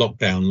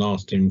lockdown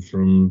lasting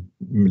from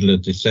middle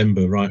of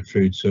December right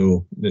through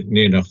till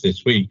near enough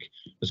this week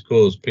has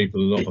caused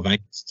people a lot of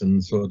angst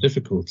and sort of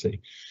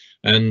difficulty.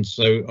 And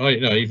so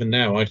even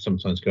now I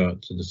sometimes go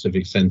out to the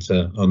Civic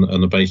Centre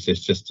on the basis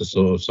just to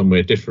sort of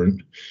somewhere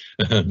different,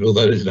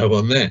 although there's no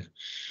one there.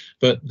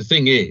 But the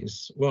thing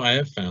is, what I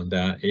have found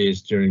out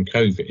is during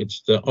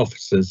COVID, the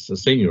officers, the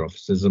senior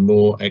officers, are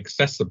more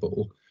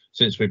accessible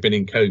since we've been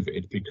in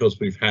COVID, because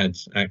we've had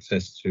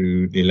access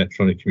to the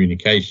electronic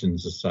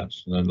communications as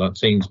such, like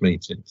Teams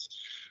meetings.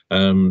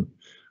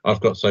 I've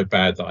got so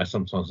bad that I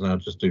sometimes now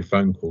just do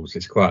phone calls.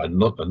 It's quite a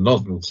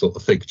novel sort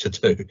of thing to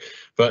do.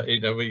 But you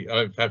know,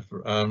 I've had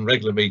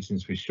regular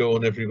meetings with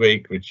Sean every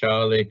week, with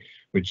Charlie,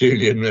 with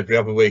Julian every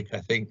other week, I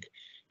think.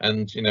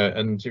 And you know,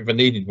 and if I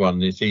needed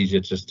one, it's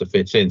easier just to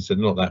fit in, so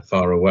not that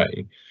far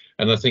away.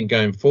 And I think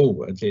going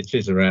forward, it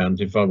is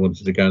around, if I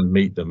wanted to go and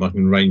meet them, I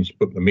can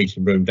book the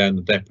meeting room down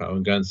the depot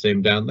and go and see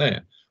them down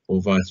there,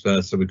 or vice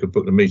versa. We could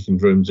book the meeting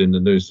rooms in the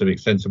new Civic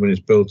Centre when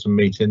it's built and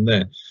meet in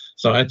there.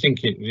 So I think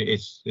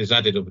it's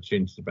added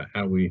opportunities about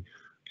how we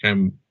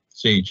can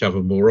see each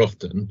other more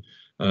often,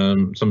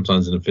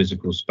 sometimes in a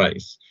physical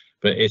space.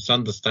 But it's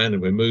understanding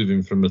we're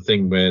moving from a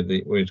thing where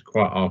we're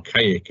quite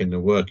archaic in the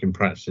working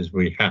practices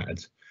we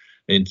had,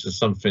 into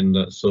something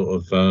that's sort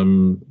of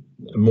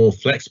a more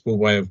flexible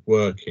way of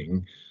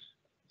working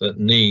that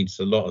needs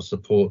a lot of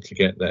support to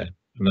get there.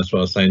 And that's what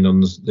I was saying on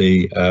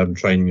the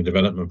training and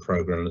development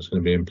programme that's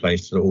going to be in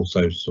place to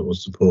also sort of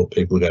support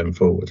people going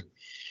forward.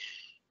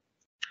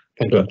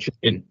 But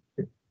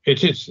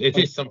it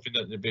is something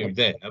that will be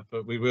there,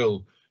 but we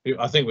will.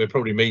 I think we'll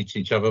probably meet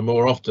each other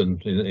more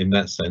often in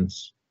that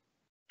sense.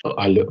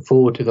 I look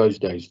forward to those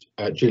days.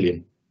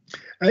 Gillian.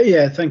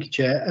 Yeah, thank you,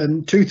 Chair.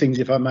 Two things,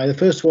 if I may. The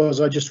first was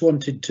I just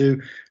wanted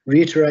to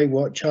reiterate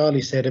what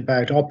Charlie said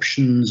about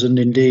options and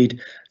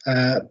indeed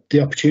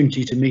the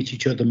opportunity to meet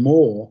each other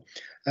more.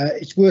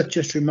 It's worth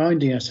just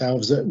reminding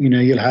ourselves that, you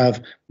know, you'll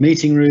have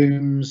meeting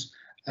rooms,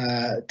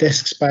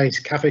 desk space,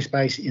 cafe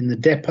space in the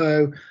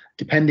depot.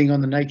 Depending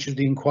on the nature of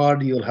the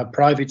inquiry, you'll have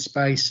private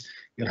space,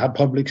 you'll have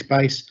public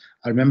space.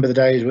 I remember the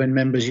days when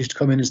members used to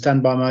come in and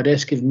stand by my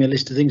desk, giving me a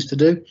list of things to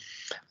do.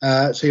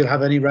 So you'll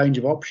have any range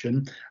of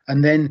option.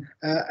 And then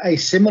a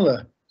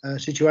similar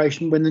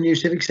situation when the new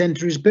civic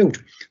centre is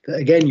built.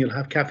 Again, you'll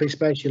have cafe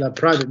space, you'll have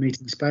private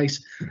meeting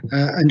space,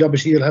 and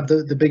obviously you'll have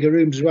the bigger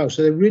rooms as well.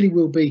 So there really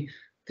will be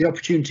the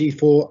opportunity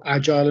for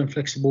agile and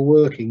flexible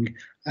working,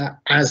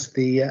 as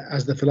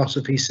the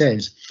philosophy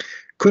says.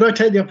 Could I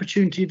take the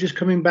opportunity of just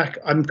coming back?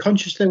 I'm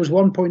conscious there was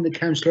one point that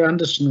Councillor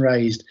Anderson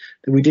raised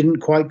that we didn't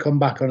quite come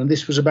back on, and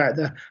this was about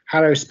the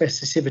Harrow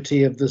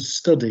specificity of the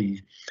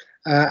study.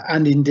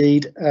 And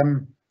indeed,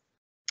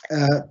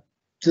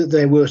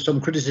 there were some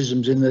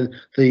criticisms in the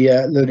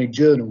learned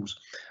journals.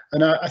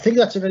 And I think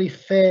that's a very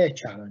fair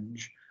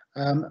challenge.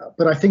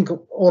 But I think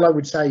all I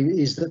would say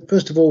is that,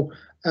 first of all,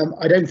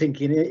 I don't think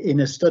in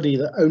a study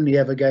that only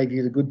ever gave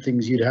you the good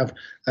things, you'd have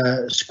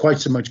quite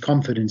so much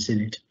confidence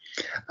in it.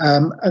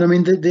 And I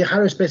mean, the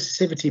Harrow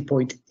specificity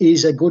point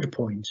is a good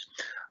point.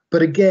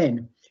 But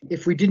again,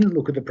 if we didn't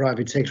look at the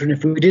private sector and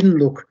if we didn't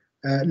look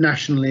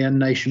nationally and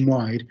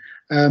nationwide,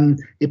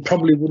 it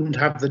probably wouldn't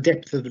have the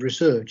depth of the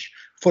research.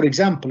 For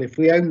example, if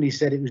we only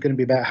said it was going to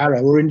be about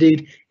Harrow, or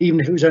indeed even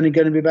if it was only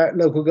going to be about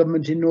local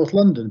government in North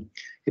London,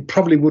 it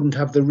probably wouldn't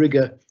have the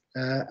rigour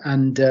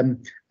and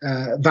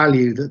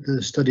value that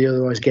the study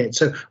otherwise gets.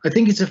 So I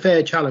think it's a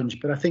fair challenge,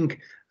 but I think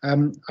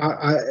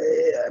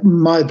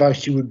my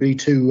advice to you would be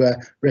to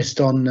rest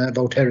on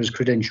Volterra's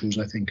credentials,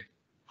 I think.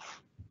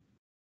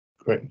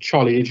 Great.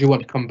 Charlie, did you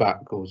want to come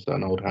back, or was that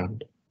an old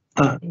hand?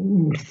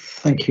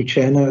 Thank you,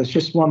 Chair. No, it's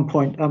just one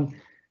point.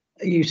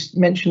 You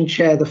mentioned,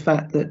 Chair, the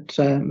fact that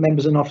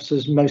members and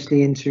officers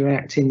mostly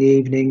interact in the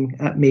evening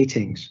at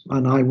meetings,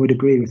 and I would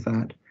agree with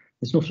that.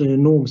 There's not an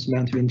enormous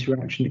amount of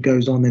interaction that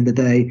goes on in the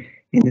day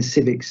in the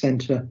civic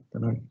centre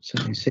that I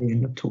certainly see,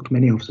 and I've talked to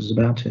many officers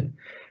about it.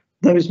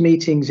 Those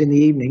meetings in the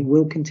evening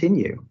will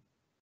continue.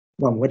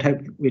 Well, we'd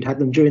hope we'd had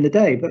them during the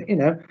day, but you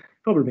know,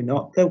 probably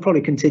not. They'll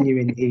probably continue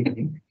in the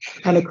evening.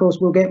 And of course,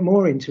 we'll get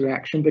more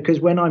interaction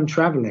because when I'm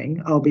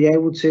travelling, I'll be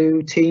able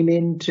to team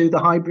into the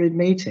hybrid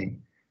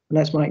meeting. And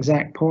that's my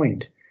exact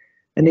point.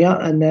 And the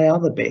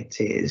other bit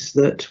is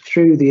that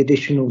through the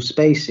additional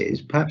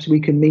spaces, perhaps we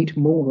can meet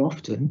more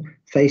often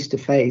face to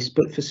face,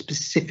 but for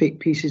specific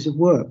pieces of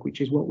work, which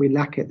is what we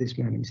lack at this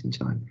moment in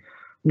time.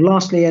 And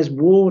lastly, as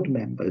ward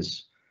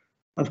members,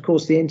 of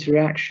course, the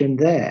interaction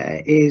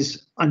there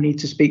is I need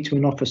to speak to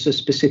an officer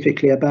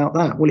specifically about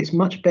that. Well, it's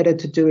much better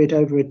to do it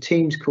over a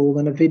Teams call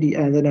than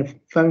a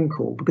phone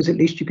call, because at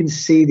least you can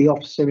see the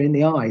officer in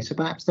the eye. So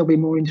perhaps there'll be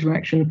more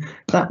interaction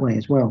that way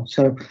as well.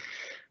 So,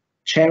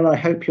 Chair, I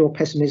hope your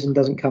pessimism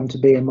doesn't come to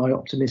be and my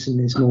optimism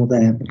is more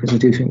there, because I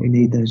do think we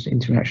need those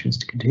interactions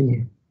to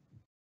continue.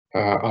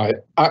 I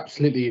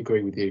absolutely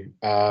agree with you.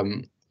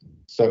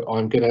 So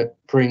I'm going to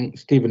bring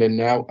Stephen in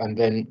now and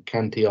then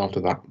Canty after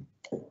that.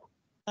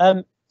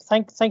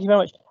 Thank you very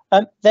much.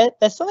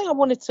 There's something I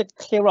wanted to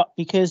clear up,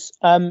 because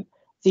all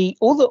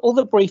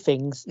the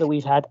briefings that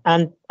we've had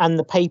and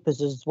the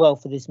papers as well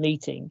for this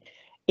meeting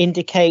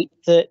indicate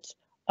that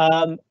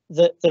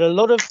that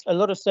a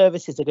lot of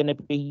services are going to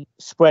be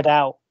spread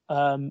out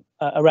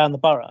around the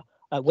borough.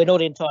 We're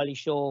not entirely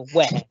sure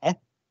where,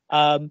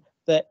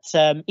 but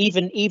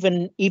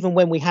even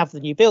when we have the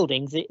new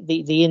buildings,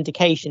 the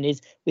indication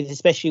is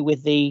especially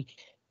with the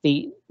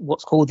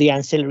what's called the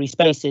ancillary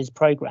spaces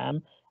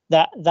programme,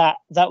 that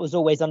was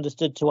always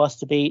understood to us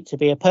to be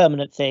a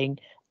permanent thing,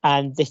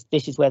 and this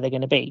is where they're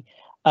going to be.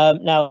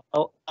 Now,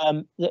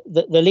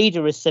 the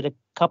leader has said a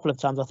couple of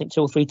times, I think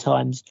 2 or 3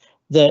 times,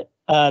 that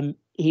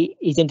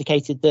he's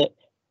indicated that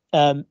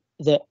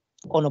that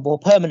on a more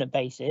permanent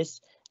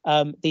basis,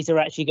 these are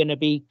actually going to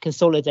be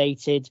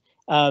consolidated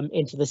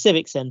into the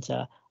civic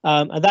centre,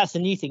 and that's a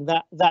new thing.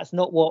 That's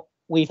not what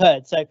we've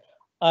heard. So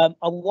I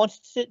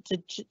wanted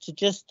to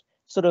just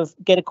sort of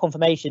get a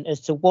confirmation as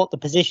to what the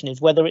position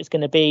is, whether it's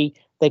going to be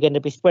they're going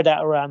to be spread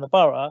out around the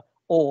borough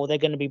or they're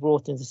going to be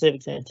brought into the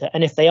civic centre.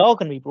 And if they are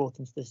going to be brought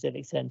into the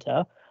civic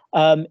centre,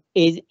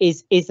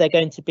 is there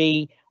going to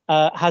be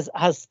has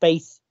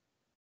space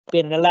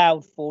been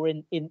allowed for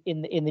in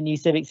the new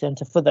civic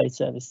centre for those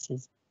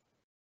services?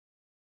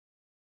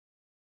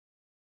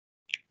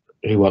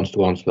 Who wants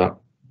to answer that?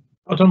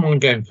 I don't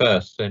mind going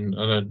first, and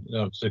I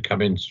know to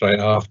come in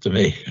straight after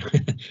me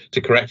to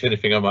correct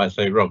anything I might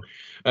say wrong.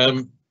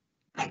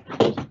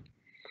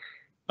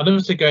 I never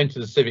said going to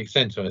the civic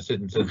centre. I said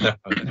into the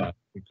depot site.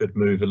 We could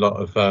move a lot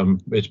of.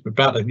 It's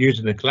about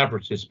using a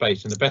collaborative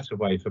space in a better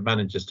way for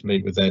managers to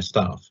meet with their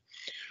staff.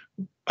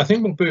 I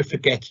think what we're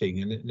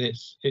forgetting, and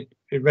it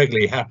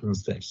regularly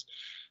happens,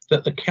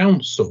 that the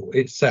council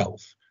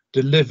itself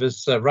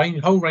delivers a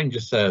whole range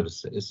of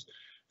services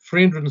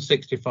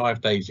 365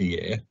 days a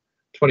year,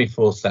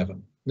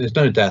 24/7. There's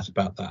no doubt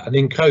about that. And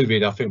in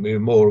COVID, I think we were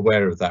more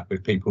aware of that,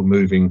 with people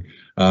moving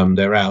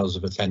their hours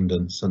of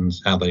attendance and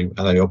how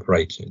they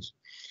operated.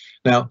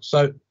 Now,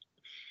 so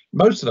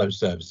most of those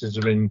services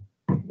are in,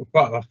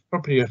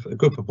 probably a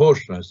good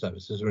proportion of those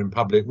services are in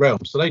public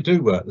realm. So they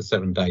do work the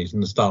 7 days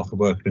and the staff are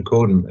working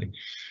accordingly.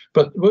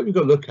 But what we've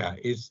got to look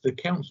at is the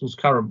council's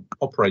current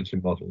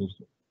operating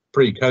models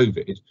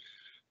pre-COVID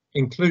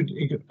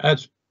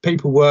as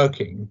people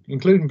working,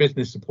 including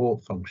business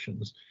support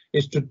functions,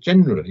 is to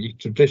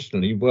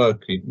traditionally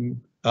working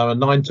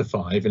 9 to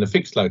 5 in a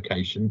fixed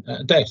location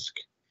at a desk.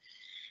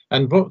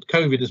 And what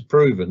COVID has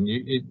proven,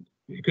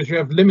 because you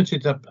have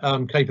limited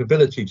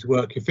capability to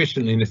work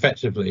efficiently and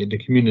effectively in the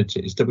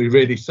communities that we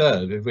really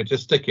serve if we're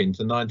just sticking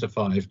to 9 to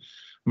 5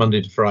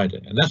 Monday to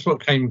Friday. And that's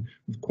what came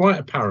quite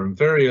apparent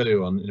very early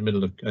on in the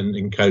middle of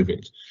in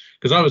COVID,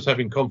 because I was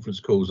having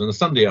conference calls on a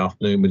Sunday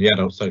afternoon with the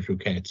adult social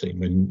care team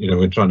when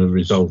we're trying to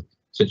resolve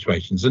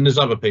situations, and there's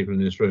other people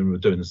in this room who are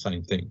doing the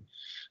same thing.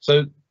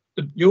 So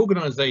the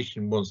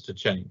organisation wants to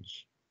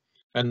change,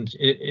 and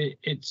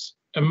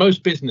and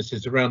most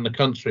businesses around the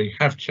country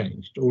have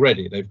changed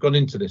already. They've gone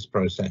into this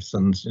process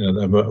and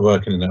they're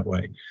working in that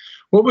way.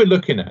 What we're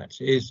looking at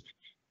is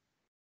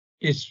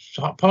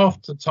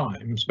half the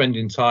time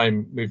spending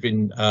time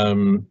within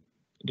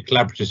the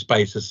collaborative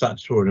space as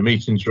such, or in the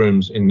meetings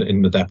rooms in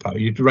the depot.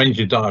 You'd arrange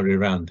your diary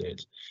around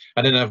it,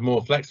 and then have a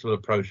more flexible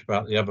approach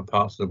about the other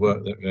parts of the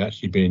work that are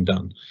actually being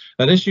done.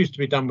 Now, this used to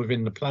be done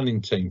within the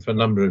planning team for a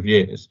number of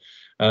years,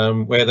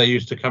 where they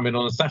used to come in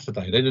on a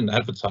Saturday. They didn't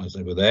advertise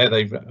they were there.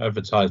 They've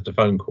advertised a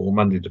phone call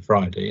Monday to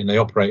Friday, and they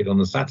operated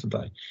on a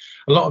Saturday.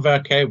 A lot of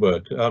our care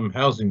work,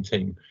 housing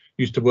team,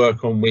 used to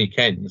work on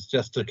weekends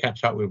just to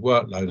catch up with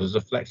workload as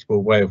a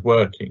flexible way of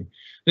working.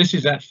 This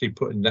is actually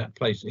putting that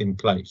in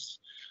place.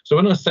 So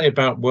when I say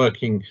about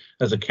working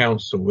as a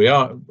council,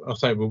 I'll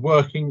say we're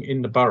working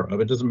in the borough,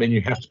 but it doesn't mean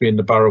you have to be in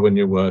the borough when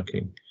you're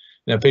working.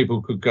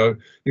 People could go,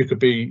 you could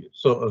be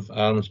sort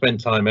of spend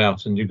time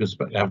out, and you could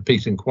have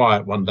peace and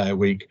quiet one day a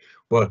week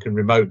working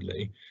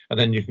remotely, and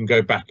then you can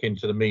go back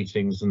into the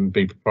meetings and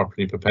be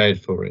properly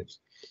prepared for it.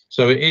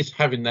 So it is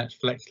having that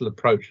flexible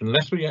approach.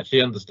 Unless we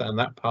actually understand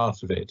that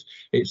part of it,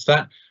 it's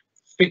that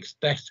fixed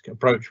desk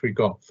approach we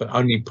got for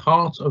only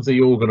part of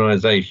the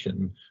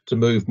organisation to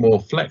move more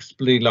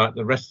flexibly like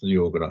the rest of the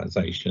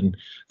organisation,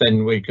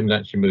 then we can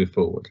actually move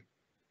forward.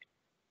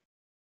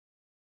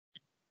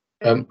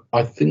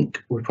 I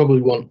think we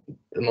probably want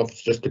an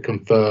officer just to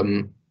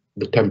confirm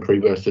the temporary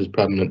versus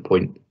permanent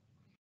point.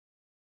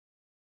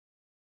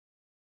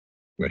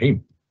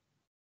 Raheem.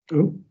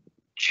 Oh,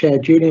 Chair,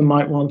 Julian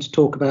might want to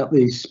talk about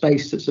the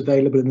space that's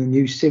available in the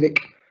new Civic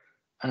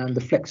and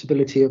the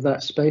flexibility of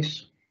that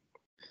space.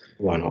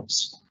 Why not?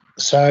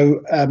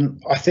 So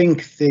I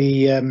think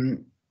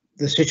the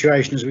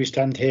situation as we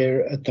stand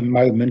here at the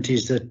moment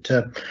is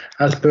that,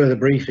 as per the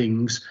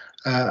briefings,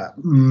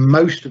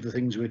 most of the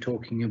things we're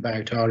talking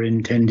about are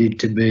intended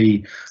to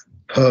be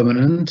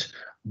permanent,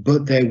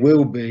 but there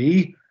will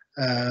be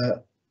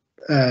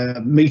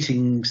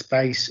meeting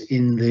space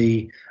in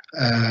the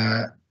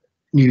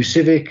new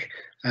Civic,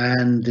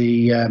 and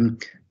the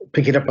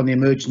pick it up on the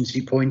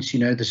emergency points.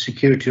 The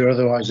security or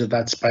otherwise of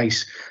that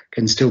space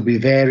can still be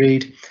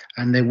varied,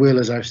 and there will,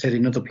 as I've said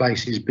in other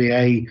places, be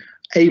a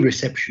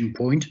reception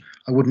point.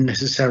 I wouldn't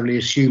necessarily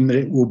assume that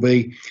it will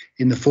be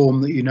in the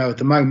form that at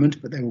the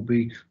moment, but there will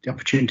be the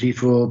opportunity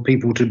for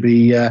people to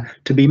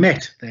be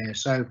met there.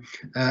 So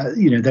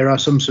there are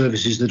some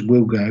services that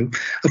will go.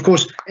 Of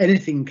course,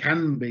 anything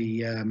can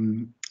be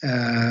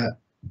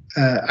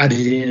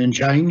added in and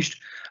changed,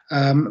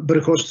 but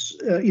of course,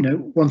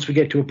 once we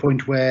get to a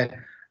point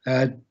where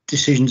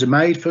decisions are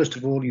made, first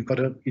of all, you've got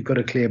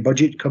a clear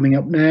budget coming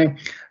up now,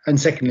 and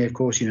secondly, of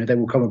course, there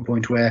will come a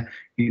point where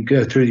you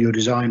go through your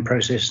design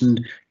process and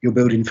you're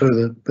building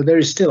further. But there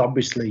is still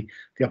obviously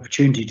the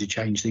opportunity to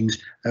change things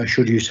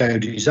should you so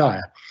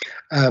desire.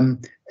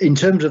 In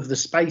terms of the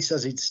space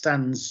as it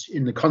stands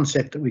in the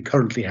concept that we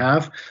currently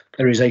have,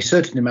 there is a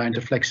certain amount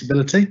of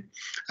flexibility.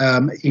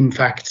 In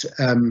fact,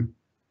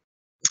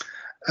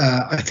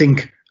 I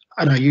think,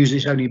 and I use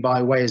this only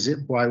by way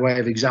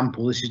of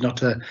example, this is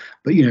not but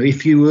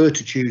if you were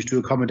to choose to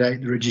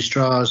accommodate the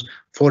registrars,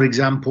 for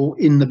example,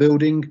 in the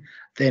building,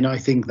 then I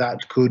think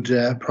that could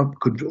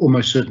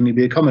almost certainly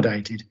be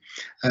accommodated.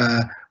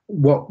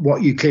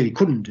 What you clearly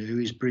couldn't do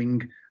is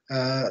bring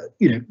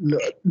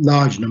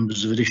large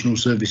numbers of additional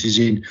services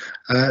in.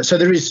 So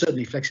there is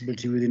certainly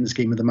flexibility within the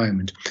scheme at the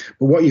moment.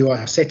 But what you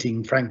are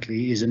setting,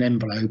 frankly, is an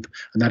envelope,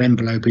 and that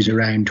envelope is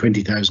around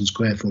 20,000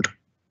 square foot.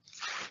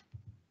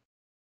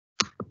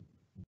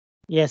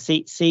 Yeah,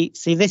 see,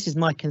 this is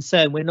my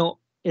concern. We're not.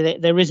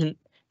 There's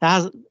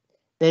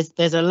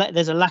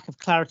a lack of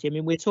clarity. I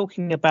mean, we're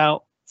talking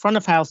about front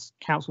of house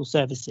council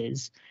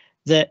services,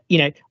 that, you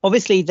know,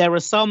 obviously there are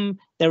some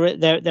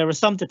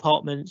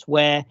departments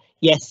where,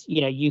 yes,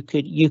 you know, you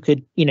could,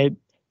 you know,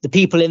 the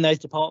people in those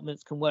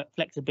departments can work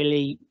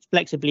flexibly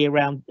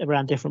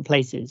around different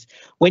places.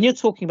 When you're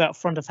talking about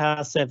front of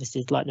house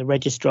services like the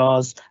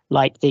registrars,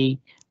 like the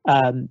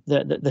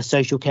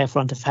social care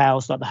front of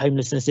house, like the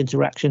homelessness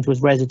interactions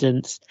with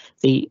residents,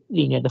 the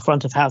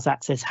front of house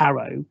access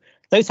Harrow,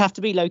 those have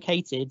to be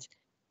located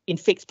in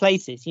fixed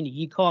places. You know,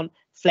 you can't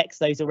flex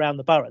those around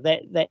the borough.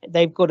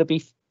 They've got to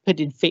be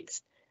put in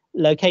fixed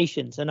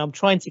locations. And I'm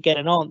trying to get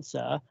an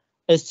answer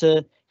as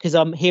to, because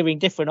I'm hearing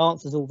different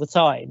answers all the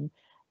time,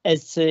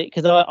 as to,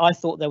 because I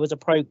thought there was a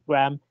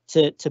programme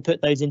to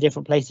put those in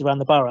different places around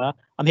the borough.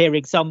 I'm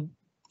hearing some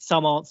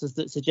answers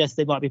that suggest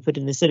they might be put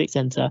in the civic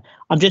centre.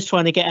 I'm just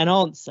trying to get an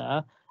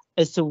answer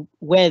as to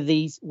where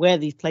these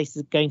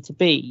places are going to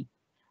be.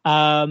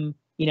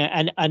 You know,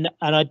 and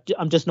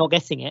I'm just not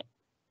getting it.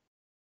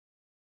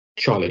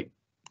 Charlie.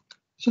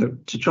 So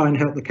to try and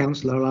help the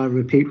councillor, I'll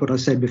repeat what I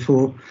said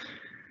before.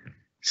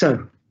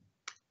 So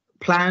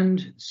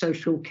planned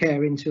social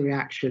care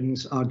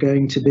interactions are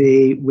going to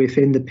be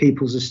within the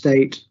people's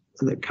estate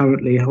that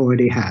currently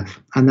already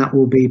have, and that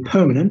will be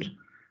permanent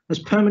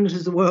as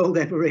the world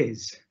ever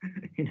is.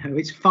 You know,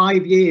 it's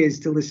 5 years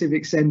till the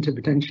civic centre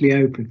potentially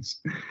opens.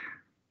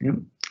 Yeah.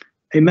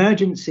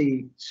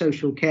 Emergency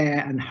social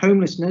care and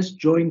homelessness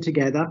joined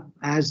together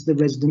as the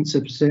residents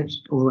have said,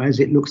 or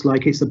as it looks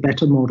like it's a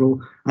better model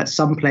at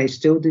some place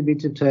still to be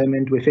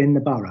determined within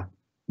the borough,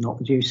 not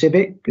the new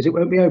civic, because it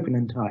won't be open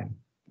in time.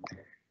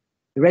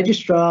 The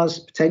registrars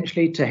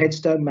potentially to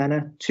Headstone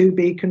Manor to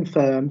be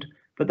confirmed,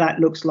 but that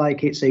looks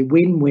like it's a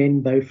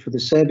win-win both for the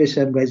service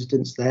and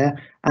residents there,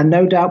 and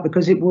no doubt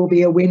because it will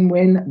be a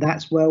win-win,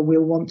 that's where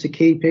we'll want to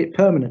keep it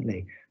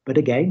permanently. But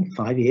again,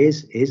 5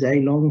 years is a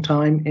long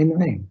time in the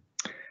thing.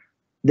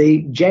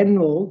 The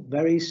general,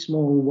 very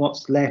small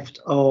what's left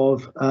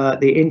of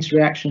the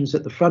interactions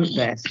at the front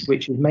desk,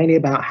 which is mainly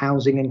about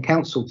housing and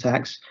council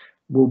tax,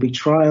 will be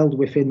trialled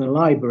within the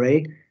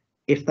library.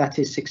 If that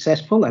is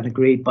successful and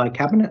agreed by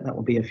Cabinet, that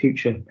will be a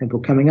future bill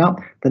coming up,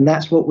 then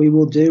that's what we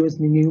will do as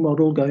the new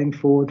model going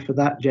forward for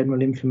that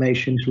general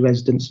information to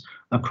residents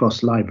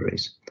across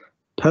libraries.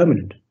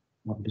 Permanent,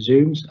 one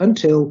presumes,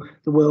 until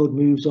the world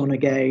moves on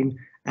again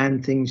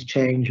and things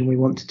change and we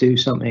want to do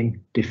something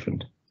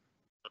different.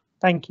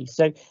 Thank you.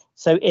 So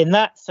in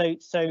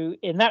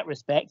that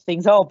respect,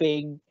 things are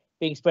being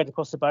spread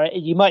across the borough.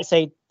 You might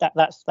say that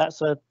that's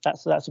a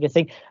good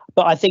thing,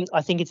 but I think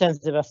in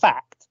terms of a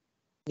fact,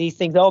 these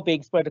things are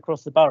being spread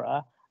across the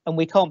borough, and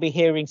we can't be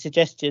hearing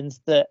suggestions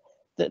that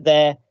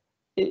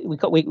we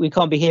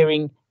can't be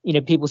hearing, you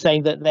know, people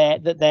saying that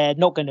they're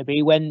not going to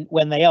be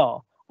when they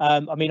are.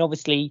 I mean,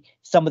 obviously,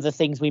 some of the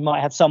things we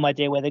might have some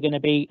idea where they're going to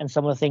be, and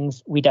some of the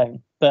things we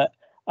don't. But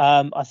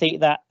I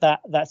think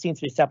that seems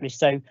to be established.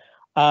 So.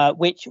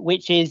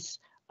 Which is,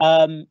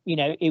 you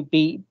know,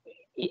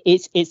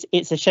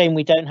 it's a shame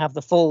we don't have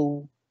the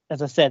full,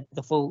 as I said,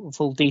 the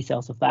full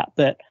details of that.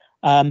 But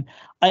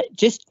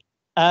just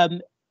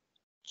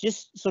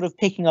sort of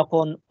picking up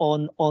on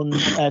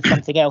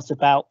something else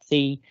about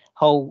the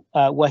whole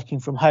working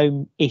from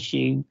home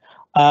issue.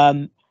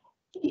 I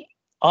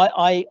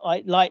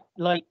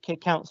like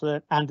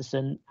Councillor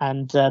Anderson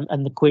and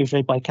the queries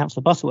raised by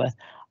Councillor Butterworth.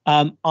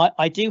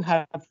 I do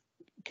have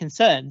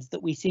concerns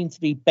that we seem to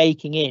be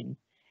baking in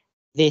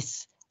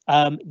this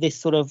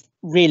sort of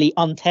really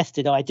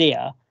untested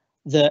idea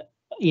that,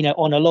 you know,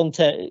 on a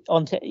long-term,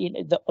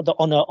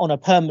 on a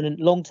permanent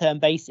long-term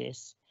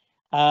basis,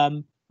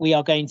 we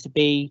are going to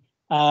be,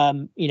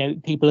 you know,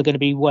 people are going to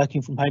be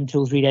working from home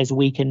 2 or 3 days a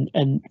week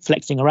and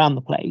flexing around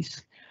the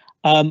place,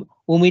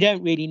 when we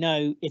don't really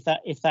know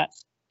if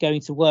that's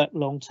going to work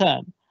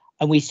long-term,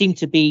 and we seem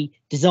to be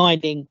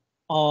designing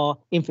our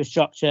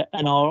infrastructure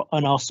and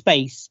our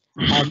space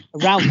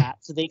around that,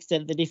 to the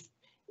extent that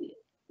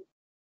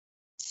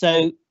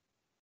so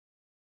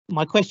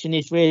my question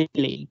is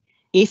really,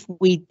 if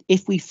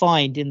we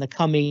find in the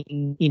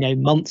coming, you know,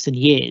 months and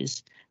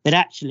years that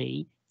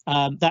actually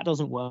that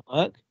doesn't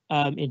work,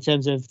 in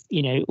terms of,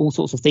 you know, all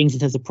sorts of things, in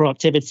terms of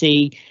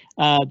productivity,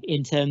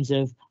 in terms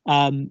of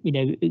you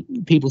know,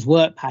 people's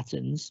work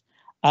patterns,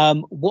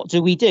 what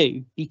do we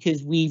do?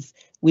 Because we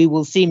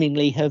will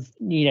seemingly have,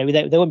 you know,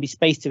 there won't be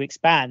space to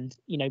expand,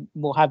 you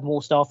know, have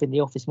more staff in the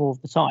office more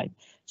of the time.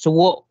 So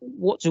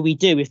what do we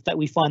do if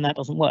we find that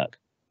doesn't work?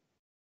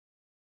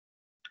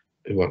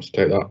 Who wants to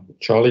take that?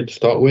 Charlie, to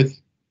start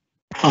with.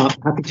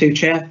 Happy to,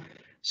 Chair.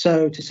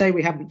 So to say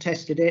we haven't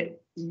tested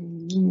it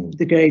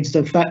degrades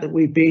the fact that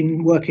we've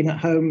been working at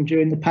home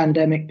during the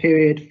pandemic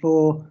period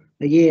for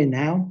a year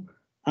now.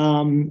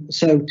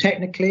 So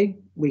technically,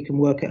 we can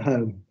work at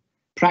home.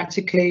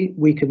 Practically,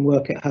 we can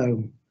work at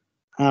home.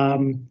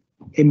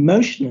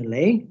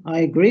 Emotionally, I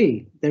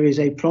agree. There is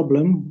a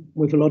problem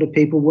with a lot of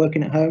people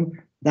working at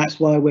home. That's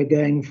why we're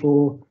going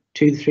for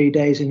 2 to 3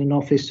 days in an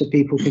office so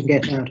people can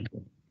get out of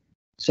it.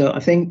 So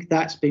I think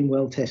that's been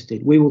well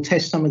tested. We will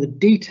test some of the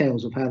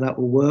details of how that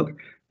will work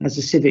as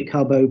the Civic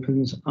Hub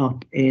opens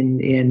up in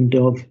the end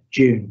of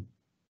June.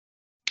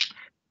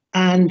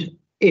 And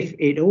if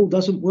it all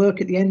doesn't work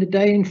at the end of the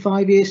day in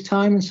 5 years'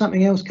 time and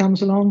something else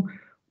comes along,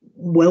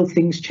 well,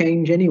 things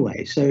change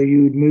anyway. So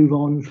you'd move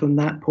on from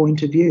that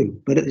point of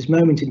view. But at this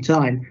moment in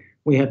time,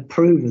 we have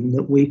proven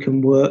that we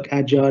can work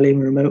agilely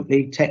and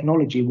remotely,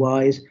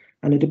 technology-wise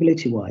and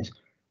ability-wise.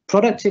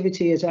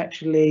 Productivity is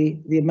actually,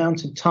 the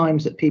amount of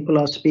times that people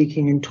are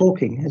speaking and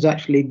talking has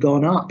actually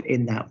gone up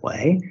in that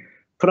way.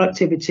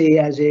 Productivity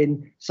as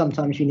in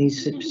sometimes you need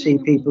to see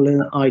people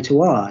in eye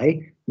to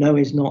eye. No,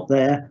 is not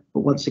there.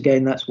 But once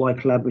again, that's why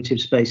collaborative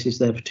space is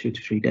there for 2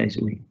 to 3 days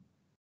a week.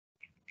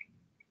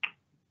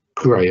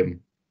 Graham.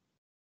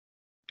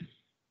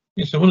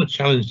 Yes, I want to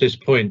challenge this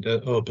point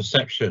or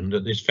perception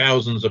that there's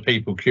thousands of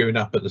people queuing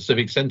up at the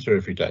Civic Centre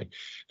every day.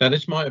 Now,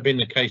 this might have been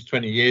the case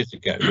 20 years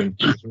ago when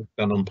things were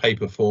done on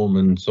paper form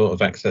and sort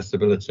of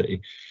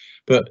accessibility.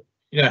 But,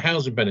 you know,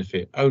 housing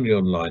benefit, only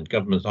online,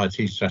 government's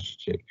IT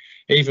strategy,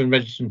 even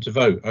registering to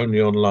vote,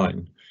 only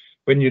online.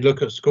 When you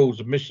look at schools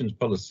admissions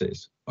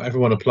policies,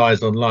 everyone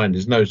applies online.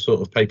 There's no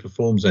sort of paper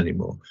forms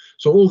anymore.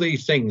 So all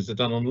these things are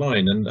done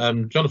online.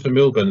 And Jonathan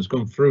Milburn has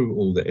gone through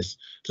all this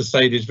to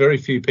say there's very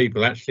few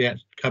people actually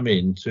come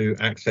in to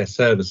access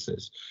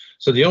services.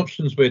 So the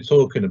options we're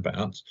talking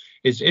about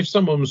is if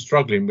someone was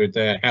struggling with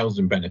their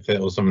housing benefit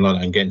or something like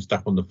that and getting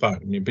stuck on the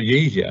phone, it'd be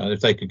easier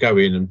if they could go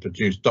in and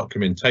produce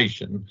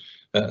documentation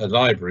at a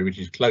library which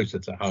is closer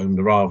to home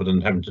rather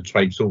than having to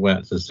traipse all the way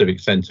out to the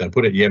Civic Centre,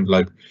 put it in the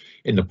envelope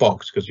in the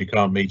box because you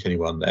can't meet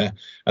anyone there,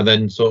 and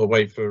then sort of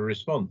wait for a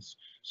response.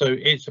 So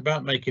it's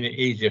about making it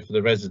easier for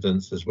the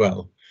residents as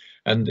well.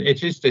 And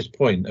it is this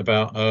point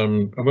about,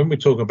 and when we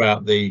talk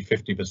about the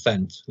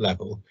 50%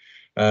 level,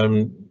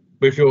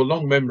 with your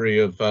long memory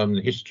of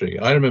history,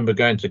 I remember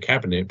going to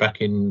Cabinet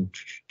back in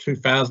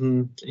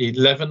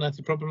 2011, I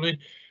think probably.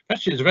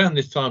 Actually, it was around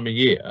this time of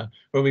year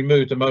when we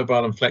moved the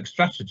mobile and flex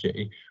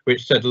strategy,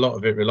 which said a lot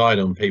of it relied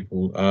on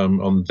people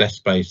on desk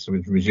space, so we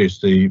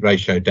reduced the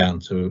ratio down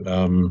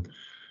to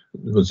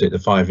was it the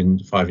 5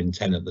 in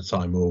 10 at the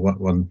time, or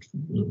one?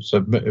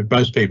 So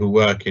most people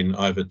work in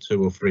either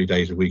 2 or 3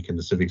 days a week in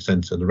the Civic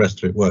Centre, and the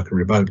rest of it working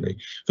remotely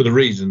for the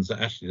reasons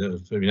that actually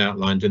have been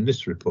outlined in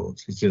this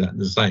report. You see that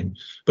the same,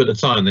 but at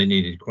the time they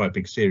needed quite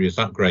big, serious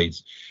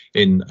upgrades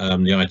in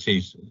the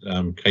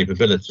IT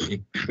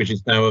capability, which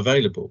is now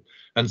available.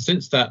 And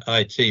since that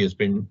IT has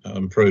been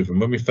proven,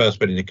 when we first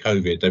went into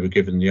COVID, they were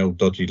given the old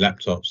dodgy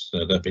laptops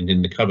that have been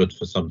in the cupboard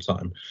for some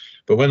time.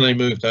 But when they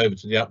moved over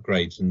to the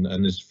upgrades and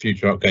there's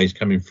future upgrades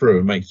coming through,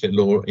 it makes it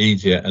a lot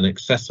easier and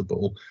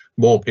accessible.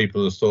 More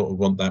people sort of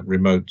want that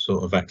remote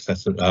sort of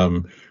access,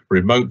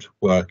 remote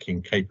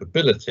working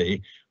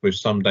capability, with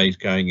some days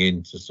going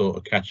in to sort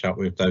of catch up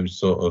with those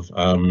sort of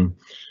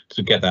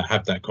to get that,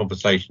 have that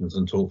conversations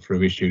and talk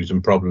through issues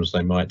and problems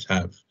they might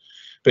have.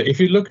 But if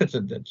you look at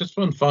it, just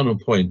one final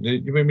point,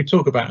 when we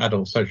talk about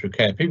adult social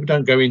care, people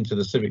don't go into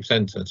the Civic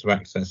Centre to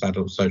access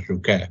adult social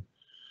care.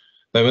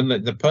 So when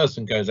the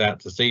person goes out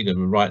to see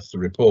them and writes the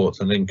reports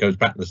and then goes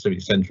back to the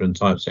Civic Centre and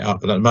types it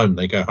up, but at the moment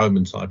they go home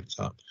and type it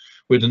up.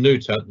 With the new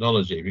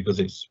technology, because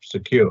it's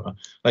secure,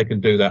 they can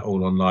do that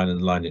all online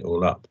and line it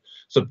all up.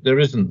 So there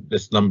isn't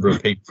this number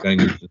of people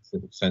going into the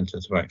Civic Centre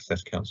to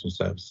access council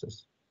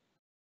services.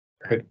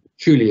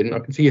 Julian, I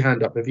can see your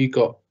hand up. Have you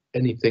got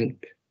anything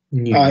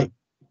new?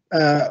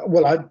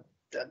 Well,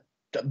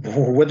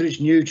 whether it's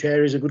new,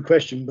 Chair, is a good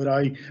question, but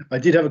I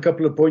did have a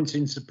couple of points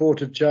in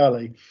support of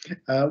Charlie.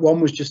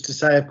 One was just to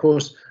say, of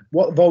course,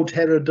 what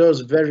Volterra does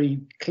very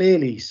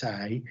clearly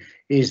say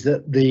is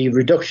that the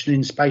reduction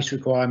in space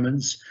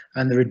requirements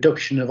and the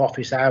reduction of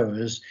office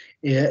hours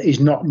is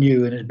not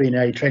new and has been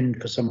a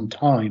trend for some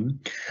time.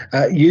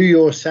 You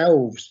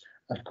yourselves,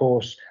 of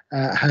course,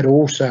 had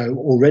also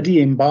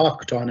already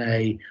embarked on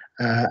a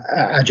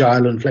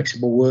agile and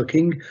flexible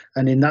working,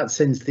 and in that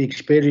sense the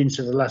experience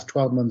of the last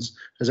 12 months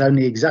has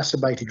only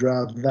exacerbated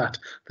rather that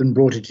than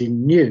brought it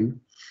in new.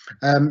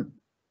 And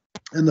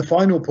the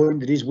final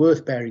point that is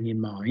worth bearing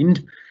in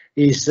mind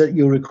is that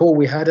you'll recall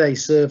we had a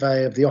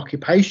survey of the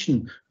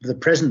occupation of the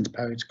present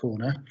Poets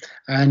Corner,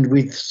 and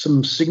with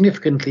some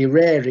significantly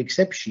rare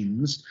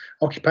exceptions,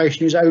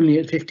 occupation is only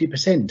at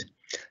 50%.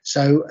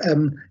 So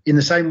in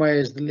the same way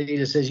as the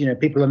leader says, you know,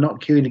 people are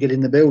not queuing to get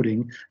in the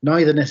building,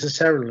 neither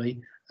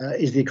necessarily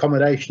is the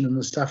accommodation and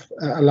the stuff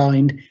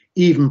aligned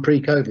even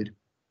pre-COVID.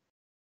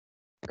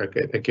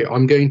 Okay, thank you.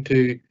 I'm going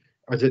to,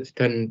 as it's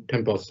 10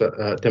 past,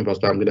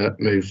 I'm going to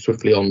move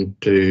swiftly on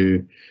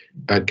to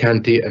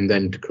Canty and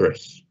then to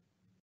Chris.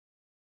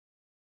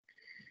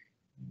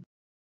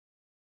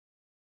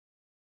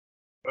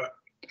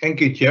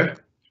 Thank you, Chair.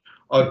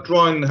 I'll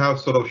try and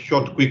have sort of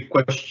short, quick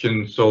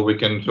questions so we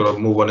can sort of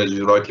move on, as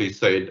you rightly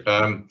said.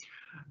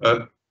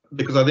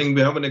 Because I think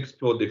we haven't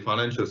explored the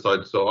financial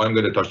side, so I'm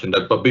going to touch on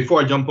that. But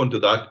before I jump onto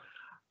that,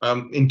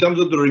 in terms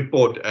of the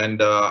report, and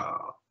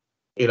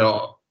you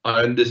know,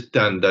 I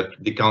understand that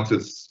the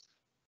council's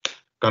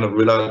kind of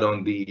relied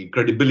on the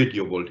credibility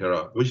of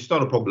Volterra, which is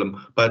not a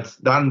problem, but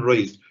Dan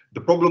raised the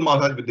problem I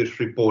had with this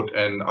report,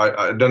 and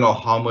I don't know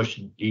how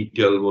much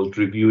detail was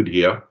reviewed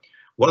here.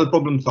 One of the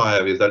problems I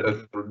have is that, as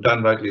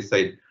Dan rightly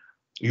said,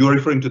 you're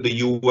referring to the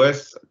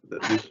US,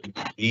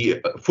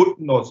 the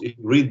footnotes, if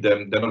you read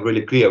them, they're not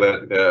really clear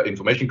where the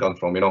information comes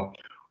from, you know,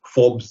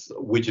 Forbes,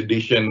 which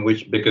edition,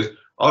 because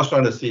I was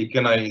trying to see,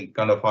 can I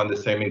kind of find the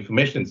same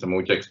information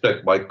somewhere, which I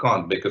expect, but I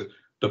can't because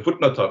the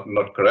footnotes are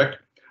not correct.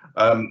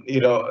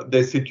 You know,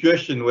 the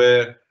situation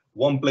where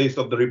one place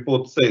of the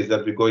report says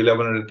that we go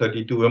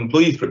 1,132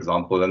 employees, for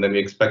example, and then we're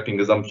expecting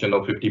assumption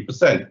of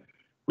 50%,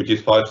 which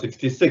is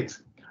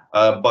 566.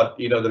 But,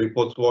 you know, the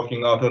report's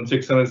working out on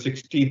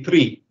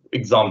 663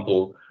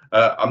 example.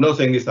 I'm not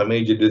saying these are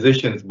major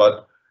decisions,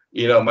 but,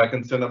 you know, my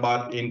concern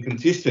about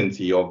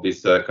inconsistency of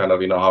this kind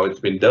of, you know, how it's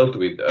been dealt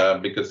with,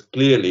 because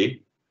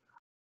clearly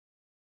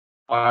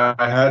I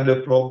had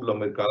a problem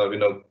with kind of, you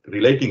know,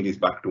 relating this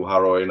back to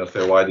Harrow, you know,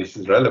 say why this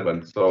is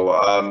relevant.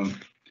 So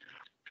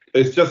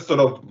it's just sort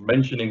of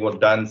mentioning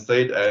what Dan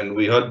said, and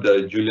we heard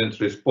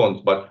Julian's response,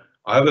 but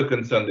I have a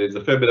concern. There's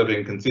a fair bit of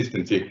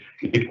inconsistency.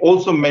 It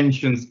also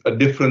mentions a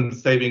different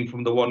saving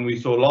from the one we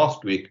saw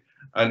last week,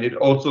 and it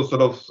also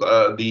sort of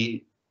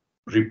the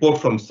report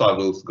from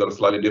Savills got a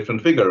slightly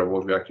different figure of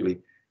what we're actually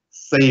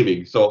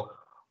saving. So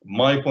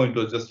my point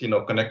was just, you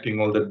know, connecting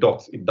all the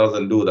dots. It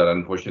doesn't do that,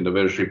 unfortunately. The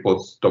various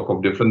reports talk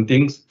of different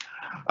things.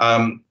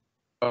 I'm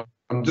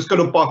just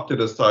going to park to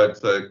the side,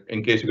 so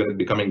in case you're going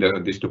to be coming there,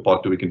 this to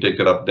part 2, we can take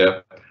it up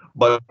there.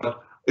 But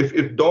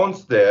if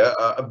Dawn's there,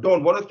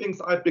 Dawn, one of the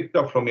things I picked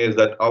up from here is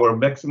that our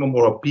maximum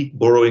or a peak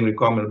borrowing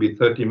requirement will be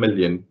 30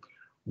 million.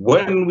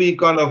 When we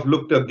kind of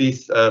looked at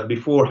this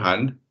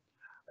beforehand,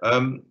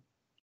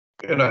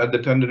 you know, at the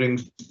tendering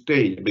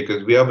stage,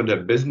 because we haven't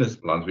had business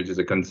plans, which is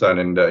a concern,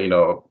 and you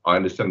know, I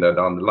understand that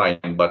down the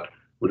line, but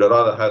would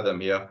rather have them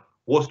here,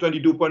 was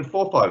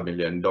 22.45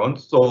 million, Dawn.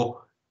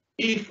 So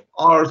if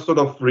our sort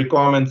of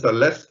requirements are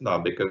less now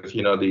because,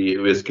 you know,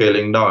 we're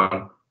scaling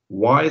down,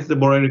 why is the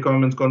borrowing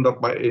requirements gone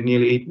up by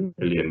nearly 8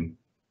 million?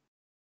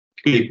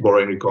 Peak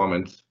borrowing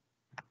requirements.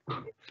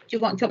 Do you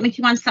want me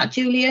to answer that,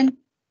 Julian?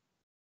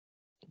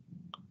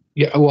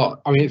 Yeah,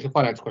 well, I mean, it's a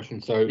finance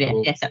question, so yeah,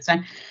 yes, that's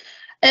fine.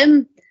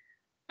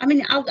 I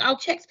mean, I'll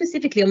check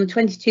specifically on the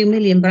 22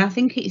 million, but I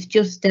think it's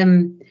just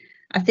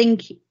I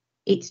think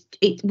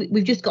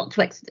we've just got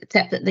to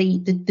accept that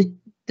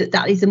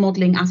that is the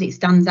modelling as it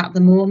stands at the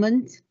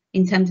moment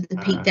in terms of the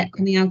peak debt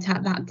coming out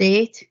at that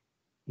date.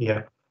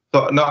 Yeah.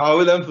 So now I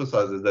will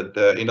emphasize is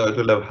that you know, it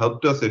will have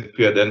helped us if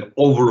we had an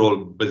overall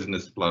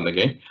business plan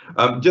again.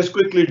 Just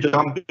quickly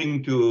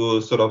jumping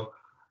to sort of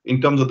in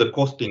terms of the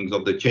costings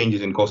of the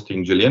changes in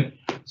costing, Julian.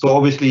 So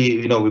obviously,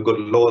 you know, we've got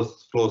lower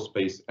floor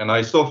space, and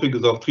I saw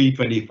figures of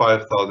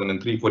 325,000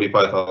 and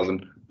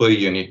 345,000 per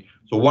unit.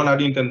 So one, I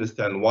didn't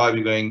understand why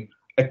we're going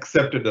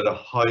accepted at a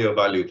higher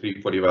value,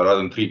 345 rather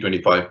than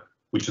 325,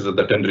 which is at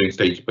the tendering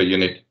stage per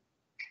unit.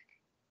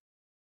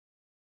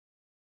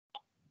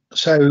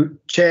 So,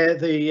 Chair,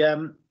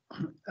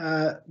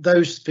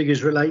 those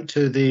figures relate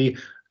to the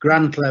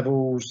grant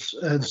levels,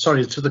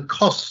 to the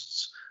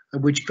costs at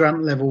which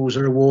grant levels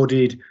are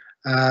awarded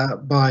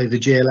by the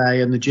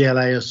GLA and the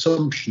GLA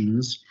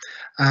assumptions.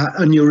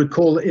 And you'll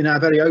recall that in our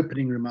very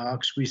opening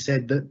remarks, we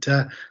said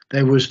that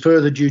there was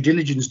further due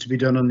diligence to be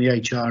done on the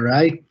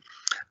HRA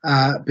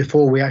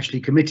before we actually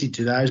committed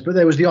to those, but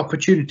there was the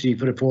opportunity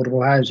for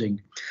affordable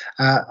housing.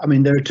 I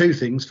mean, there are two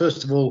things.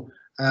 First of all,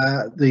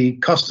 the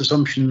cost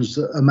assumptions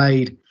that are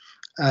made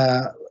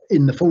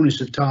in the fullness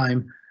of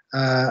time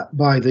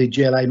by the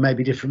GLA may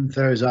be different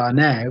than those are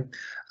now.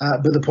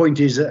 But the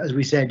point is that, as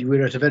we said,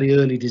 we're at a very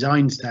early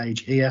design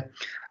stage here,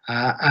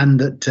 and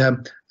that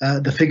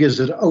the figures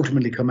that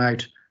ultimately come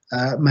out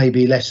may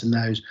be less than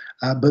those.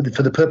 But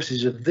for the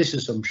purposes of this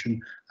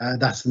assumption,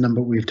 that's the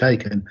number we've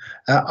taken.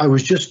 I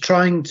was just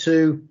trying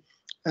to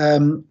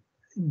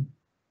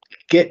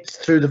get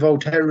through the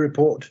Volterra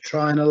report to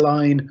try and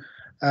align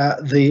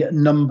the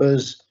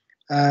numbers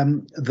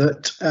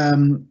that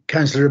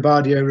Councillor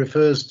Abadio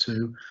refers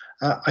to.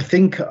 I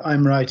think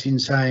I'm right in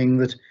saying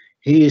that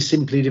he is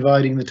simply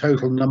dividing the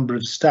total number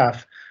of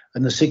staff,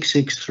 and the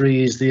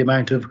 663 is the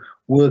amount of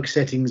work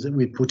settings that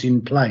we put in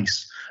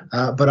place.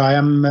 But I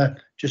am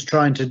just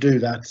trying to do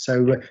that.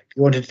 So if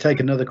you wanted to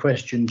take another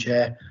question,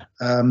 Chair,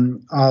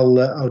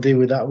 I'll deal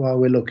with that while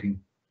we're looking.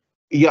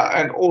 Yeah,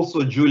 and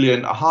also,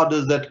 Julian, how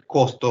does that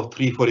cost of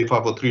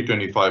 345 or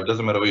 325,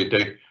 doesn't matter where you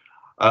take,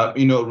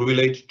 you know,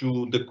 relate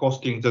to the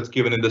costings that's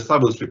given in the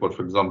Savills report,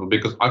 for example,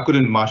 because I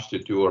couldn't match the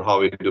two or how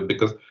we do,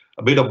 because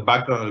a bit of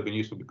background has been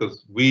useful,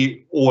 because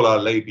we all are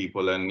lay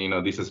people, and, you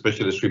know, these are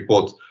specialist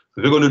reports.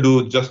 So if you're going to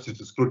do justice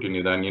to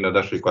scrutiny, then, you know,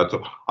 that's required.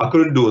 So I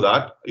couldn't do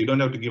that. You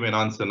don't have to give me an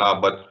answer now,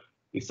 but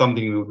it's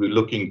something we'll be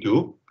looking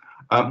to.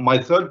 My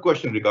third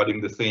question regarding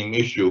the same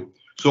issue.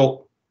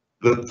 So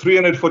the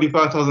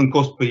 345,000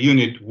 cost per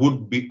unit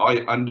would be, I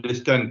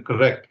understand,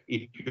 correct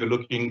if you're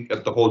looking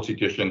at the whole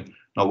situation.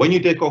 Now, when you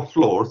take off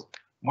floors,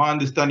 my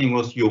understanding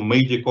was your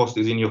major cost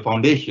is in your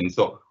foundation.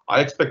 So I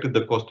expected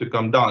the cost to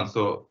come down.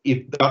 So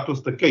if that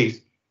was the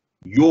case,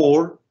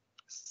 your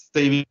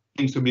savings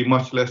would be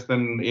much less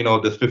than, you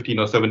know, this 15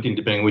 or 17,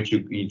 depending which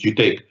you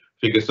take.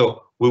 figure.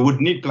 So we would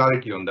need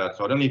clarity on that.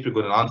 So I don't know if you've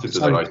got an answer to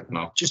that right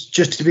now.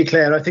 Just to be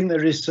clear, I think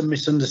there is some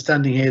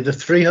misunderstanding here. The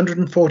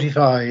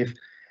 345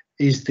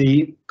 is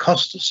the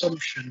cost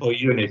assumption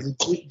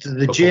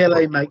the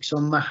GLA makes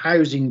on the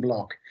housing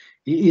block.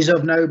 It is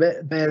of no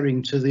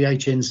bearing to the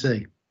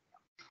HNC.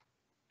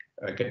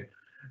 Okay.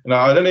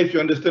 Now, I don't know if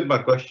you understood my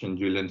question,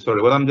 Julian.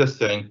 Sorry, what I'm just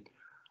saying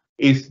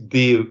is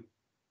the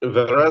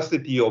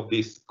veracity of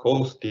these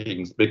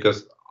costings,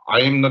 because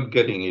I am not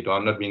getting it, or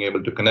I'm not being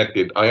able to connect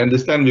it. I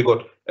understand we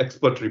got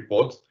expert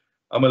reports.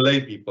 I'm a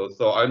lay people,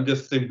 so I'm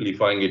just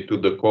simplifying it to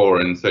the core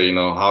and say, you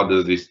know, how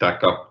does this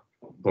stack up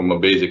from a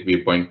basic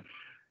viewpoint?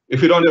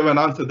 If you don't have an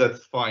answer,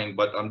 that's fine,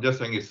 but I'm just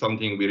saying it's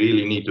something we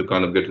really need to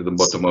kind of get to the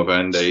bottom of,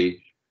 and a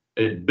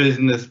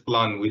business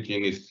plan which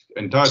in its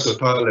entire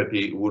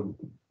totality would,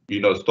 you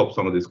know, stop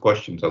some of these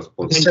questions, I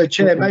suppose. So,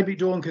 Chair, maybe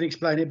Dawn can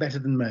explain it better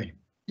than me.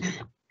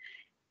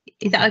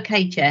 Is that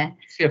okay, Chair?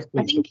 Yes,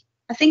 I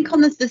think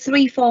on the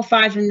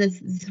 345 and the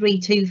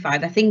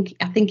 325, I think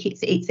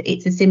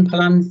it's a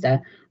simple answer.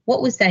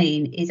 What we're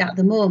saying is at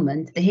the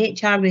moment the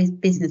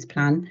HRA business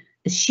plan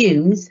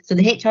assumes, so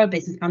the HRA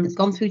business plan that's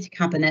gone through to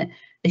Cabinet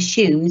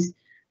assumes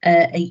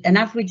an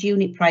average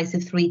unit price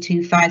of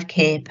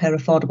 325k per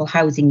affordable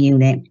housing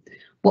unit.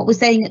 What we're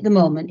saying at the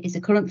moment is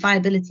the current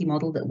viability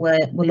model that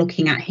we're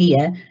looking at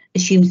here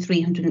assumes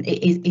 300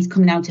 is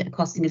coming out at a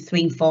costing of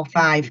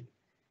 345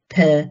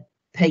 per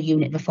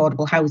unit of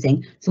affordable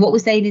housing. So what we're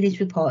saying in this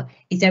report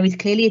is there is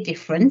clearly a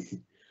difference,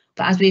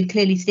 but as we've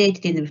clearly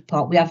stated in the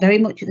report, we are very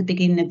much at the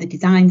beginning of the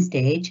design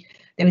stage.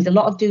 There is a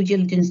lot of due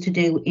diligence to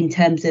do in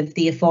terms of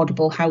the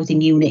affordable housing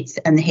units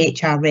and the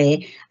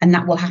HRA, and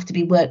that will have to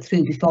be worked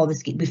through before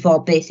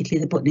basically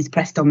the button is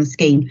pressed on the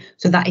scheme.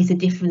 So that is the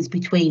difference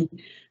between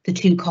the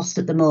two costs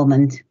at the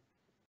moment.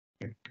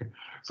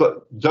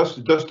 So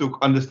just to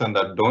understand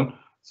that, Dawn,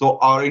 so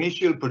our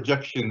initial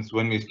projections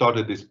when we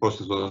started this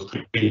process was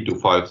 3 to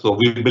 5. So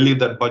we believe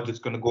that budget's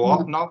going to go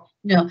up now?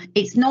 No,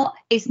 it's not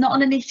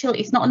an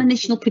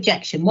initial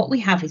projection. What we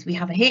have is we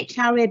have a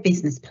HRA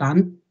business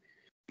plan.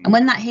 And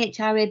when that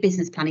HRA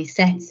business plan is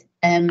set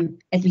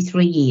every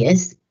 3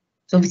 years,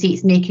 so obviously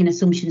it's making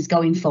assumptions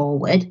going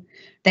forward.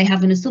 They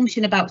have an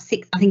assumption about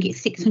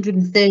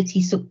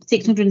 630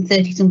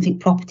 something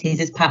properties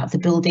as part of the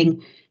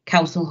Building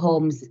Council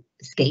Homes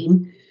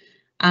scheme.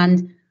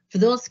 And for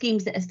those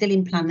schemes that are still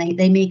in plan,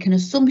 they make an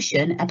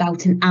assumption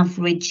about an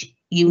average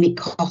unit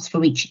cost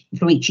for each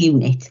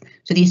unit.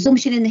 So the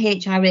assumption in the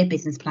HRA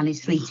business plan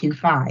is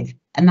 325,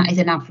 and that is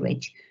an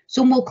average.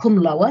 Some will come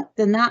lower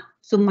than that,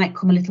 some might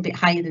come a little bit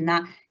higher than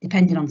that,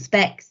 depending on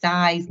spec,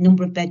 size,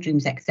 number of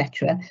bedrooms,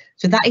 etc.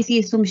 So that is the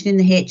assumption in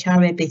the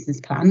HRA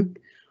business plan.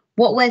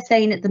 What we're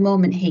saying at the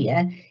moment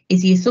here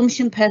is the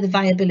assumption per the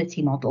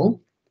viability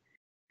model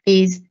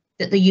is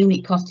that the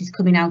unit cost is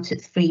coming out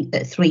at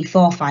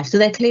 345. So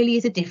there clearly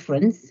is a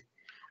difference.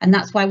 And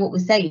that's why what we're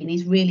saying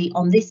is really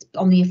on the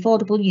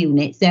affordable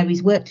units, there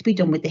is work to be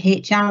done with the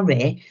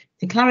HRA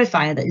to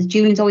clarify that, as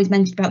Julian's always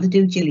mentioned about the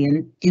due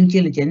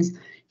diligence,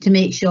 to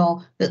make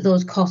sure that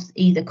those costs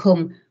either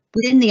come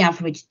within the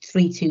average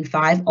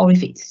 325, or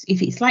if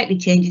it slightly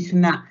changes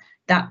from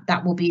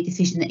that will be a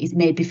decision that is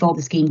made before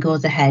the scheme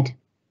goes ahead.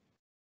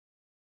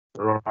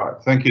 Right,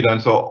 thank you, Dan.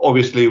 So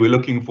obviously we're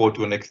looking forward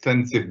to an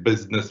extensive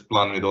business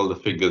plan with all the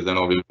figures, and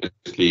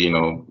obviously, you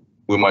know,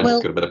 we might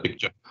just get a better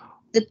picture.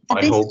 The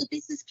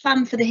business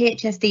plan for the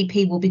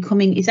HSDP will be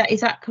coming. Is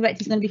that correct?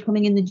 It's going to be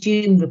coming in the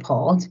June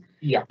report.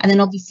 Yeah. And then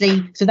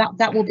obviously, so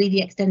that will be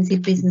the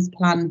extensive business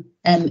plan.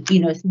 You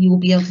know, so you will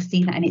be able to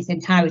see that in its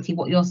entirety.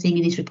 What you're seeing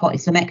in this report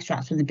is some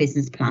extracts from the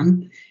business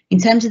plan. In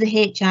terms of the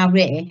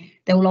HRA,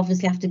 there will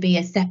obviously have to be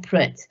a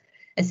separate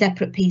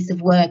piece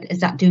of work as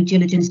that due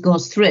diligence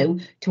goes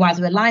through to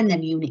either align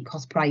them unit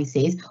cost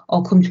prices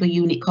or come to a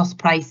unit cost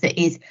price that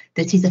is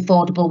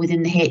affordable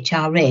within the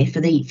HRA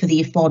for the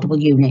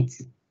affordable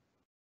units.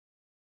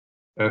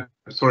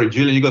 Sorry,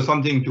 Julian, you got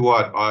something to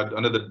add?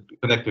 Another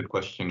connected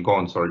question. Go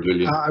on, sorry,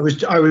 Julian. I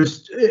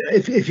was.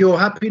 If you're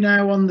happy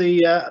now on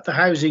the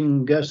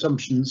housing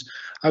assumptions,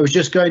 I was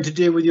just going to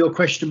deal with your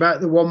question about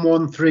the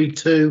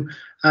 1132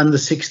 and the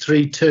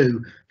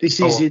 632. This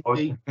is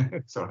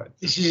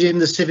this is in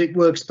the civic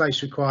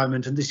workspace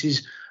requirement, and this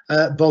is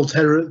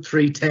Volterra at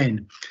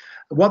 310.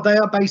 What they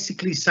are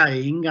basically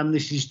saying, and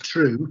this is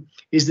true,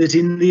 is that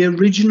in the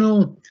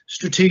original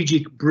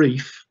strategic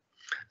brief,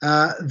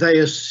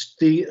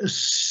 the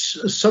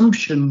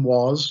assumption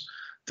was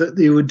that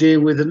they would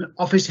deal with an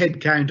office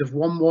headcount of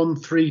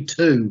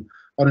 1132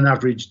 on an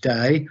average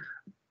day,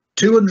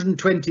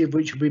 220 of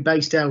which would be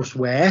based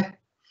elsewhere,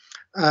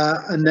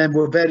 and then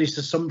were various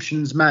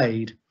assumptions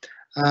made.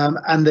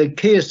 And the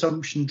key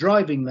assumption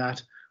driving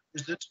that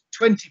was that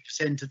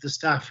 20% of the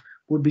staff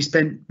would be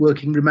spent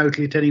working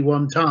remotely at any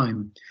one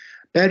time.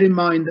 Bear in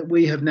mind that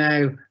we have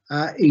now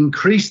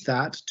increased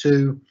that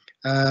to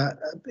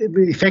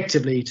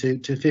effectively to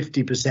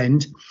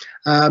 50%.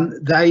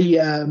 They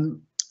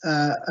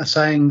are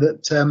saying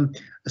that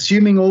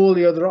assuming all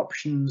the other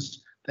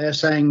options, they are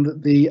saying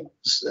that the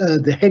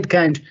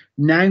headcount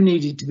now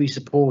needed to be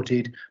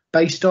supported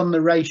based on the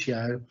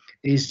ratio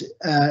is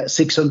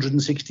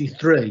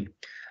 663.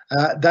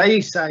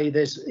 They say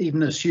there's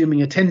even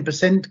assuming a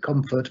 10%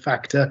 comfort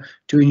factor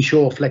to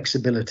ensure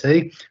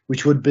flexibility,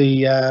 which would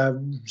be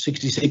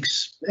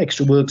 66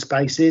 extra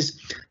workspaces.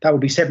 That would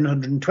be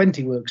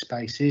 720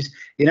 workspaces.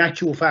 In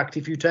actual fact,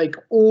 if you take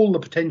all the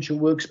potential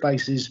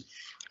workspaces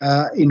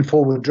in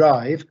Forward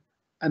Drive,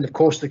 and of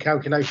course the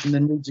calculation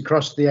then moves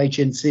across the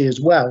HNC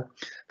as well,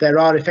 there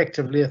are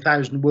effectively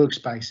 1,000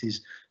 workspaces.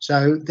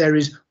 So there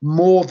is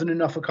more than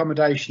enough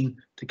accommodation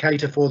to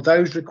cater for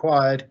those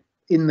required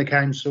in the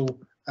council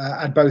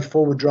at both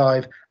Forward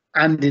Drive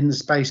and in the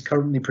space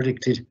currently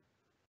predicted.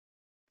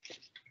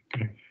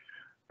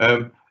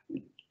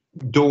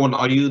 Dawn,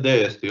 are you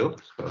there still?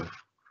 Sorry.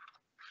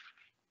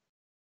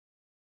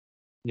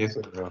 Yes.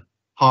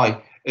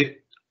 Hi.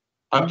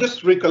 I'm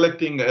just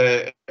recollecting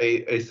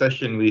a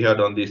session we had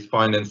on this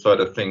finance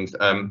side of things,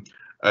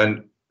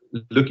 and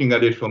looking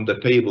at it from the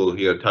table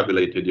here,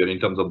 tabulated here in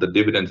terms of the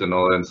dividends and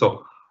all. And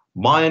so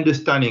my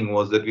understanding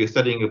was that we're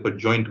setting up a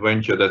joint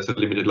venture that's a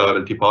limited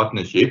liability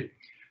partnership.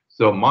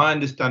 So my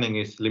understanding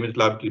is limited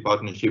liability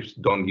partnerships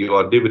don't give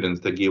out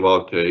dividends, they give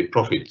out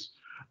profits.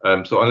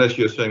 So unless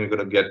you're saying we're going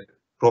to get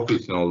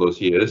profits in all those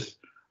years,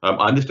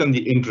 I understand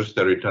the interest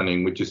they're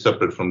returning, which is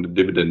separate from the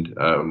dividend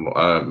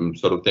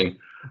sort of thing.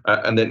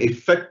 And then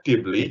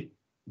effectively,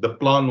 the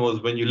plan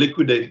was when you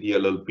liquidate the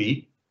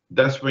LLP,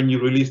 that's when you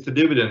release the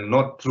dividend,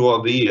 not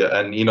throughout the year.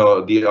 And you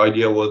know, the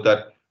idea was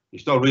that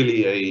it's not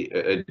really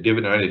a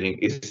dividend or anything,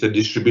 it's a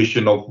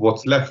distribution of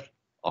what's left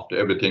after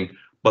everything.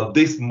 But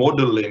this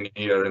model in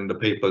here in the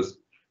papers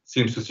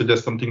seems to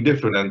suggest something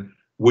different, and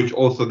which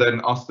also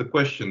then asks the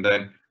question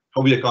then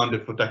how we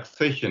accounted for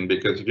taxation,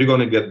 because if you're going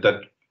to get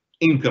that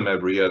income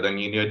every year, then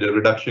you need a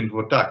reduction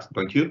for tax,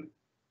 don't you?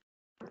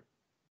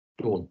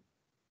 Dawn,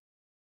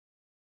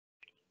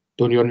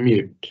 you're on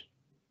mute.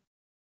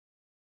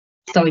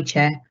 Sorry,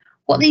 Chair.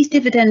 What these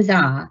dividends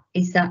are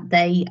is that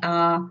they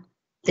are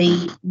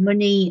the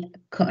money,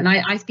 and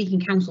I speak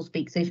in council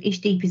speak, so if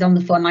Ishdeep is on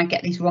the phone and I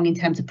get this wrong in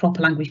terms of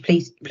proper language,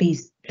 please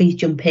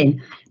jump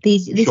in.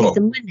 This is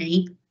the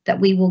money that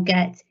we will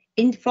get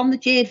in from the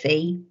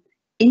JV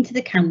into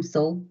the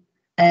council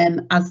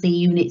as the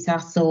units are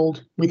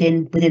sold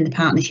within the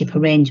partnership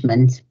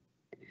arrangement.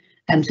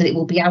 So it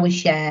will be our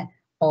share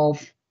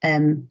of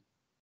the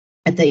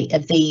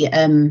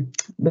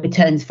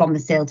returns from the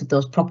sales of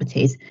those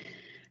properties.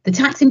 The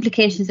tax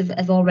implications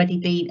have already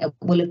been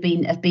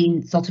have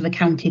been sort of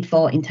accounted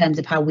for in terms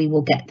of how we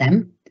will get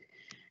them.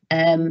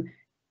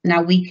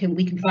 Now we can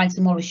provide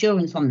some more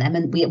assurance on them,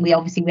 and we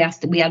are looking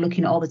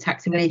at all the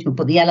tax arrangement,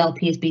 but the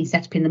LLP has been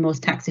set up in the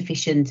most tax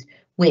efficient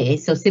way,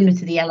 so similar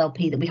to the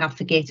LLP that we have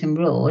for Gayton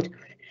Road,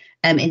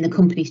 in the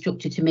company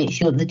structure, to make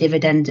sure that the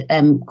dividend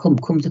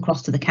comes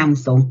across to the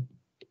council.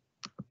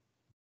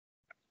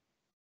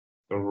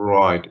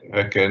 Right.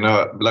 Okay.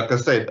 Now, like I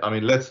said, I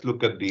mean, let's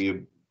look at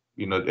the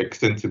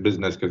extensive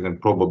business, because then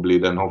probably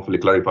then hopefully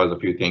clarifies a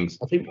few things.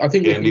 I think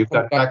and if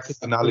that tax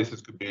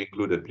analysis could be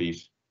included,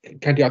 please.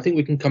 Candy, I think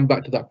we can come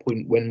back to that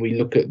point when we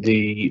look at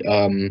the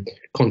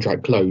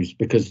contract close,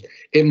 because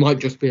it might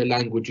just be a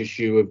language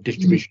issue of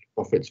distribution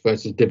of profits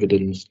versus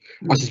dividends.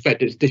 I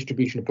suspect it's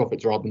distribution of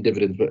profits rather than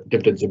dividends, but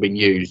dividends have been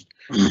used.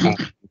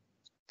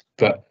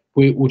 But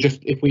we'll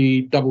just, if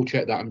we double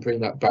check that and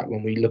bring that back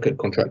when we look at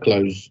contract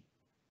close.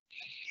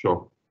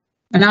 Sure.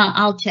 And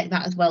I'll check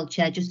that as well,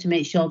 Chair, just to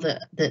make sure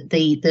that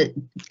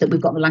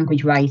we've got the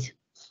language right.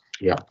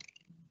 Yeah.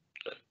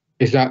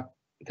 Is that,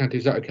 Candy,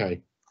 is that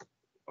okay?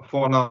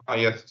 For now,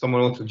 yes.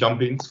 Someone wants to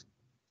jump in?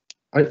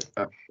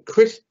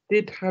 Chris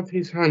did have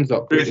his hands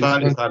up. His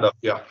hand up,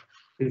 yeah.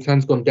 His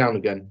hand's gone down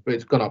again, but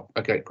it's gone up.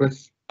 Okay,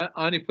 Chris. I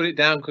only put it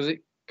down because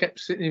it kept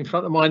sitting in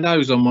front of my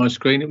nose on my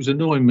screen. It was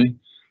annoying me.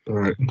 All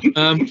right.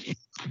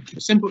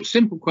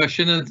 Simple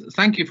question, and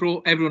thank you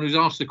for everyone who's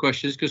asked the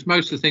questions, because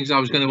most of the things I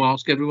was going to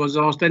ask, everyone's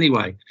asked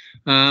anyway.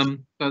 So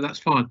that's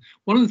fine.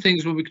 One of the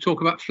things when we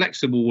talk about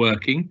flexible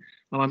working,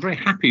 and I'm very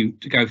happy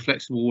to go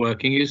flexible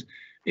working, is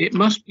it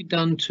must be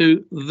done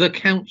to the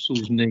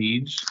council's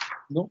needs,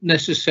 not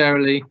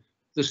necessarily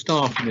the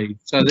staff needs.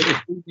 So that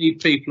if we need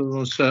people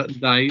on certain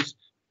days,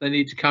 they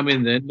need to come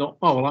in there, not,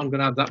 oh, well, I'm going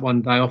to have that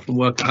one day off and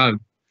work at home.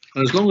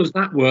 And as long as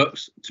that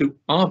works to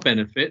our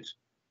benefit,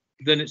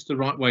 then it's the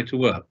right way to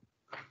work.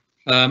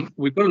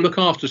 We've got to look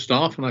after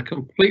staff, and I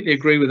completely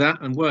agree with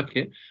that, and work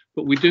it,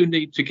 but we do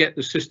need to get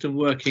the system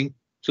working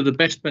to the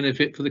best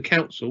benefit for the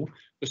council,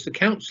 because the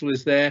council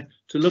is there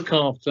to look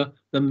after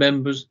the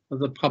members of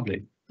the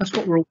public. That's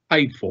what we're all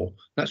paid for.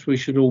 That's what we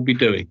should all be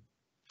doing.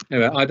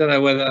 Anyway, I don't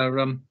know whether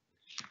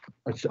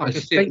a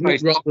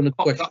statement rather than a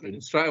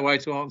question straight away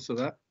to answer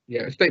that.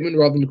 Yeah, a statement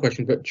rather than a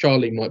question, but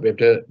Charlie might be able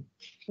to.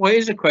 Well,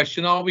 here's a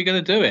question: are we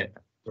going to do it?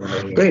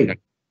 Agreed.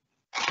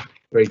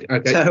 Agreed.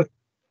 Okay. So,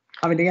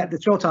 I mean,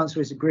 the short answer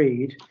is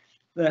agreed.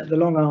 The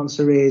long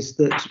answer is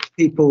that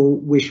people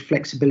wish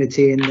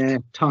flexibility in their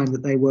time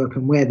that they work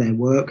and where they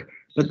work,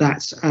 but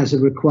that's as a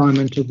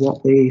requirement of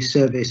what the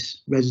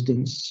service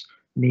residents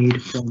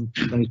need from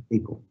those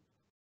people.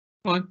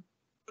 Fine.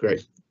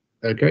 Great.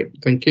 Okay,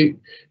 thank you.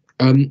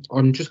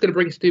 I'm just going to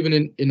bring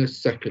Stephen in a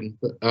second,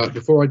 but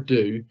before I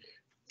do,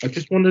 I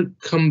just want to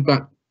come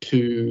back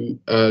to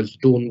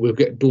Dawn. We'll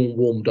get Dawn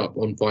warmed up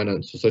on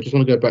finances. So I just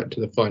want to go back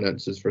to the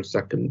finances for a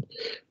second,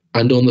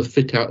 and on the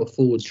fit out of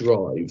Forward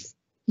Drive.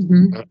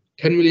 £10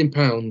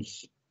 million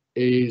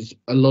is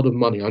a lot of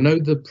money. I know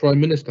the Prime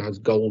Minister has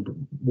gold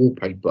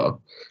wallpaper.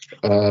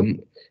 The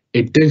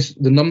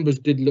numbers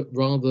did look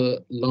rather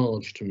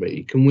large to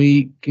me. Can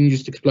you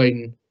just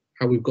explain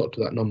how we've got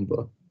to that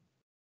number?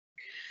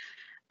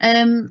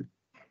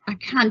 I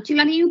can.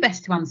 Juliana, you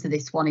best to answer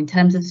this one in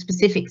terms of the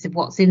specifics of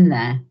what's in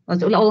there.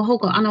 Oh,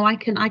 hold on. I know I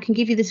can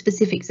give you the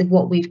specifics of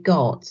what we've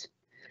got.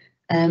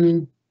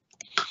 Is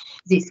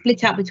it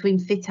split out between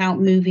fit out,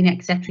 moving,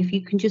 etc.? If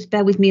you can just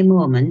bear with me a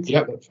moment.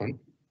 Yeah, that's fine.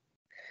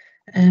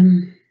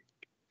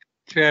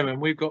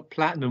 Chairman, we've got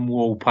platinum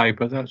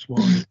wallpaper. That's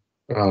why.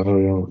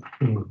 Oh,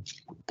 yeah.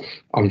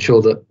 I'm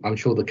sure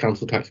the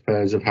council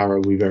taxpayers of Harrow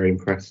will be very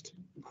impressed.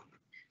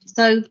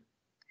 So,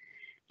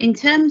 in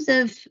terms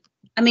of,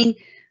 I mean,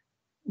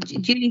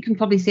 Julian can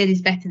probably say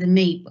this better than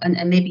me,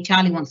 and maybe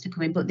Charlie wants to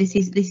come in. But this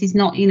is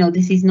not,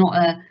 this is not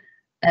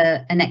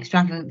an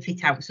extravagant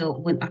fit out.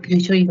 So I can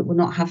assure you that we're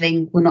not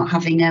having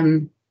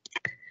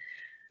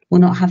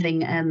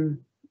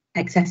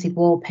excessive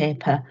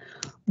wallpaper.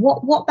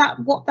 What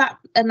that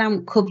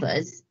amount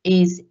covers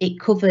is it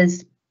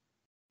covers.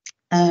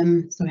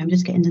 Sorry, I'm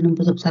just getting the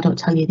numbers up so I don't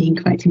tell you the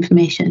incorrect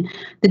information.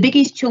 The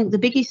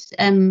biggest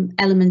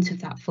element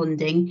of that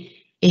funding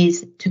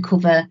is to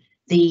cover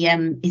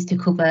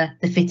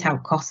the fit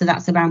out cost. So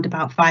that's around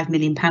about £5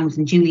 million,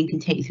 and Julian can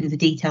take you through the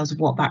details of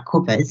what that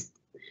covers.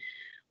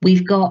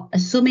 We've got a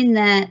sum in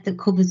there that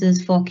covers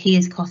us for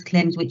Kia's cost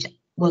claims, which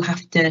we'll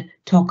have to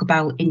talk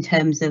about in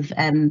terms of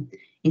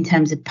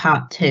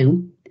part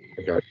 2.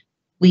 Okay.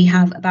 We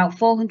have about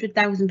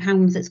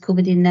 £400,000 that's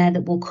covered in there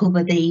that will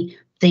cover the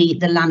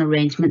LAN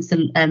arrangements,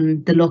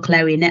 the local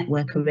area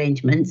network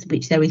arrangements,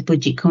 which there is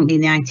budget currently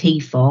in the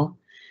IT for.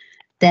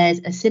 There's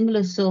a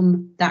similar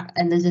sum that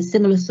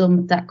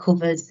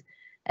covers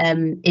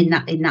in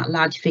that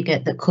large figure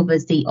that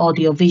covers the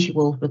audio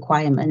visual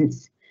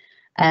requirements,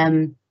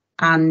 and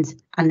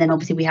then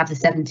obviously we have the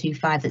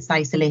 725 that's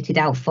isolated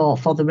out for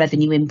the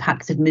revenue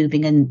impacts of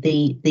moving and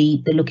the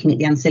looking at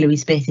the ancillary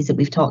spaces that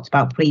we've talked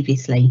about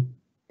previously.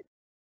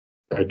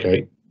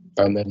 Okay,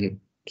 and then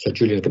so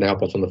Julian's going to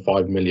help us on the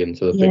 5 million.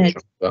 So the big chunk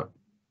of that.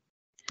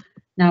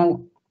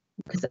 Now,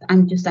 because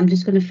I'm just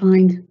going to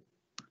find.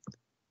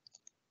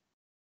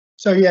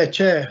 So yeah,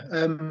 Chair,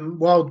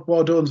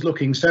 while Dawn's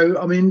looking, so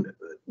I mean,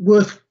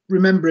 worth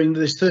remembering that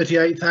there's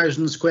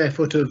 38,000 square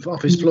foot of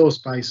office floor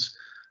space,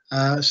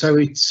 so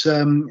it's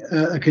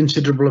a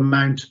considerable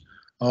amount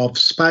of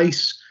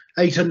space.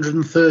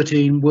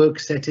 813 work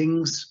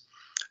settings.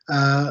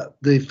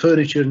 The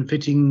furniture and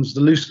fittings,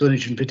 the loose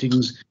furniture and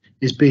fittings,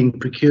 is being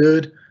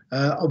procured.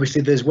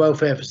 Obviously, there's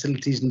welfare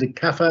facilities and a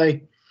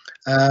cafe.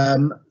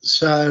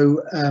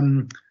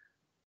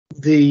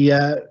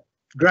 The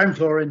ground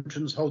floor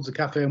entrance holds the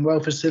cafe and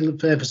welfare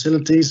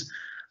facilities,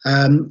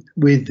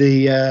 with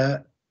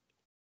the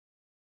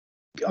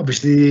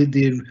obviously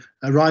the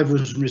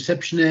arrivals and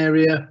reception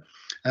area,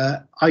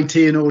 IT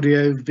and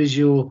audio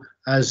visual,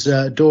 as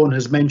Dawn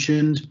has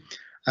mentioned.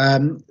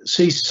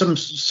 See,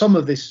 some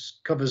of this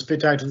covers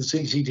fit out of the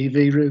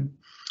CCTV room,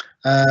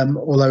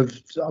 although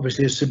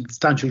obviously a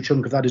substantial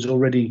chunk of that is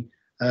already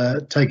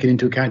taken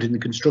into account in the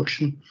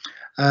construction.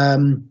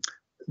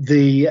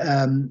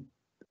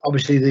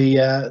 Obviously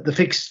the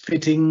fixed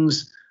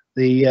fittings,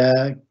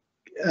 the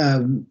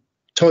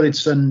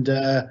toilets and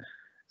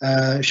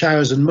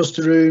showers and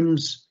muster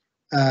rooms,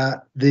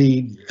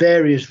 the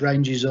various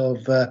ranges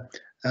of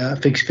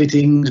fixed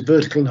fittings,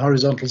 vertical and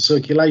horizontal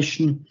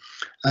circulation.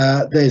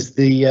 There's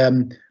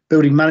the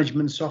building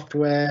management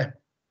software,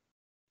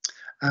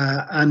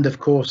 and of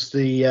course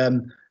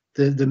the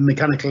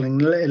mechanical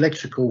and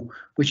electrical,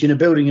 which in a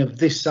building of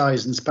this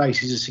size and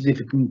space is a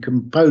significant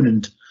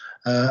component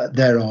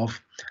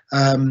thereof.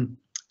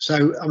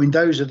 So, I mean,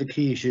 those are the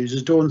key issues.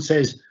 As Dawn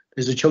says,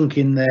 there's a chunk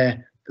in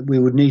there that we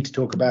would need to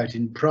talk about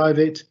in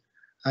private.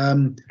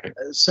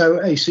 So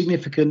a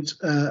significant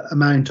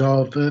amount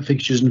of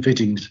fixtures and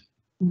fittings.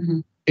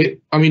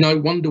 I mean, I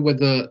wonder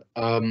whether,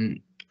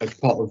 as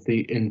part of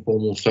the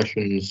informal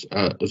sessions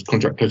as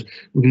contractors,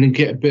 we're going to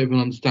get a bit of an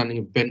understanding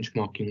of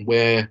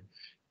benchmarking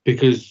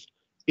because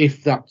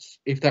if that's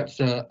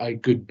a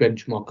good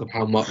benchmark of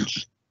how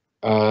much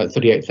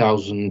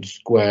 38,000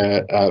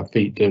 square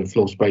feet of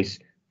floor space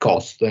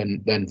costs,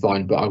 then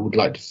fine. But I would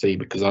like to see,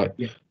 because I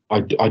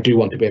do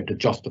want to be able to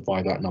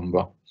justify that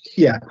number.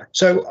 Yeah,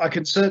 so I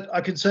can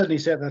certainly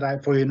set that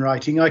out for you in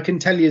writing. I can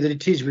tell you that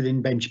it is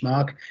within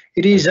benchmark.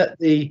 It's at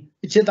the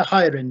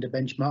higher end of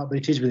benchmark, but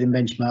it is within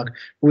benchmark.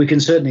 We can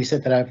certainly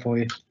set that out for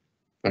you.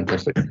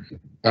 Fantastic.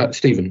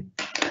 Stephen.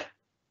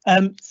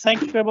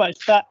 Thank you very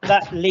much.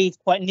 That leads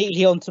quite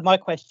neatly on to my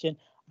question.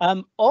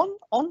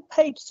 On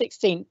page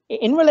 16,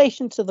 in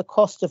relation to the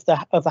cost of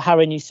the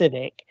Harrow New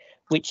Civic,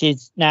 which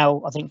is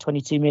now I think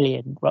 22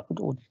 million,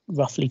 or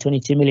roughly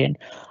 22 million,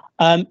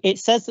 it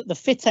says that the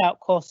fit out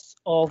costs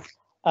of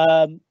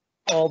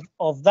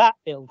of that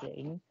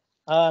building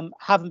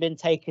haven't been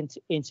taken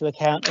into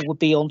account and would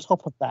be on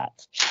top of that.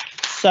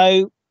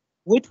 So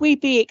would we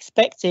be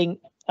expecting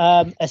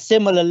a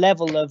similar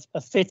level of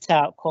fit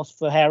out cost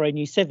for Harrow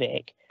New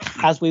Civic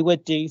as we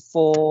would do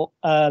for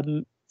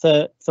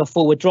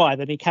Forward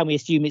Drive? I mean, can we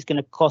assume it's going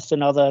to cost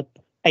another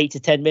 8 to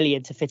 10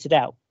 million to fit it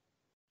out?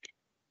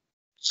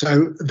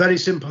 So the very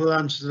simple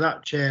answer to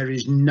that, Chair,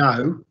 is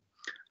no,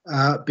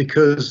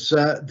 because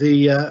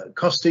the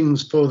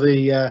costings for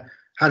the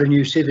Harrow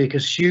New Civic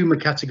assume a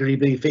Category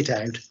B fit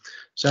out.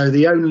 So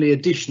the only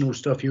additional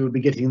stuff you would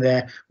be getting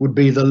there would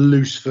be the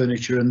loose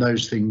furniture and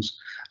those things.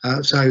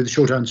 So the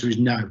short answer is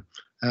no.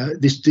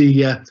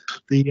 The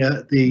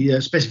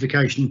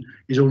specification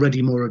is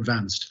already more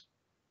advanced.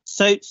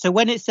 So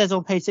when it says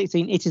on page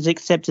 16, it is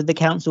accepted the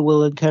council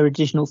will incur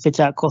additional fit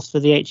out costs for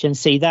the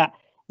HNC,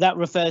 that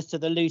refers to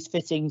the loose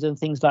fittings and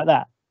things like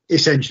that.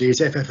 Essentially,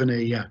 it's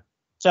FF&E, yeah.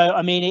 So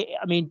I mean,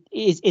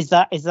 is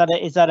that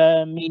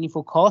a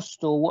meaningful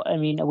cost, or what? I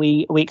mean, are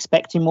we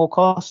expecting more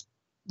cost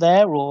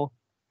there, or?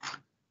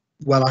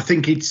 Well, I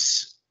think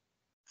it's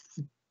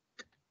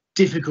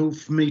difficult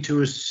for me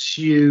to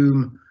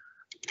assume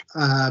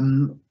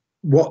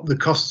what the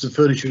costs of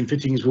furniture and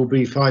fittings will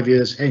be 5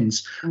 years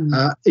hence.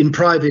 In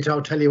private,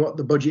 I'll tell you what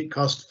the budget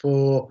cost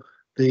for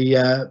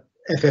the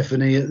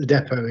FF&E at the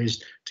depot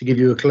is, to give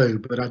you a clue,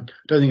 but I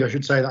don't think I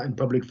should say that in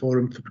public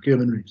forum for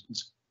procurement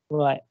reasons.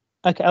 Right.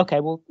 Okay.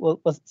 Well,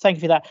 thank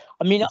you for that.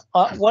 I mean,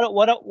 what I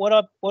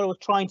was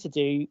trying to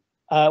do,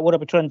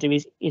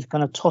 is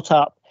kind of tot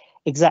up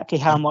exactly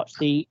how much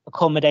the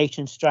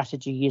accommodation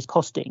strategy is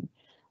costing.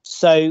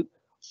 So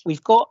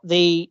we've got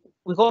the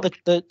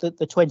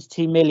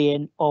 22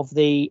 million of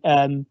the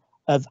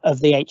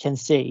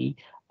HNC.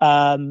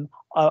 I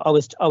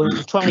was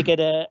trying to get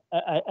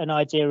an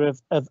idea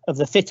of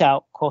the fit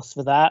out costs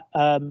for that.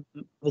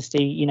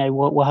 Obviously, you know,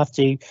 we'll have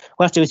to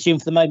assume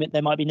for the moment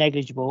they might be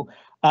negligible.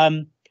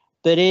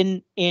 But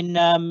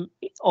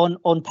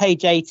on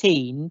page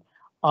 18,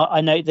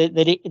 I know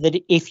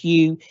that if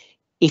you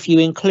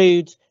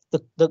include the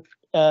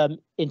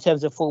in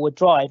terms of Forward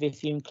Drive,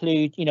 if you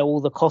include, you know, all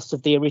the costs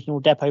of the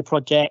original depot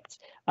project,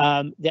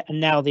 and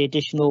now the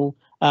additional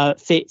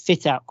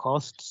fit out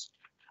costs,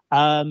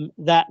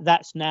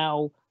 that's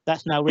now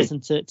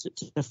risen to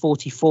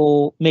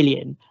 44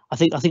 million. I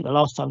think the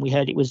last time we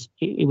heard it was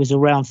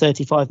around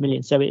 35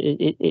 million, so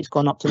it's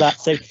gone up to that.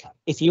 So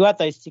if you add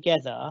those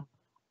together,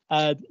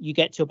 you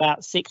get to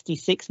about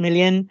 66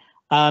 million.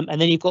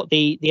 And then you've got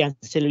the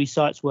ancillary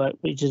sites work,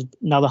 which is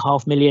another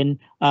 500,000.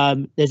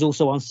 There's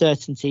also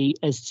uncertainty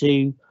as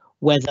to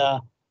whether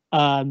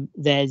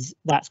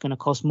that's going to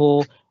cost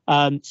more.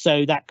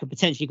 So that could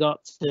potentially go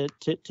up to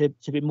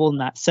a bit more than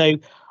that. So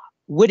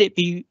would it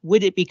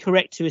be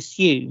correct to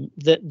assume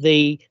that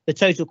the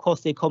total cost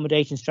of the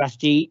accommodation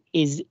strategy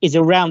is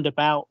around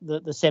about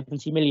the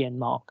 70 million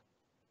mark?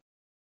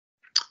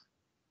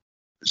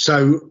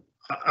 So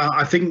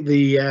I think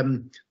the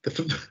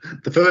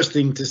first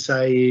thing to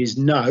say is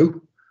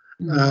no,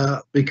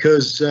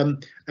 because a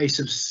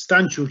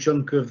substantial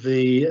chunk of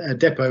the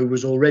depot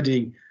was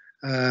already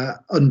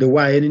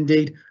underway, and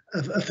indeed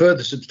a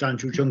further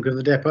substantial chunk of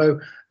the depot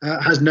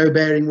has no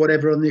bearing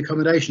whatever on the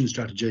accommodation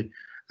strategy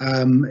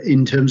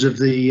in terms of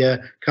the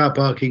car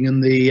parking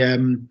and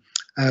the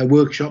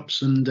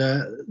workshops and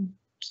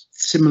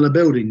similar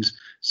buildings.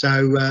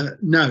 So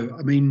no,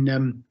 I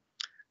mean,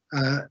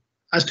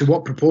 as to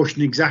what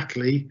proportion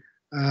exactly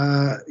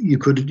you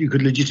could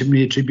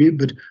legitimately attribute,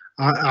 but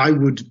I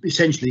would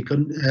essentially,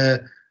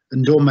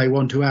 and Dawn may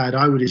want to add,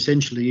 I would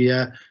essentially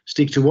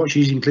stick to what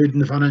she's included in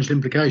the financial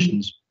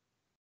implications.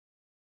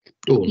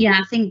 Dawn.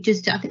 Yeah, I think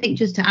just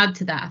to add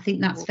to that, I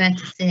think that's fair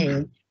to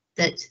say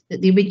that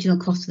the original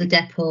cost of the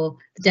depot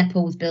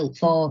was built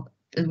for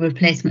the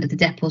replacement of the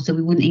depot, so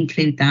we wouldn't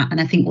include that. And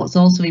I think what's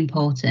also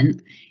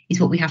important is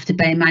what we have to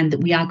bear in mind,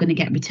 that we are going to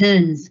get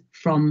returns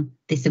from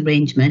this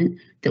arrangement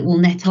that will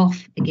net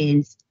off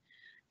against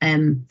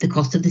the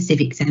cost of the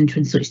civic centre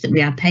and such that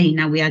we are paying.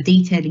 Now we are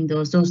detailing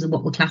those are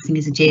what we're classing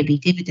as a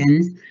JB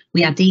dividends.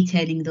 We are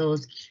detailing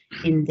those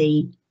in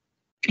the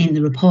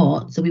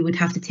report, so we would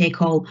have to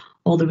take all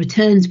the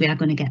returns we are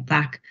going to get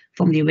back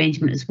from the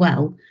arrangement as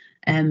well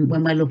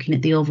when we're looking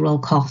at the overall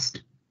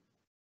cost.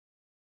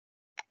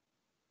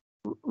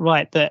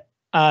 Right, but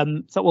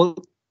thank you for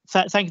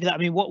that. I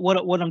mean,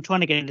 what I'm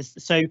trying to get at is,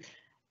 so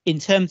in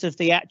terms of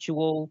the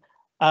actual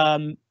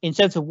in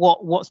terms of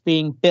what's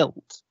being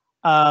built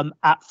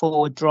at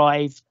Forward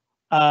Drive,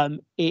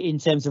 in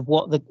terms of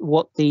what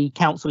the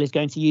council is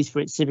going to use for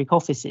its civic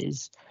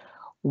offices,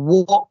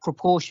 what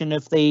proportion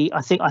of the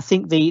I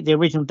think the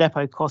original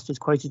depot cost is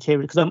quoted here,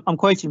 because I'm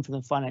quoting from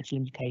the financial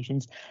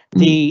implications.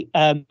 It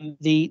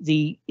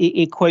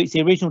quotes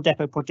the original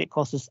depot project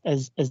cost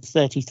as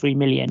 33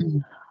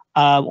 million,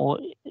 or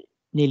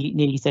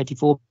nearly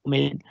 34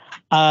 million.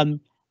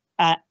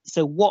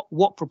 So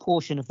what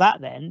proportion of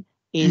that then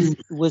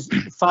was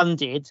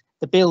funded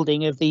the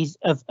building of these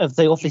of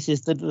the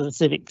offices that the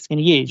civic's going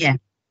to use? Yeah.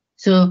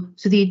 So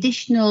the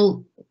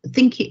additional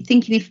thinking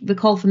if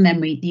recall from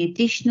memory, the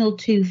additional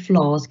 2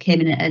 floors came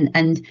in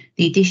and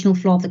the additional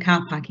floor of the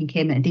car parking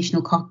came at an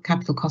additional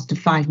capital cost of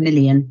 5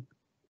 million.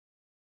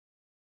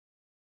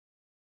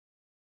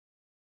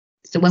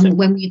 So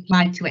when we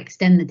applied to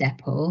extend the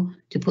depot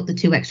to put the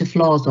 2 extra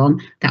floors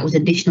on, that was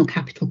additional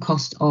capital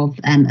cost of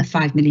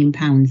 £5 million.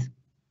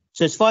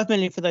 So it's 5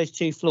 million for those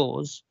 2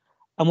 floors.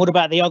 And what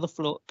about the other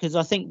floor? Because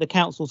I think the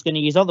council's going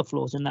to use other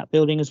floors in that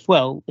building as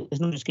well.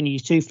 It's not just going to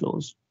use 2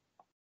 floors.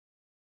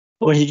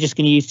 Or is it just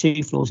going to use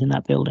 2 floors in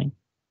that building?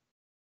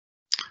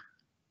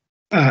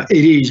 It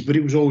is, but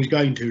it was always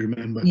going to,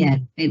 remember. Yeah,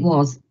 it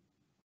was.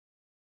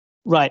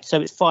 Right, so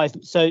it's 5.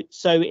 So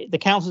the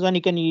council's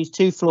only going to use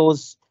 2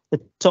 floors, the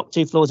top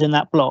 2 floors in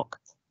that block.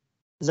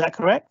 Is that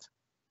correct?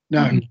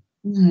 No.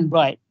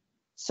 Right.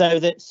 So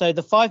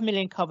the 5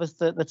 million covers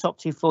the top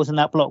 2 floors in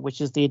that block, which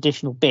is the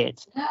additional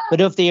bit. But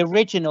of the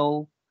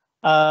original,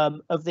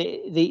 of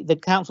the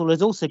council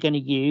is also going to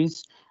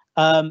use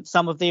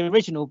some of the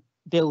original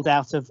build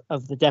out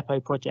of the depot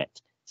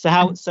project. So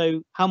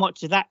how much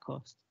did that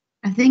cost?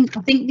 I think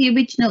the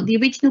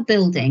original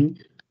building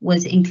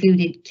was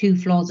included 2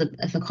 floors of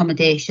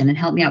accommodation, and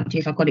help me out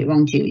if I've got it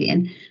wrong,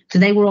 Julian. So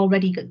they were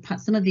already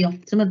some of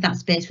that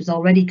space was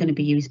already going to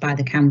be used by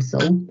the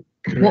council.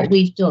 Correct. What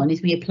we've done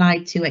is we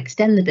applied to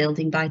extend the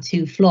building by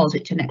 2 floors,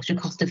 which are an extra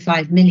cost of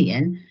 5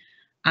 million,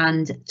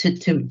 and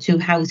to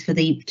house for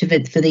the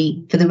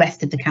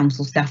rest of the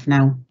council staff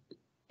now.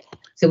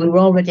 So we were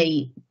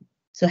already.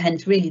 So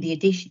hence, really, the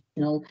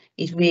additional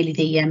is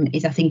really I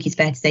think it's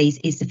fair to say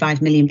is the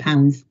 £5 million.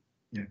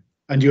 Yeah,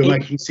 and you're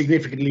making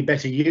significantly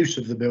better use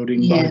of the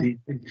building by the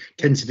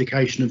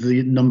intensification of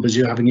the numbers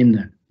you're having in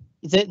there.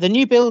 The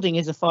new building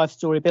is a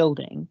 5-storey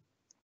building,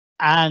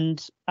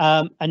 and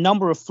a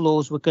number of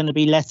floors were going to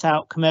be let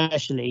out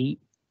commercially,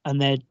 and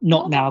they're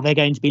not now. They're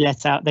going to be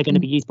let out. They're going to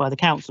be used by the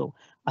council.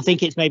 I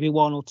think it's maybe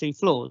 1 or 2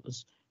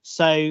 floors.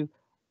 So,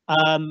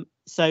 you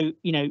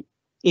know.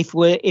 If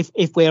we're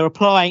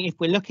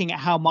looking at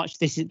how much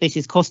this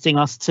is costing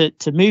us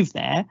to move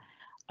there,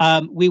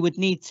 we would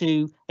need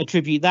to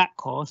attribute that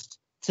cost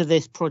to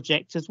this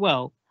project as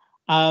well.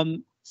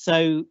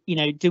 So, you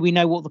know, do we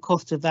know what the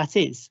cost of that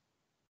is?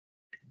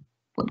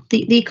 Well,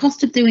 the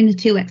cost of doing the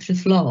 2 extra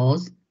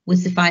floors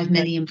was the £5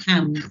 million.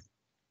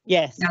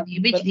 Yes. Now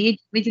the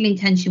original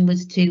intention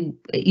was to,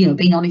 you know,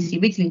 being honest, the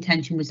original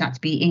intention was that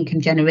to be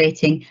income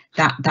generating.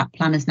 That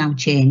plan has now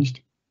changed.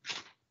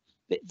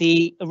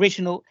 The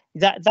original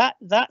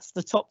that's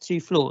the top 2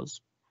 floors.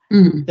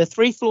 The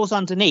 3 floors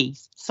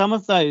underneath, some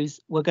of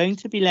those were going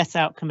to be let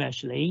out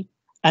commercially,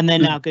 and they're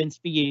now going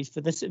to be used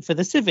for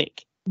the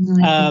civic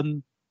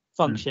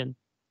function.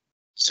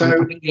 So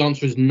I think the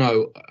answer is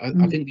no.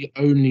 I think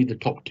only the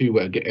top 2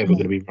 were ever going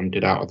to be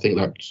rented out. I think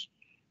that's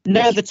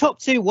no. The top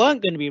 2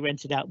 weren't going to be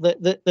rented out.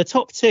 The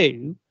top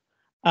 2,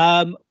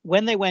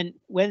 when they went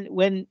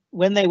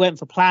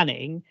for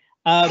planning.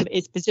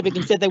 It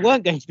specifically said they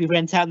weren't going to be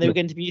rent out, and they were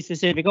going to be used for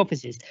civic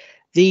offices.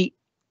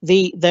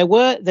 There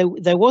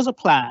was a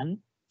plan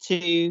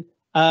to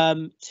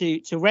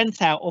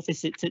rent out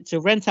offices to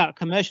rent out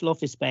commercial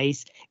office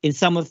space in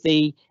some of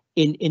the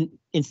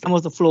some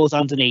of the floors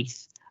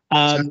underneath,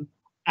 and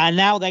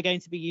now they're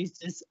going to be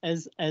used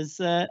as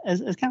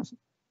council.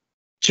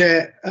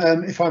 Chair,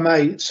 if I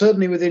may,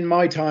 certainly within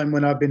my time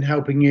when I've been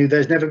helping you,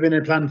 there's never been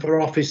a plan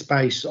for office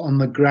space on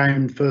the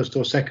ground, 1st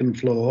or 2nd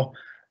floor.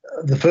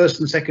 The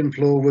 1st and 2nd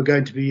floor were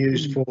going to be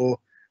used for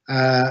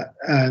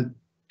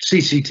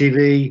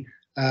CCTV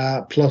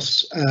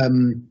plus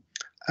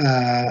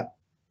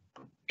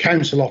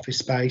council office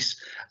space.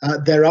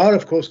 There are,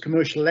 of course,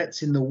 commercial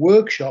lets in the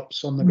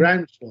workshops on the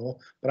ground floor,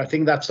 but I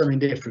think that's something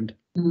different.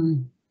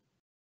 And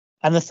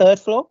the 3rd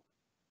floor?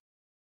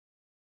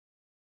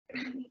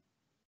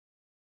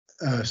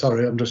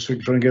 Sorry, I'm just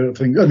trying to get a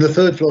thing. And the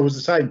 3rd floor was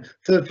the same.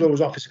 3rd floor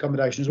was office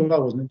accommodation as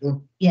well, wasn't it?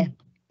 Yeah.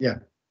 Yeah.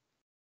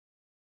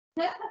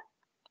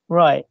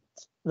 Right.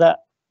 That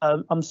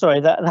I'm sorry.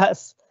 That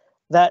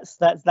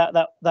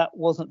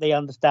wasn't the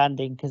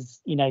understanding, because,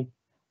 you know,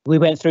 we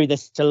went through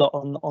this a lot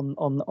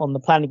on the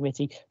planning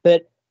committee,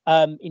 but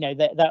you know,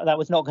 that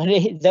was not going to.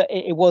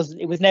 It was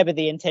never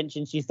the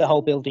intention to use the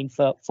whole building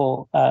for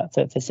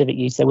civic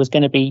use. There was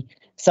going to be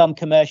some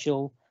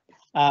commercial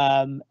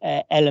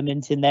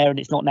element in there, and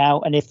it's not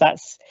now. And if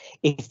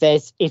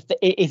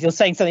you're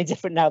saying something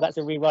different now, that's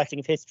a rewriting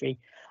of history.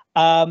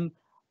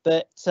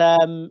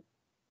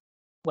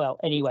 Well,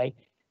 anyway,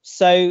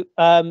 so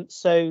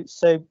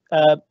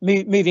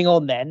moving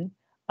on then,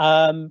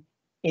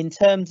 in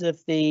terms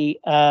of the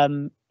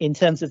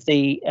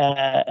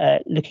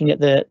looking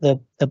at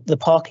the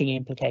parking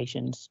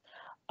implications,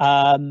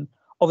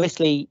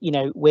 obviously, you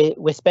know,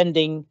 we're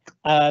spending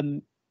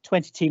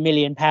 £22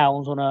 million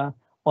on a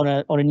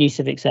new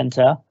civic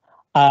centre.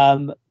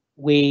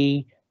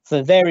 We,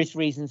 for various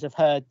reasons, have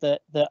heard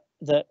that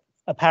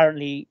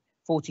apparently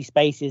 40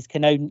 spaces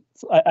can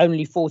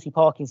only 40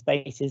 parking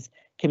spaces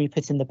can be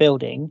put in the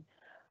building.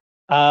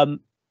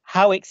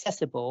 How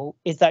accessible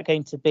is that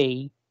going to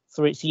be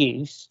for its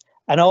use?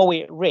 And are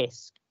we at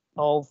risk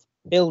of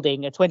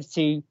building a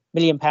 £22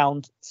 million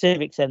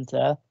civic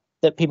centre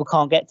that people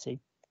can't get to.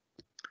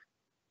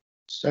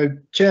 So,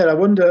 Chair, I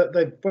wonder,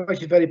 they've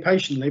waited very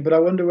patiently, but I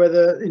wonder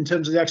whether, in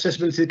terms of the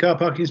accessibility of the car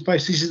parking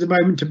space, this is the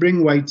moment to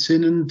bring Waits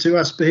in and to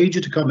ask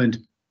Bahija to comment.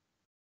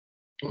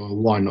 Oh,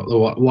 why not?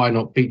 Why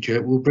not,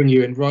 Peter? We'll bring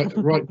you in right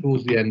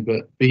towards the end,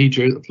 but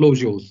Bahija, the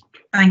floor's yours.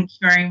 Thank you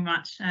very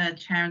much,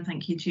 Chair, and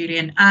thank you,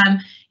 Julian.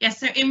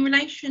 So in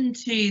relation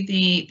to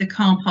the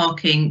car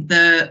parking,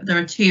 there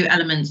are two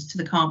elements to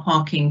the car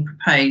parking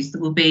proposed.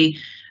 There will be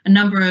a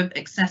number of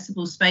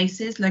accessible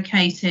spaces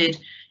located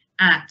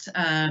at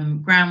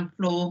ground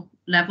floor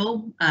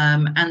level,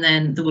 and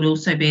then there would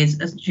also be,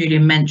 as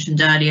Julian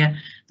mentioned earlier,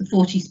 the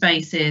 40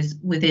 spaces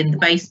within the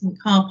basement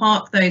car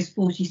park. Those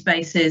 40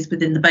 spaces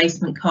within the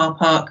basement car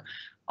park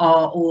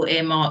are all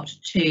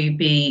earmarked to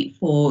be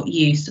for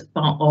use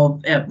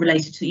of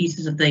related to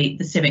uses of the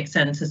civic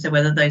centre, so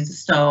whether those are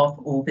staff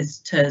or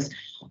visitors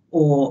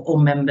or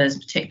members,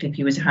 particularly if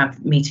you were to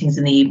have meetings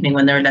in the evening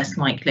when there are less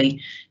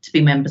likely to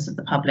be members of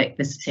the public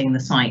visiting the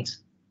site.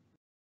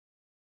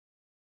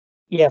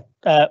 Yeah,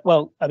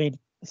 well, I mean,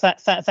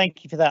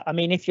 thank you for that. I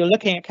mean, if you're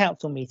looking at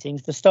council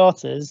meetings, for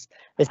starters,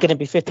 there's going to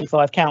be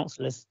 55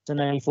 councillors and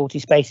only 40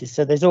 spaces,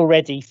 so there's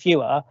already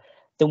fewer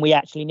than we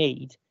actually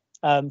need,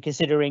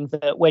 considering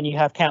that when you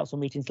have council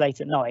meetings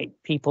late at night,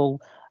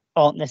 people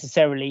aren't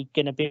necessarily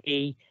going to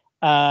be,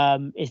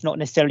 it's not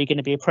necessarily going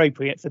to be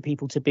appropriate for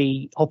people to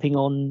be hopping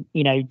on,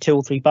 2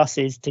 or 3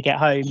 buses to get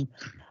home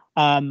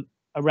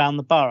around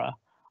the borough.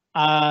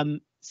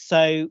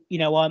 So,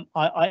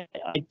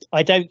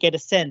 I don't get a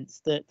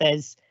sense that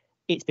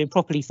it's been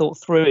properly thought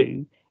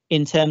through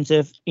in terms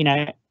of,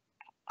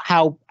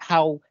 how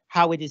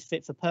it is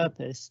fit for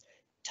purpose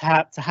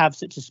to have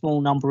such a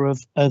small number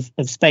of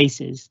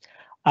spaces.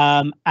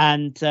 I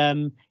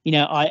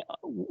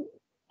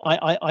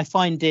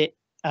find it,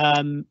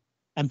 and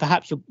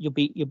perhaps you'll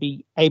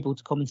be able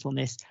to comment on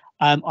this.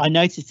 I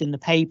noticed in the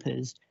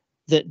papers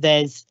that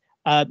there's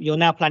you're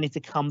now planning to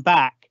come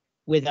back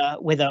with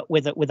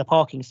a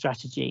parking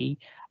strategy,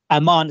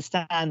 and my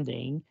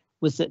understanding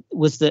was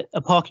that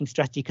a parking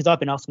strategy, because I've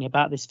been asking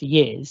about this for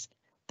years,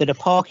 that a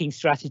parking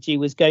strategy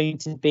was going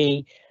to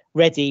be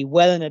ready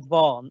well in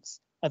advance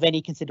of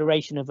any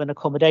consideration of an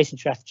accommodation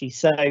strategy.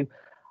 So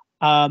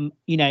again,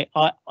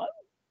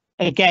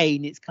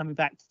 it's coming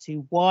back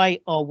to, why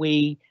are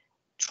we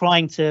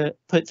trying to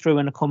put through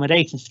an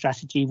accommodation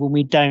strategy when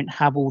we don't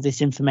have all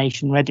this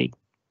information ready?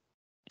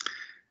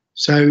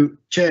 So,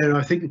 Chair,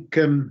 I think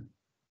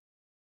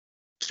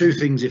two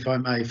things, if I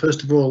may.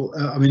 First of all,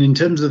 I mean, in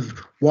terms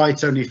of why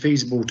it's only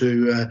feasible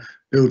to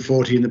build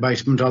 40 in the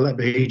basement, I'll let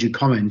Bahija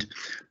comment.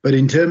 But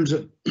in terms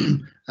of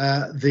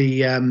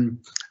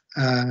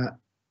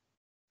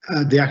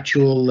the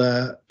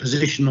actual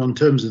position on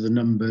terms of the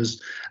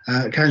numbers,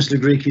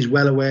 Councillor Greek is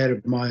well aware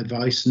of my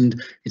advice, and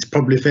it's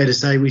probably fair to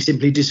say we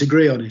simply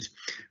disagree on it,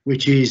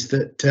 which is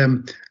that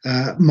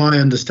my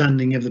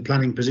understanding of the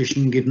planning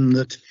position, given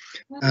that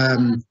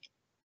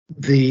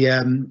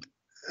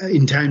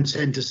in town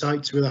centre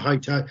sites with a high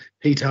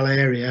PTAL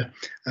area,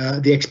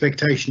 the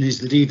expectation is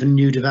that even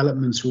new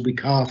developments will be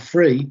car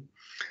free.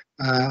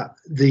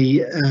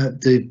 The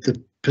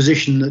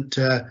position that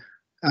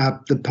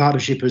the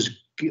partnership has,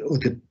 or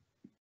the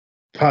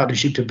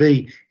partnership to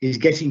be is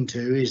getting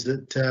to, is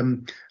that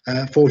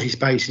 40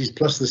 spaces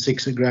plus the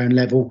 6 at ground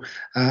level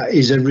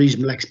is a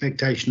reasonable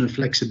expectation of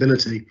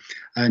flexibility.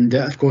 And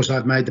of course,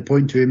 I've made the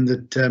point to him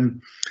that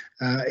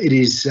it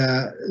is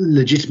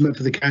legitimate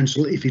for the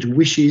council, if it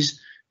wishes,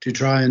 to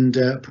try and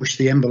push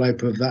the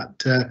envelope of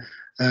that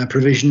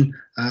provision,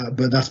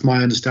 but that's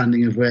my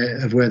understanding of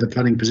where the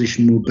planning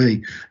position will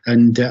be,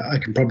 and I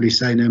can probably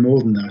say no more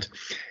than that.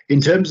 In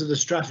terms of the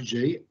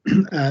strategy,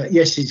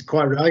 yes, he's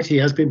quite right. He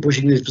has been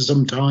pushing this for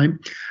some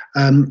time.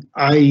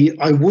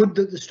 I would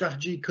that the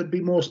strategy could be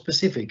more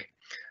specific,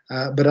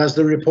 but as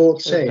the report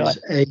says,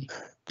 a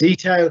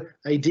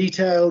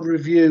detailed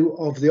review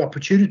of the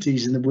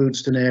opportunities in the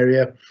Wealdstone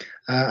area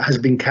has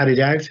been carried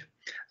out,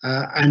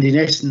 and in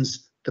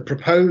essence, the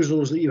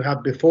proposals that you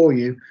have before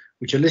you,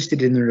 which are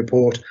listed in the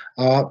report,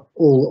 are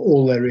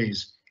all there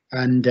is,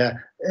 and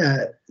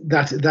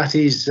that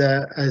is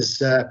as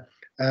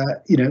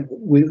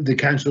the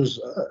council's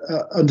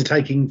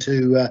undertaking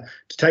to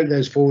take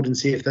those forward and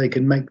see if they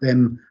can make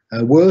them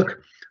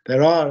work.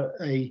 There are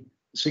a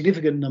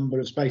significant number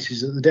of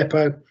spaces at the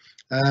depot,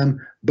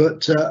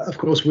 but of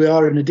course we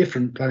are in a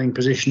different planning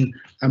position,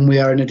 and we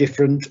are in a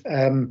different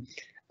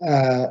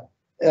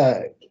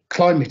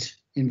climate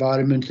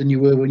environment than you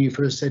were when you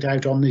first set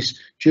out on this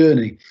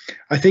journey.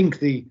 I think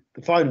the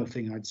final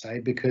thing I'd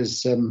say,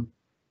 because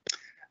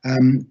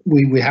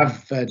we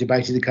have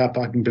debated the car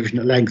parking provision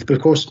at length, but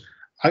of course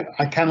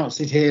I cannot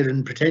sit here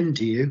and pretend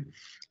to you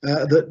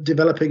that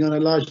developing on a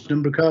large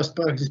number of car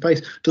parking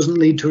space doesn't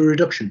lead to a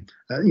reduction.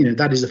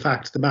 That is a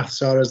fact. The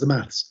maths are as the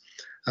maths,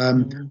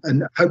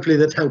 and hopefully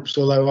that helps,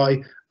 although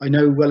I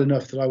know well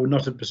enough that I would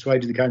not have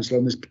persuaded the council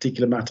on this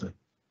particular matter.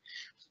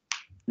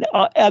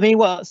 I mean,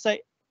 well, so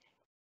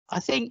I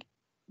think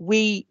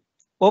we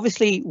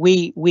obviously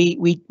we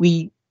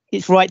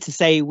it's right to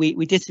say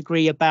we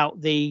disagree about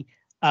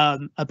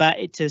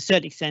it to a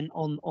certain extent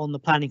on the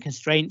planning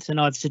constraints, and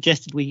I've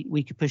suggested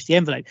we could push the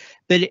envelope.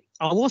 But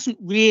I wasn't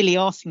really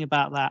asking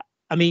about that.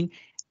 I mean,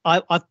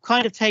 I've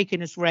kind of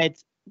taken as read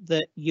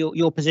that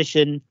your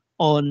position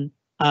on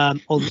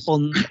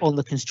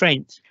the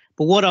constraints.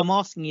 But what I'm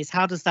asking is,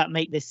 how does that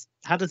make this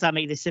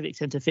civic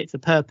centre fit for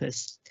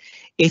purpose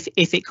if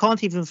it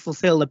can't even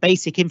fulfil the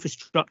basic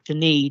infrastructure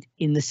need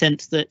in the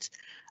sense that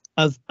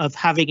of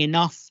having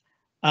enough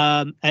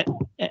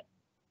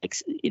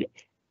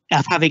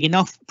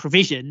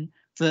provision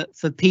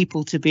for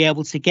people to be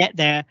able to get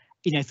there,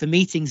 for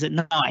meetings at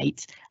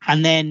night,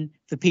 and then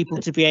for people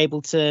to be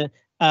able to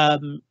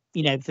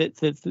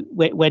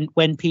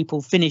when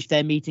people finish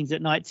their meetings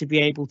at night to be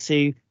able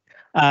to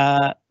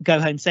go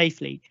home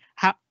safely.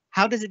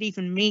 How does it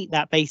even meet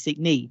that basic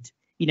need?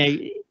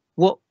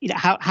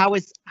 How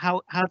is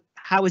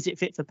it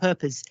fit for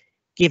purpose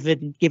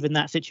given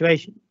that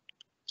situation?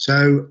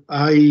 So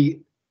I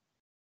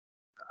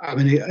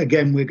mean,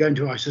 again, we're going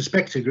to, I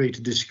suspect, agree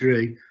to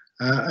disagree.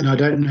 And I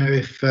don't know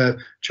if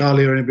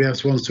Charlie or anybody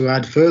else wants to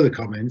add further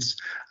comments,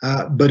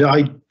 but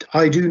I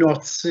do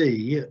not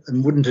see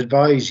and wouldn't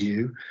advise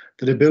you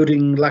that a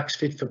building lacks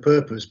fit for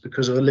purpose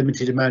because of a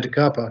limited amount of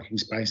car parking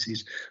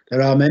spaces.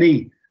 There are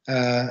many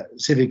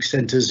civic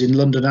centres in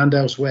London and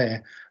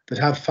elsewhere that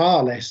have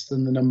far less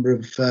than the number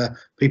of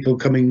people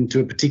coming to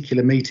a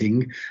particular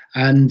meeting,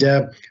 and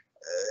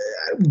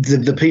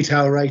the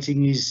P-Tower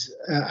rating is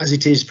as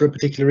it is for a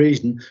particular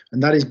reason,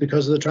 and that is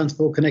because of the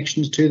transport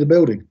connections to the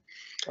building.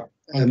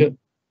 I'm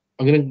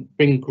going to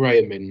bring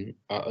Graham in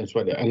as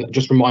well, and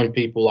just remind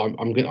people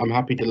I'm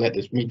happy to let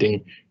this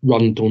meeting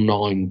run till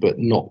 9, but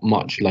not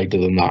much later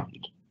than that.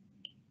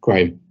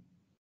 Graham.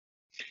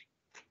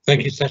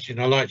 Thank you, Sachin.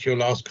 I liked your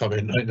last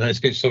comment. I know it's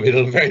been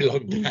a very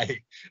long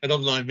day, and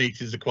online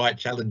meetings are quite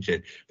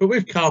challenging. But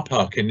with car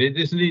parking,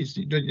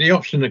 the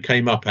option that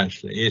came up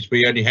actually is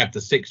we only have the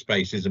 6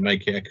 spaces and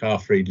make it a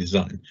car-free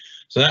design.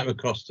 So that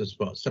would cost us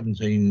what,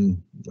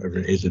 17, whatever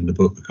it is in the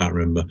book, I can't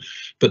remember.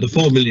 But the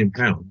 £4 million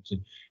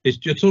is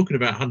you're talking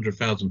about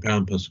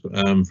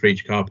 £100,000 for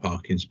each car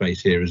parking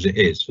space here, as it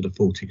is for the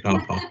 40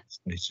 car parking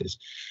spaces.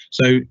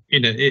 So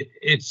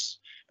it's.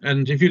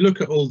 And if you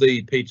look at all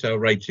the P-Tower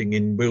rating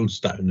in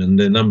Wealdstone and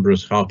the number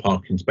of car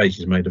parking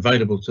spaces made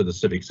available to the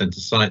civic centre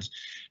sites,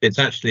 it's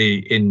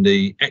actually in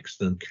the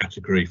excellent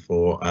category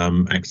for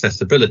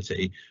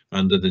accessibility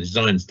under the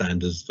design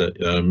standards that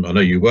I know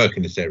you work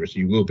in this area, so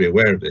you will be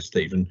aware of this,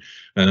 Stephen,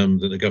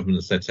 that the government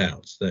has set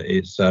out. That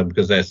it's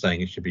because they're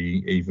saying it should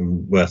be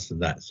even worse than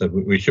that. So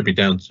we should be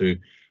down to,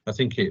 I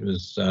think it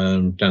was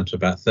down to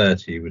about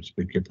 30, which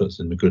puts us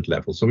in a good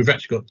level. So we've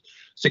actually got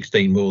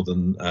 16 more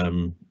than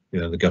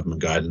the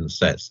government guidance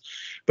says,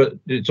 but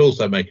it's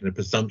also making a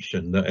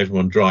presumption that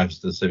everyone drives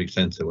to the civic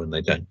centre when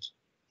they don't.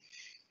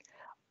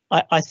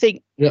 I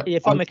think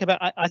if I make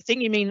about, I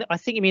think you mean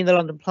the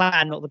London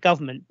plan, not the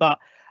government. But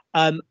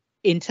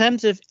in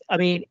terms of, I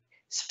mean,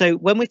 so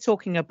when we're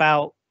talking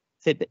about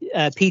the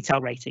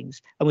P-Tower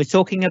ratings and we're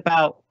talking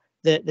about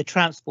the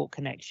transport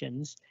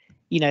connections,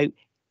 it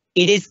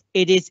is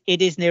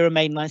near a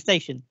mainline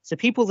station. So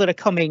people that are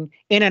coming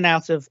in and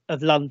out of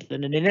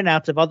London and in and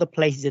out of other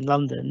places in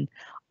London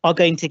are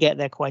going to get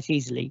there quite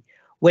easily.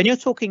 When you're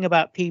talking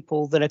about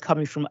people that are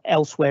coming from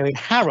elsewhere in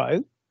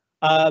Harrow,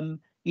 and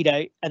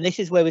this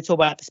is where we talk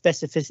about the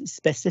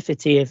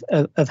specificity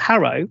of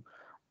Harrow,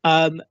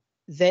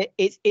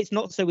 it's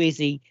not so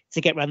easy to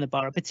get around the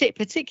borough,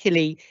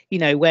 particularly,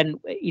 when,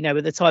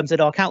 at the times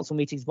that our council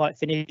meetings might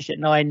finish at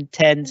 9,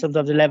 10,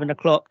 sometimes 11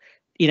 o'clock,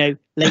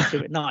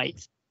 later at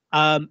night.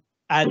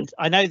 And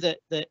I know that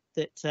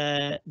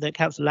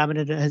Councillor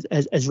Laminin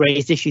has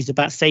raised issues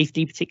about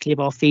safety, particularly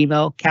of our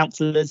female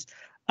councillors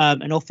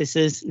and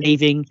officers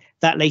leaving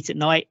that late at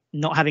night,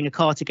 not having a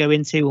car to go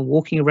into and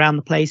walking around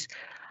the place.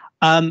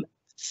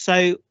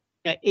 So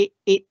I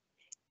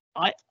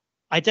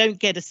don't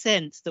get a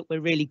sense that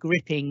we're really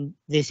gripping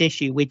this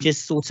issue. We're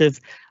just sort of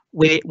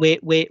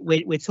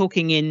we're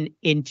talking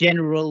in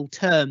general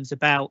terms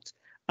about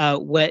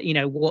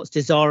what's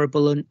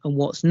desirable and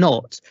what's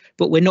not,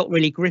 but we're not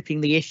really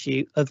gripping the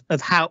issue of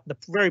how the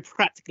very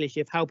practical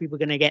issue of how people are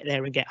going to get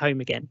there and get home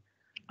again.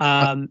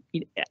 And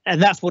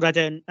that's what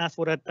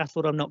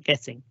I'm not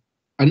getting.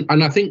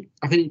 And I think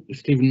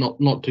Stephen,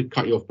 not to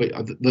cut you off, but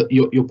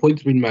your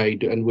point's been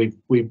made, and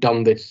we've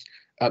done this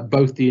at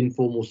both the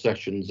informal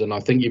sessions, and I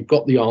think you've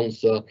got the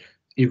answer.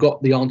 You've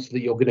got the answer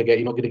that you're going to get.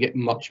 You're not going to get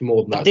much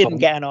more than that. I didn't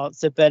get an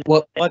answer, but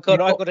I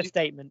got a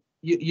statement.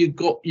 You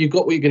got what you're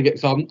going to get.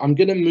 So I'm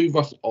going to move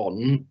us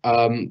on.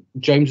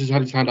 James has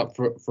had his hand up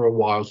for a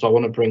while, so I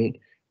want to bring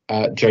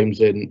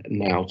James in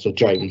now. So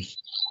James.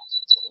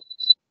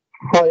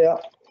 Hiya.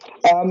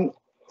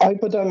 I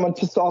hope I don't mind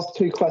just to ask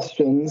 2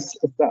 questions.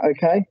 Is that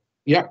okay?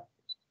 Yeah.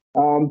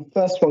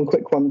 First one,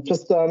 quick one,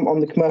 just on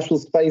the commercial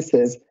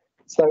spaces.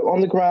 So on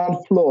the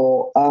ground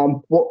floor,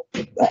 what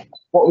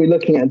are we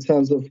looking at in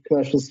terms of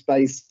commercial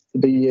space to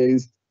be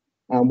used?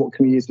 What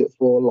can we use it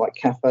for, like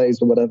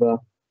cafes or whatever?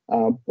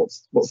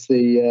 What's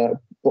the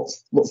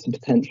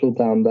potential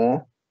down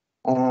there?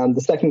 And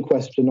the second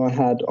question I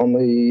had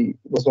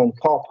was on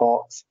car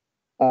parks.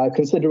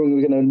 Considering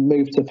we're going to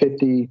move to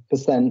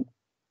 50%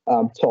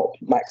 top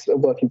max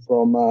working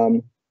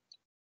from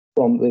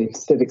the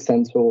Civic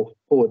Centre or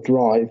Forward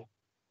Drive,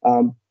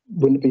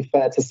 wouldn't it be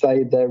fair to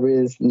say there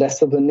is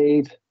less of a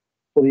need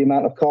for the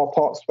amount of car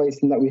park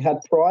spacing that we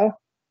had prior?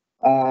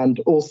 And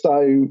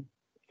also,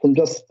 from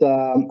just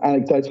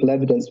anecdotal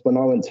evidence, when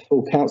I went to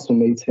full council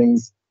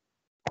meetings,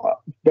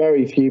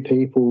 very few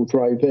people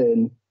drove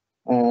in,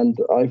 and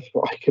I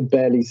could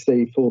barely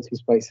see 40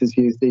 spaces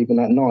used even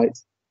at night.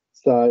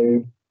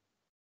 So,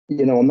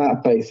 you know, on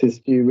that basis,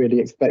 do you really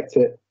expect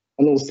it?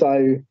 And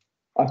also,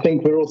 I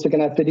think we're also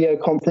going to have video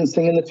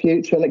conferencing in the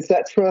future and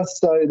etc.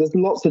 So there's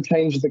lots of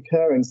changes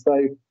occurring.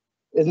 So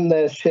isn't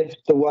there a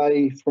shift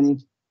away from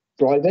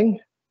driving?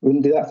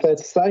 Wouldn't be that fair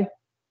to say?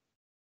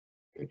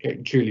 Okay,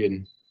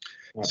 Julian.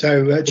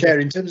 So, Chair,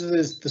 in terms of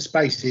the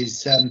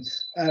spaces,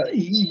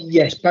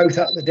 yes, both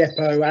at the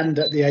depot and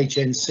at the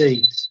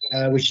HNC,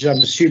 which is, I'm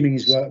assuming,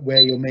 is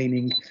where you're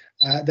meaning.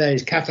 There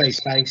is cafe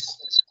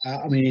space.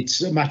 I mean,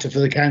 it's a matter for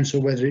the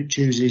council whether it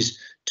chooses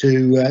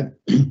to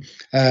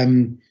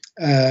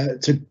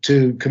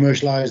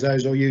commercialise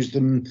those or use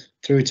them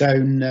through its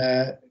own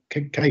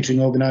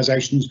catering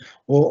organisations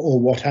or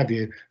what have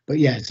you. But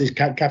yes, there's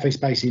cafe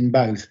space in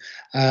both.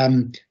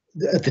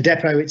 At the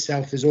depot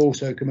itself, there's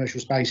also commercial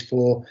space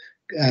for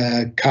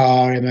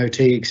car, MOT,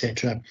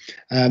 etc.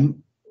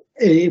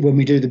 When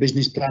we do the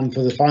business plan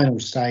for the final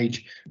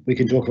stage, we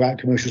can talk about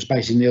commercial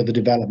space in the other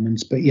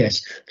developments. But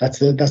yes, that's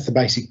the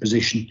basic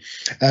position.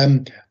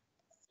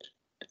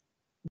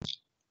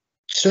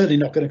 Certainly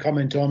not going to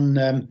comment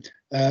on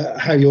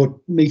how your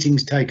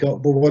meetings take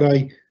up, but what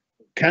I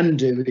can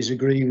do is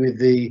agree with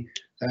the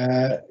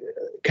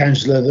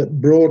councillor that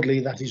broadly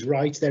that is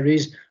right. There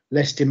is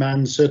less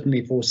demand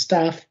certainly for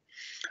staff,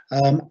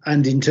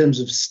 and in terms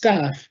of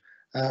staff,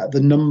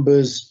 the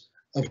numbers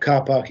of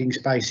car parking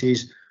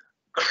spaces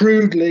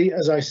crudely,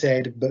 as I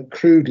said, but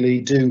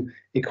crudely do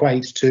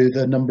equate to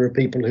the number of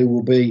people who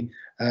will be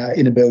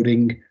in a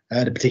building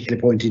at a particular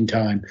point in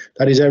time.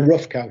 That is a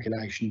rough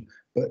calculation,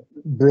 but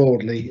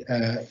broadly,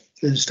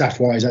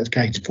 staff-wise, that's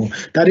catered for.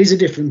 That is a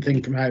different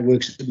thing from how it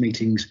works at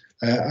meetings,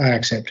 I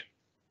accept.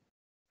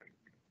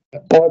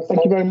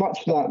 Thank you very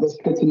much for that. That's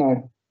good to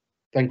know.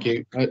 Thank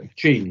you.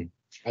 Jean,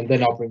 and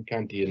then I'll bring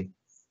Candy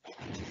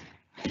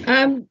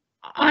in.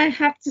 I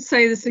have to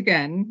say this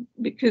again,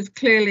 because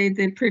clearly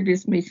the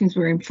previous meetings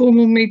were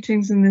informal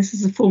meetings and this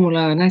is a formal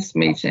ONS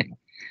meeting.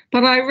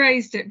 But I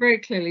raised it very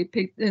clearly,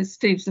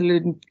 Steve's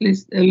alluded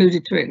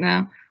to it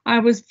now. I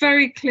was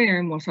very clear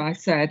in what I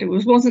said. It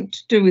wasn't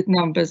to do with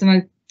numbers, and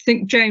I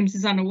think James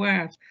is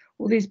unaware of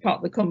all these part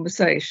of the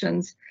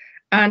conversations.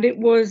 And it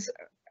was,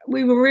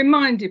 we were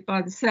reminded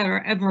by the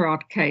Sarah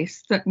Everard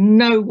case that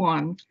no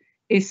one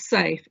is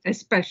safe,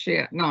 especially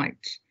at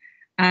night.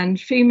 And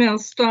female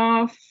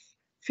staff,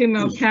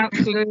 female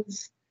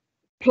councillors,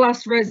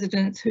 plus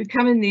residents who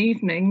come in the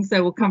evenings,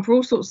 they will come for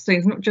all sorts of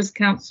things, not just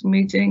council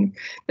meetings.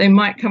 They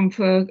might come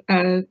for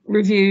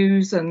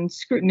reviews and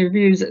scrutiny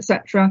reviews,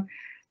 etc.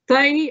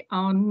 They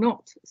are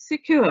not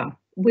secure.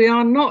 We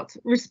are not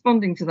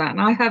responding to that.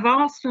 And I have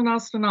asked and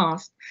asked and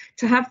asked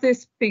to have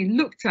this be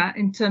looked at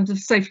in terms of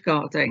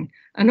safeguarding.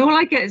 And all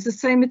I get is the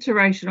same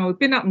iteration. Oh, we've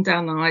been up and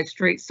down the high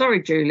street.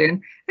 Sorry,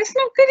 Julian. It's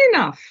not good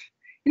enough.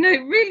 You know,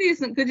 it really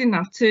isn't good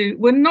enough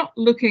we're not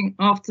looking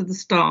after the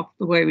staff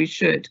the way we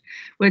should.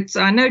 Which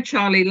I know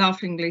Charlie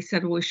laughingly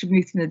said, well, we should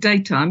meet in the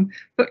daytime,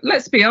 but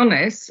let's be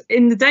honest,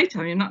 in the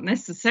daytime, you're not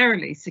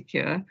necessarily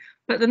secure,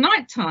 but the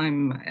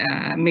nighttime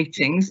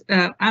meetings,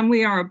 and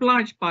we are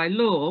obliged by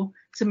law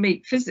to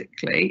meet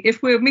physically.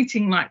 If we're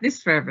meeting like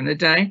this forever and a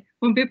day,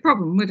 wouldn't be a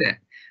problem, would it?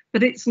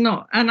 But it's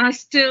not. And I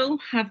still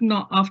have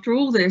not, after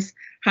all this,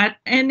 had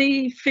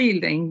any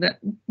feeling that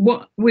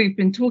what we've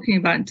been talking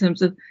about in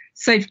terms of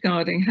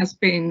safeguarding has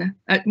been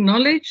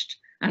acknowledged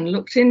and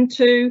looked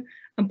into,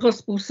 and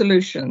possible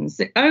solutions.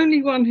 The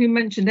only one who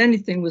mentioned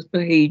anything was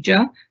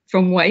Bahija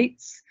from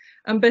Waits,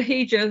 and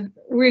Bahija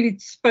really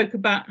spoke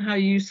about how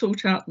you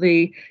sort out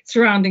the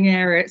surrounding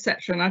area,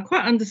 etc. And I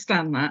quite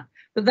understand that,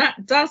 but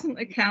that doesn't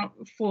account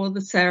for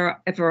the Sarah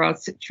Everard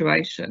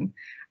situation.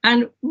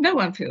 And no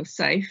one feels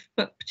safe,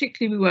 but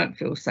particularly we won't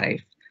feel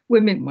safe.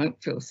 Women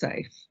won't feel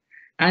safe.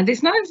 And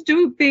it's nothing to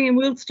do with being in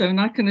Wealdstone,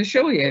 I can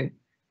assure you.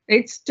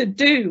 It's to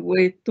do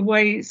with the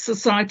way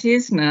society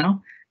is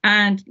now,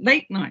 and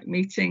late night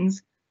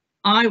meetings.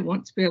 I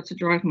want to be able to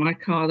drive my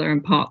car there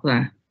and park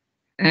there.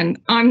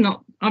 And I'm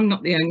not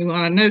the only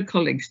one, I know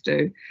colleagues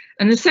do.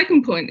 And the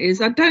second point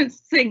is, I don't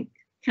think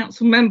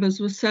council members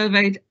were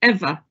surveyed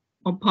ever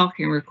on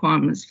parking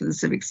requirements for the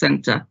Civic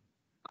Centre.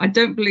 I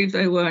don't believe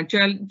they were.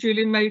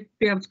 Julian may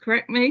be able to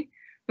correct me,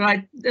 but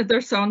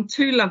there's on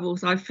two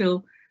levels I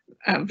feel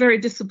very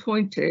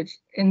disappointed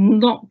in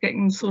not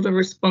getting the sort of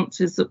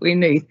responses that we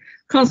need.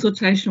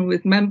 Consultation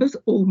with members,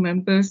 all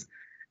members,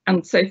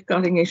 and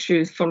safeguarding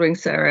issues following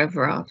Sarah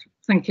Everard.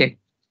 Thank you.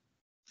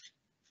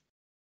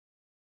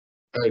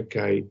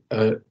 Okay,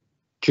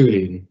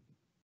 Julian.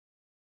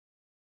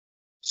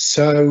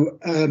 So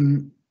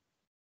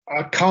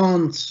I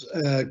can't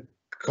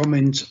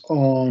comment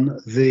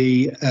on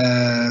the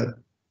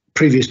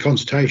previous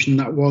consultation.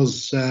 That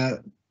was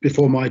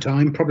before my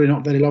time, probably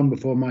not very long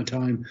before my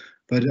time,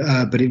 but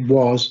it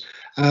was.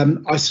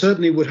 I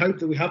certainly would hope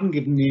that we haven't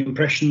given the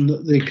impression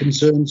that the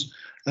concerns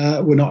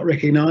were not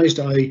recognised.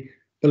 I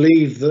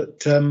believe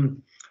that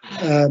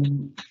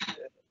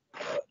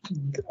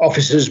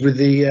officers with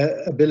the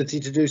ability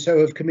to do so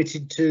have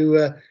committed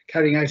to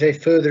carrying out a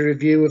further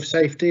review of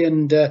safety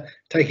and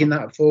taking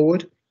that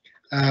forward.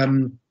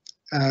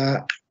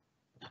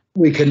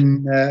 We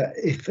can,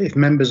 if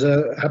members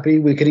are happy,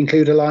 we can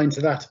include a line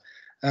to that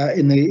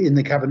in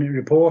the cabinet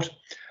report.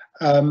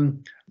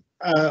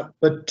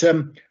 But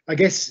I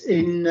guess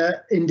in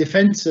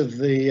defence of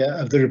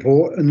the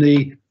report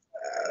and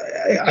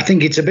I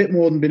think it's a bit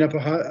more than been up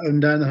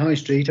and down the high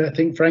street. I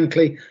think,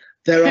 frankly,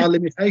 there are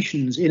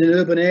limitations in an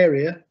urban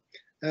area.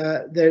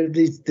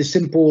 The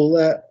simple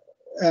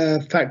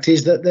fact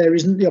is that there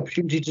isn't the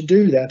opportunity to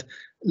do that.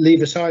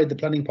 Leave aside the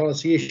planning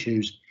policy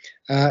issues.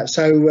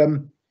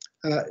 Certainly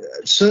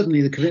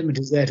the commitment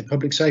is there to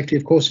public safety,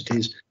 of course it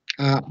is,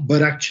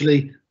 but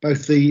actually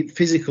both the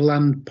physical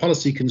and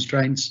policy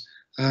constraints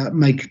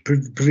make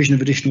provision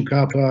of additional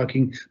car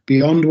parking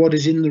beyond what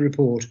is in the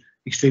report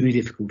extremely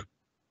difficult.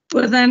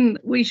 Well, then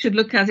we should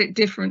look at it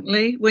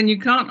differently. When you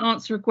can't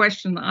answer a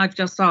question that I've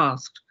just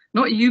asked,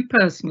 not you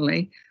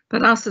personally,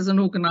 but us as an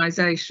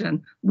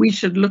organisation, we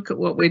should look at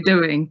what we're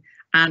doing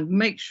and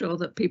make sure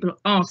that people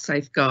are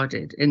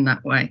safeguarded in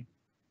that way.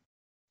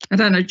 I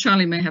don't know,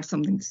 Charlie may have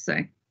something to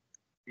say.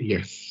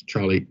 Yes,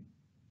 Charlie.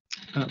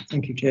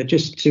 Thank you, Chair.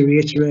 Just to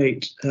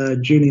reiterate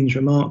Julian's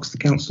remarks, the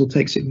council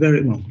takes it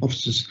very well.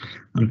 Officers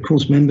and of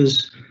course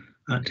members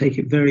take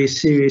it very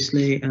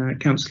seriously.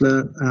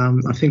 Councillor,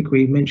 I think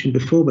we mentioned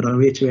before, but I'll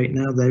reiterate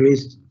now, there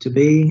is to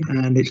be,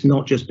 and it's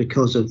not just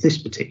because of this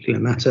particular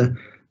matter,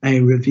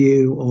 a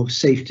review of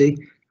safety,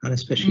 and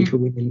especially for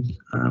women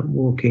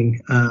walking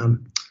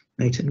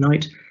late at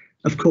night.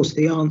 Of course,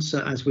 the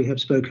answer, as we have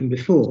spoken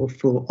before,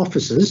 for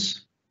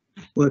officers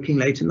working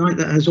late at night,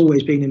 that has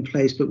always been in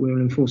place, but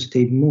we'll enforce it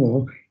even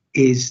more,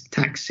 is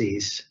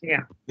taxis.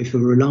 Yeah. With a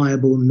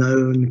reliable,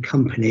 known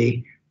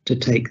company to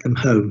take them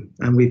home.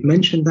 And we've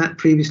mentioned that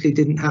previously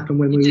didn't happen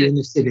when we were in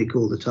the Civic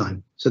all the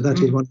time. So that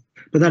is one,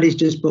 but that is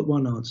just but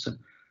one answer.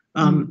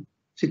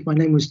 Since my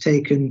name was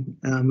taken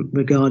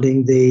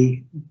regarding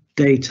the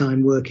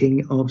daytime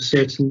working of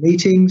certain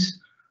meetings,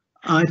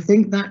 I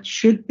think that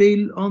should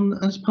be on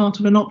as part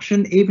of an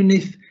option, even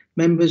if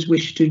members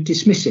wish to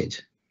dismiss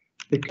it.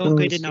 Because not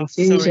good enough.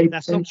 it is Sorry, a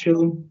that's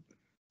potential.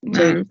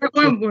 No, that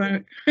won't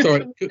work.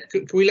 Sorry,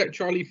 can we let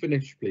Charlie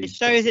finish, please? It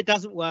shows it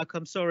doesn't work.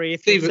 I'm sorry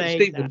if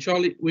Stephen,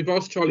 Charlie, we've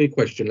asked Charlie a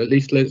question. At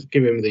least let's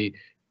give him the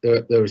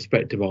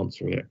respective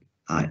answering it.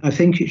 I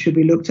think it should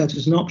be looked at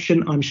as an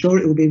option. I'm sure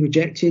it will be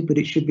rejected, but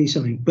it should be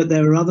something. But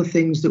there are other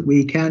things that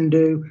we can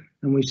do,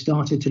 and we've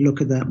started to look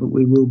at that, but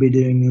we will be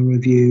doing a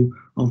review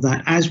of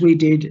that, as we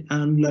did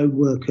load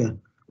worker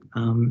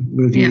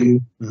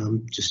review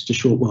just a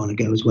short while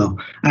ago as well.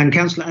 And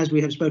Councillor, as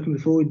we have spoken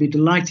before, we'd be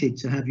delighted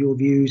to have your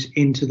views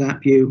into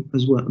that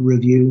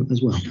review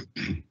as well.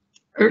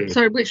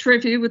 So which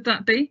review would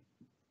that be?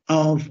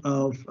 Of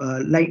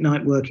late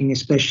night working,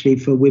 especially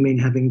for women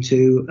having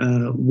to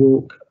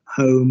walk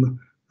home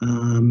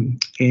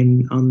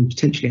in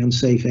potentially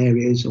unsafe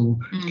areas, or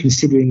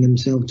considering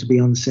themselves to be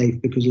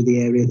unsafe because of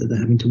the area that they're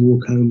having to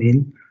walk home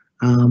in,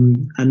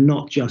 and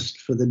not just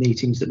for the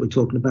meetings that we're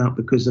talking about,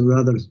 because there are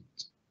other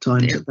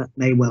times that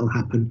may well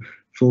happen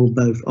for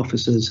both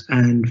officers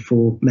and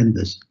for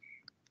members.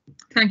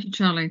 Thank you,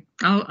 Charlie.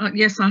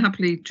 Yes, I'll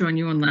happily join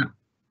you on that.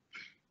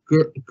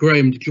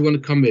 Graham, did you want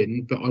to come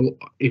in? But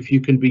if you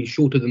can be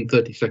shorter than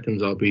 30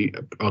 seconds,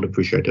 I'd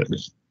appreciate it.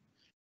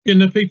 You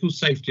know, people's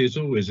safety is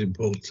always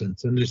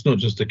important, and it's not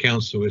just the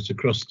council, it's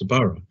across the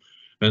borough.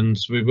 And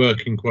we're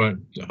working quite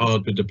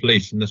hard with the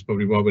police, and that's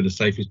probably why we're the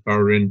safest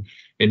borough in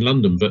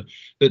London. But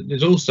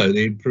there's also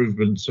the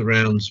improvements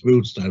around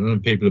Wealdstone. I know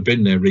people have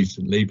been there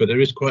recently, but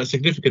there is quite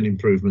significant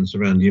improvements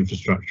around the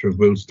infrastructure of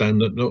Wealdstone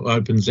that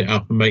opens it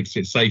up and makes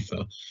it safer.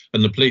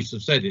 And the police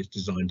have said it's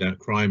designed out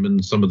crime,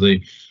 and some of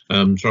the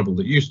trouble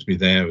that used to be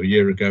there a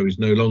year ago is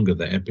no longer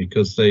there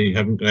because they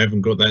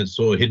haven't got that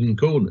sort of hidden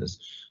corners.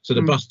 So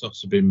the bus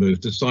stops have been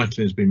moved, the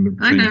cycling has been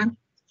changed,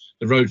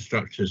 the road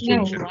structure has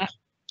been changed.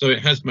 So it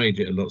has made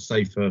it a lot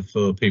safer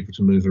for people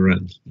to move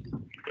around.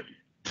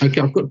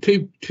 Okay, I've got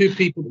two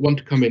people that want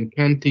to come in,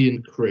 Canty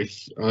and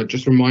Chris.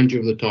 Just remind you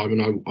of the time,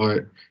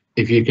 and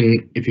if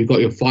you've got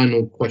your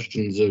final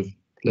questions of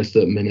less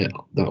than a minute,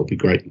 that would be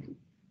great.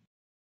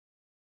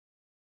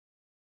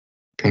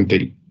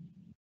 Canty,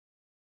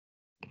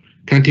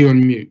 you're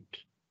on mute.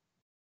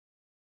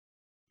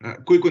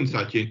 Quick one,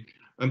 Sachi.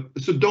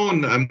 So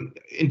Dawn,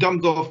 in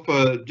terms of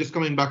just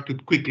coming back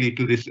quickly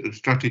to this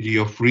strategy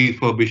of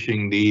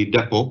refurbishing the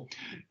depot,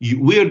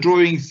 we are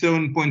drawing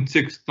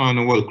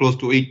 7.6, well, close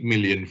to 8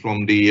 million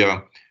from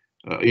the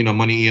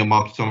money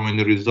earmarked somewhere in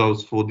the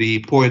results for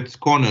the Poets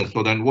Corner.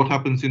 So then what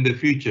happens in the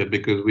future?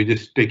 Because we're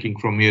just taking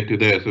from here to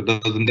there. So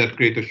doesn't that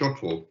create a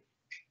shortfall?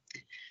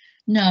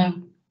 No,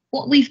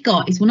 what we've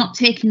got is we're not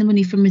taking the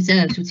money from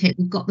reserves.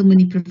 We've got the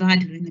money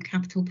provided in the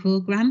capital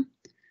programme.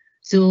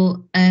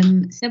 So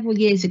several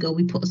years ago,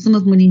 we put a sum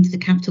of money into the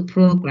capital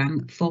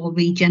programme for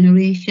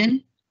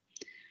regeneration.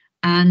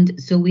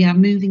 And so we are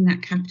moving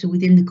that capital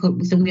within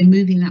the, so we're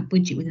moving that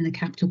budget within the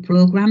capital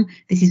programme.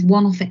 This is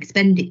one-off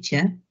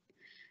expenditure.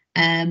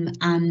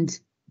 And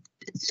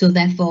so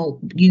therefore,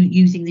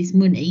 using this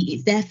money,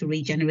 it's there for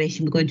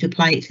regeneration. We're going to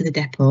apply it to the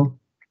depot.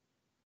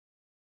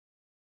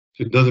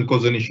 So it doesn't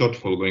cause any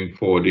shortfall going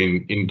forward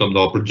in terms of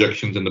our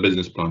projections in the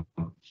business plan.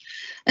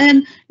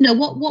 No,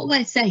 what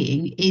we're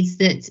saying is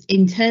that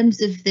in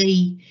terms of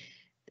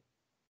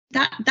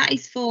that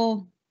is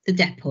for the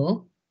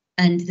depot,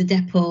 and the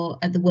depot,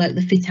 the work,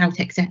 the fit out,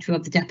 etc.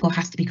 of the depot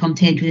has to be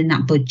contained within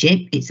that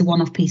budget. It's a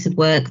one-off piece of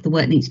work. The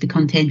work needs to be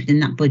contained within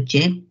that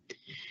budget.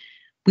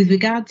 With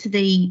regard to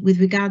the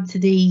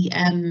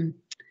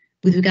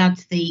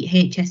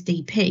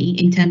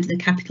HSDP, in terms of the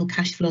capital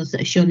cash flows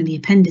that are shown in the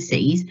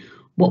appendices,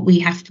 what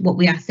we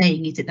are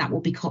saying is that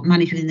will be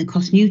managed within the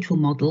cost neutral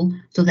model,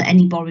 so that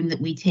any borrowing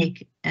that we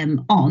take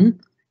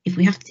on, if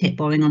we have to take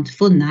borrowing on to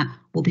fund that,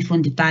 will be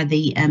funded by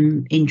the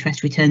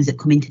interest returns that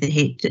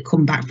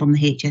come back from the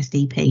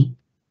HSDP.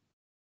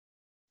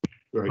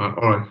 Right.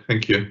 All right,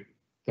 thank you.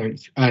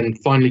 Thanks. And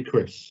finally,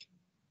 Chris.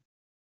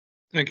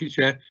 Thank you,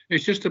 Chair.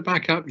 It's just to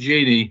back up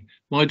Jeannie.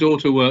 My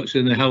daughter works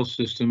in the health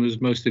system,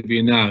 as most of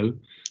you know.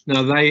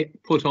 Now, they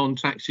put on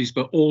taxis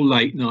for all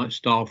late night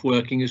staff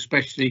working,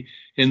 especially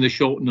in the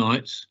short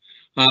nights.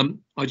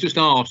 I just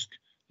ask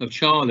of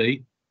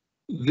Charlie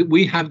that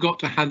we have got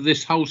to have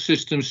this whole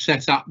system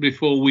set up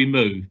before we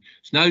move.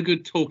 It's no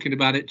good talking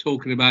about it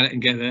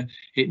and get there.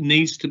 It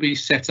needs to be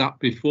set up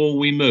before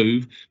we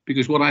move,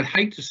 because what I'd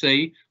hate to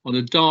see on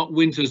a dark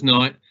winter's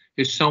night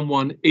is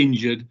someone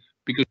injured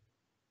because.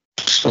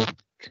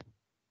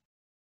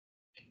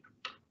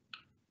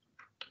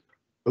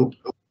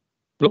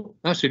 Oh,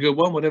 that's a good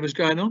one. Whatever's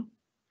going on.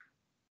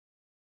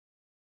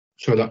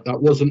 So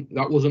that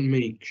wasn't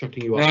me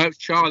shutting you up. No,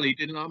 Charlie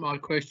didn't like my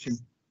question.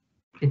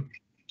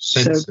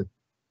 So,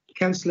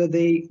 Councillor,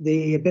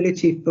 the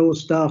ability for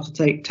staff to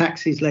take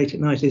taxis late at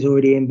night is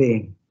already in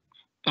being.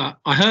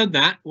 I heard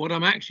that. What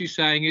I'm actually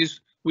saying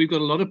is we've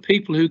got a lot of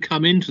people who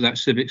come into that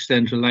civic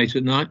centre late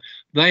at night.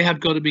 They have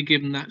got to be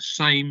given that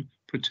same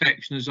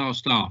protection as our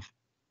staff.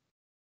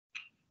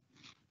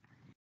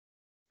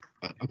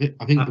 I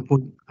think the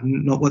point.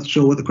 I'm not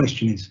sure what the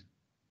question is.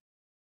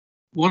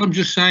 What I'm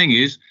just saying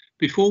is,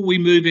 before we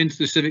move into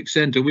the civic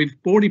centre, we've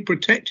already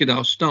protected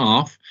our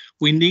staff.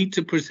 We need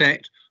to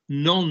protect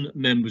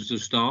non-members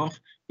of staff,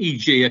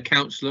 e.g. a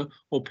councillor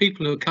or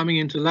people who are coming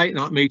into late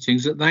night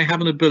meetings, that they have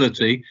an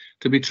ability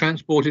to be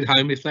transported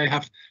home. If they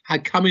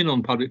had come in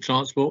on public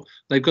transport,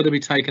 they've got to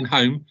be taken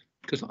home,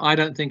 because I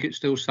don't think it's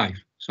still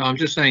safe. So I'm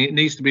just saying it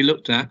needs to be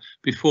looked at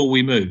before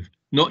we move,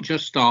 not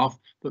just staff,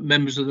 but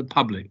members of the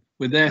public.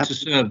 We're there to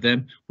serve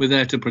them. We're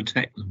there to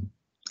protect them.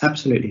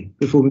 Absolutely.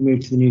 Before we move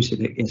to the new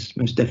civic, yes,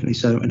 most definitely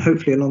so, and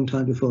hopefully a long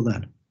time before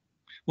that.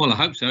 Well, I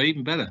hope so.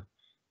 Even better.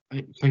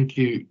 Thank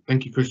you,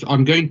 Chris.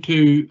 I'm going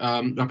to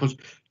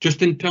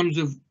just in terms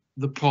of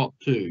the part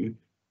 2.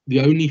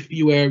 The only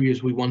few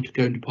areas we want to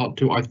go into part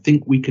 2, I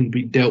think we can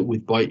be dealt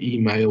with by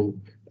email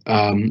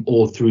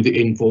or through the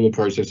informal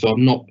process. So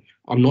I'm not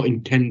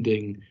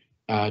intending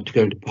to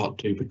go into part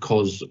 2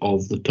 because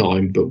of the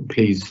time, but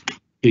please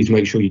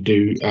make sure you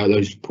do.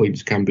 Those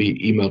points can be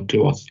emailed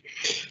to us.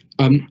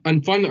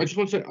 And finally, I just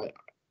want to say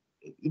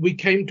we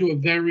came to a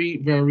very,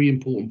 very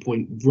important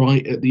point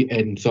right at the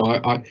end. So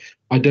I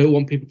don't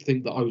want people to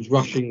think that I was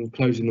rushing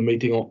closing the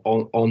meeting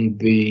on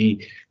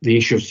the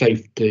issue of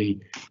safety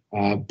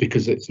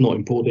because it's not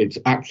important. It's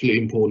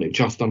absolutely important. It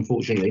just,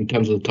 unfortunately, in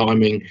terms of the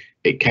timing,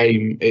 it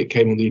came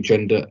on the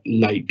agenda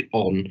late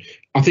on.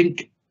 I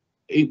think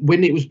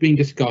when it was being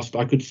discussed,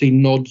 I could see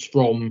nods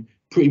from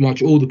pretty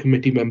much all the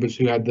committee members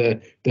who had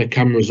their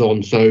cameras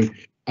on. So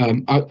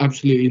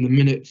absolutely, in the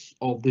minutes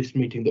of this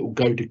meeting that will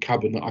go to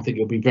Cabinet, I think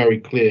it'll be very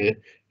clear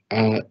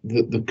that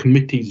the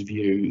committee's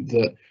view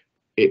that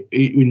it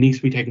needs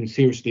to be taken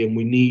seriously, and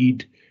we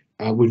need.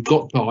 We've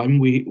got time.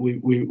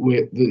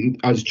 We're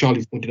as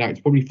Charlie's pointed out,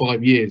 it's probably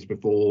 5 years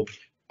before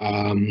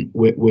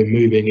we're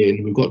moving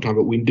in. We've got time,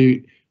 but we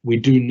do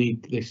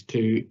need this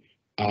to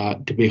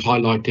be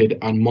highlighted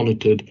and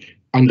monitored.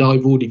 And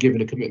I've already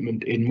given a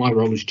commitment in my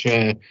role as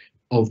chair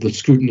of the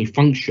scrutiny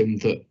function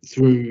that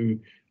through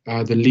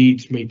the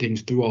Leeds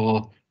meetings, through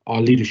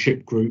our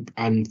leadership group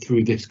and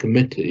through this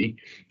committee,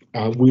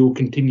 we will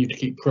continue to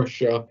keep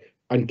pressure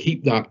and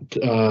keep that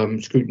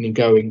scrutiny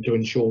going to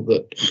ensure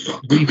that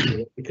we do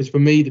it. Because for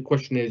me, the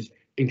question is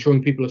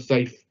ensuring people are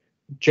safe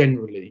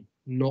generally,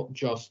 not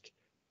just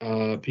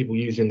people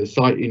using the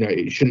site. You know,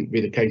 it shouldn't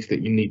be the case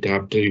that you need to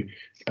have to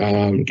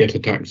get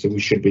attacked. So we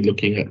should be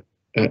looking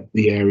at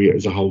the area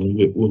as a whole,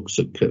 and we'll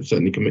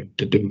certainly commit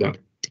to do that.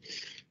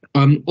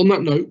 On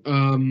that note,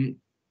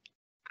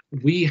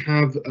 we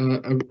have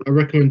a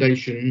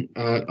recommendation.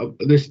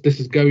 This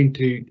is going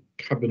to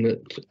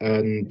Cabinet,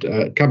 and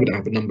Cabinet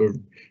have a number of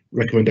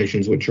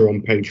recommendations which are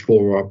on page 4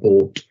 of our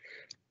report.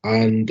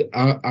 and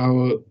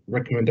our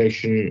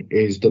recommendation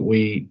is that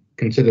we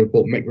consider the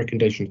report, make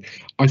recommendations.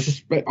 I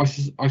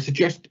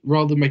suggest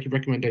rather than making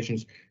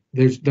recommendations,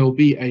 there'll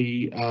be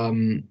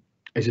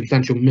a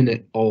substantial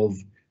minute of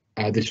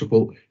this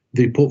report.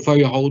 The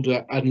portfolio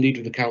holder and leader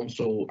of the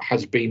council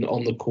has been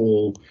on the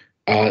call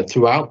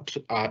throughout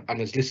and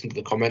has listened to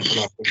the comments,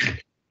 and I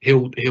think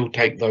he'll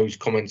take those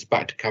comments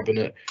back to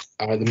cabinet.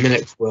 The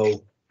minutes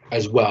will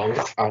as well,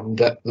 and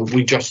that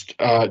we just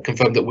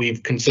confirm that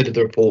we've considered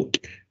the report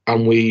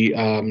and we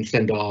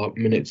send our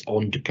minutes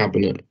on to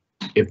cabinet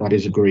if that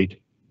is agreed.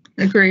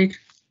 Agreed.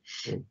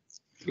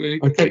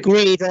 Okay.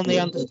 Agreed on the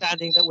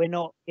understanding that we're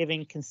not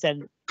giving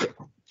consent.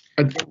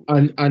 And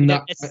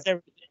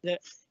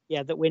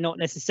that we're not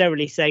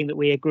necessarily saying that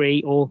we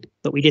agree or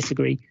that we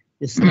disagree.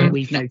 This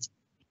we've noted.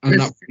 And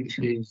that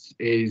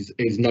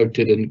is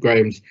noted, and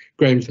Graham's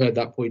heard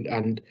that point,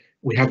 and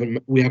we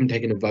haven't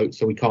taken a vote,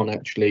 so we can't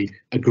actually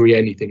agree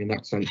anything in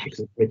that sense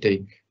because of the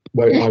committee.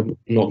 Well, I'm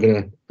not going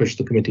to push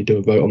the committee to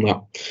a vote on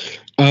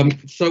that.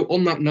 So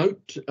on that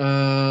note,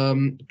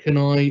 can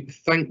I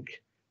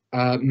thank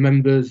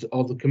members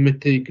of the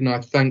committee? Can I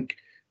thank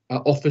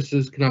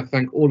officers? Can I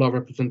thank all our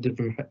representatives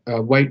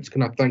from Waits?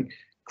 Can I thank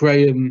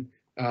Graham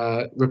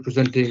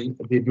representing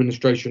the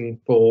administration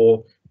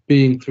for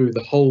being through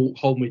the whole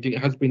meeting?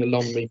 It has been a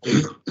long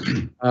meeting.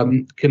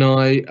 Can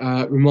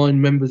I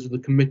remind members of the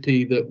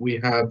committee that we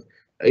have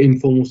an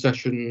informal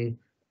session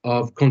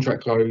of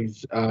contract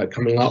close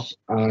coming up,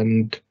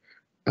 and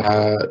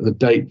the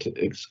date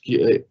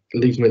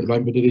leaves me at the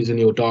moment, but it is in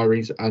your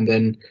diaries, and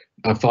then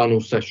a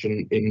final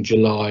session in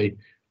July,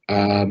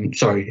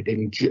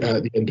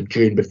 the end of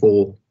June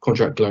before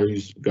contract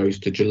close goes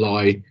to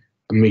July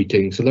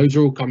meeting. So those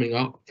are all coming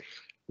up.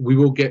 We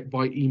will get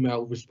by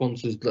email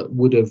responses that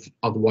would have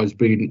otherwise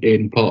been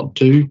in part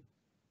 2.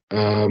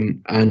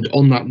 And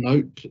on that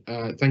note,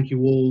 thank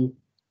you all.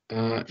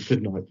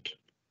 Good night.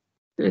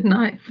 Good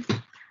night.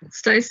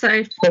 Stay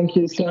safe. Thank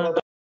you so much.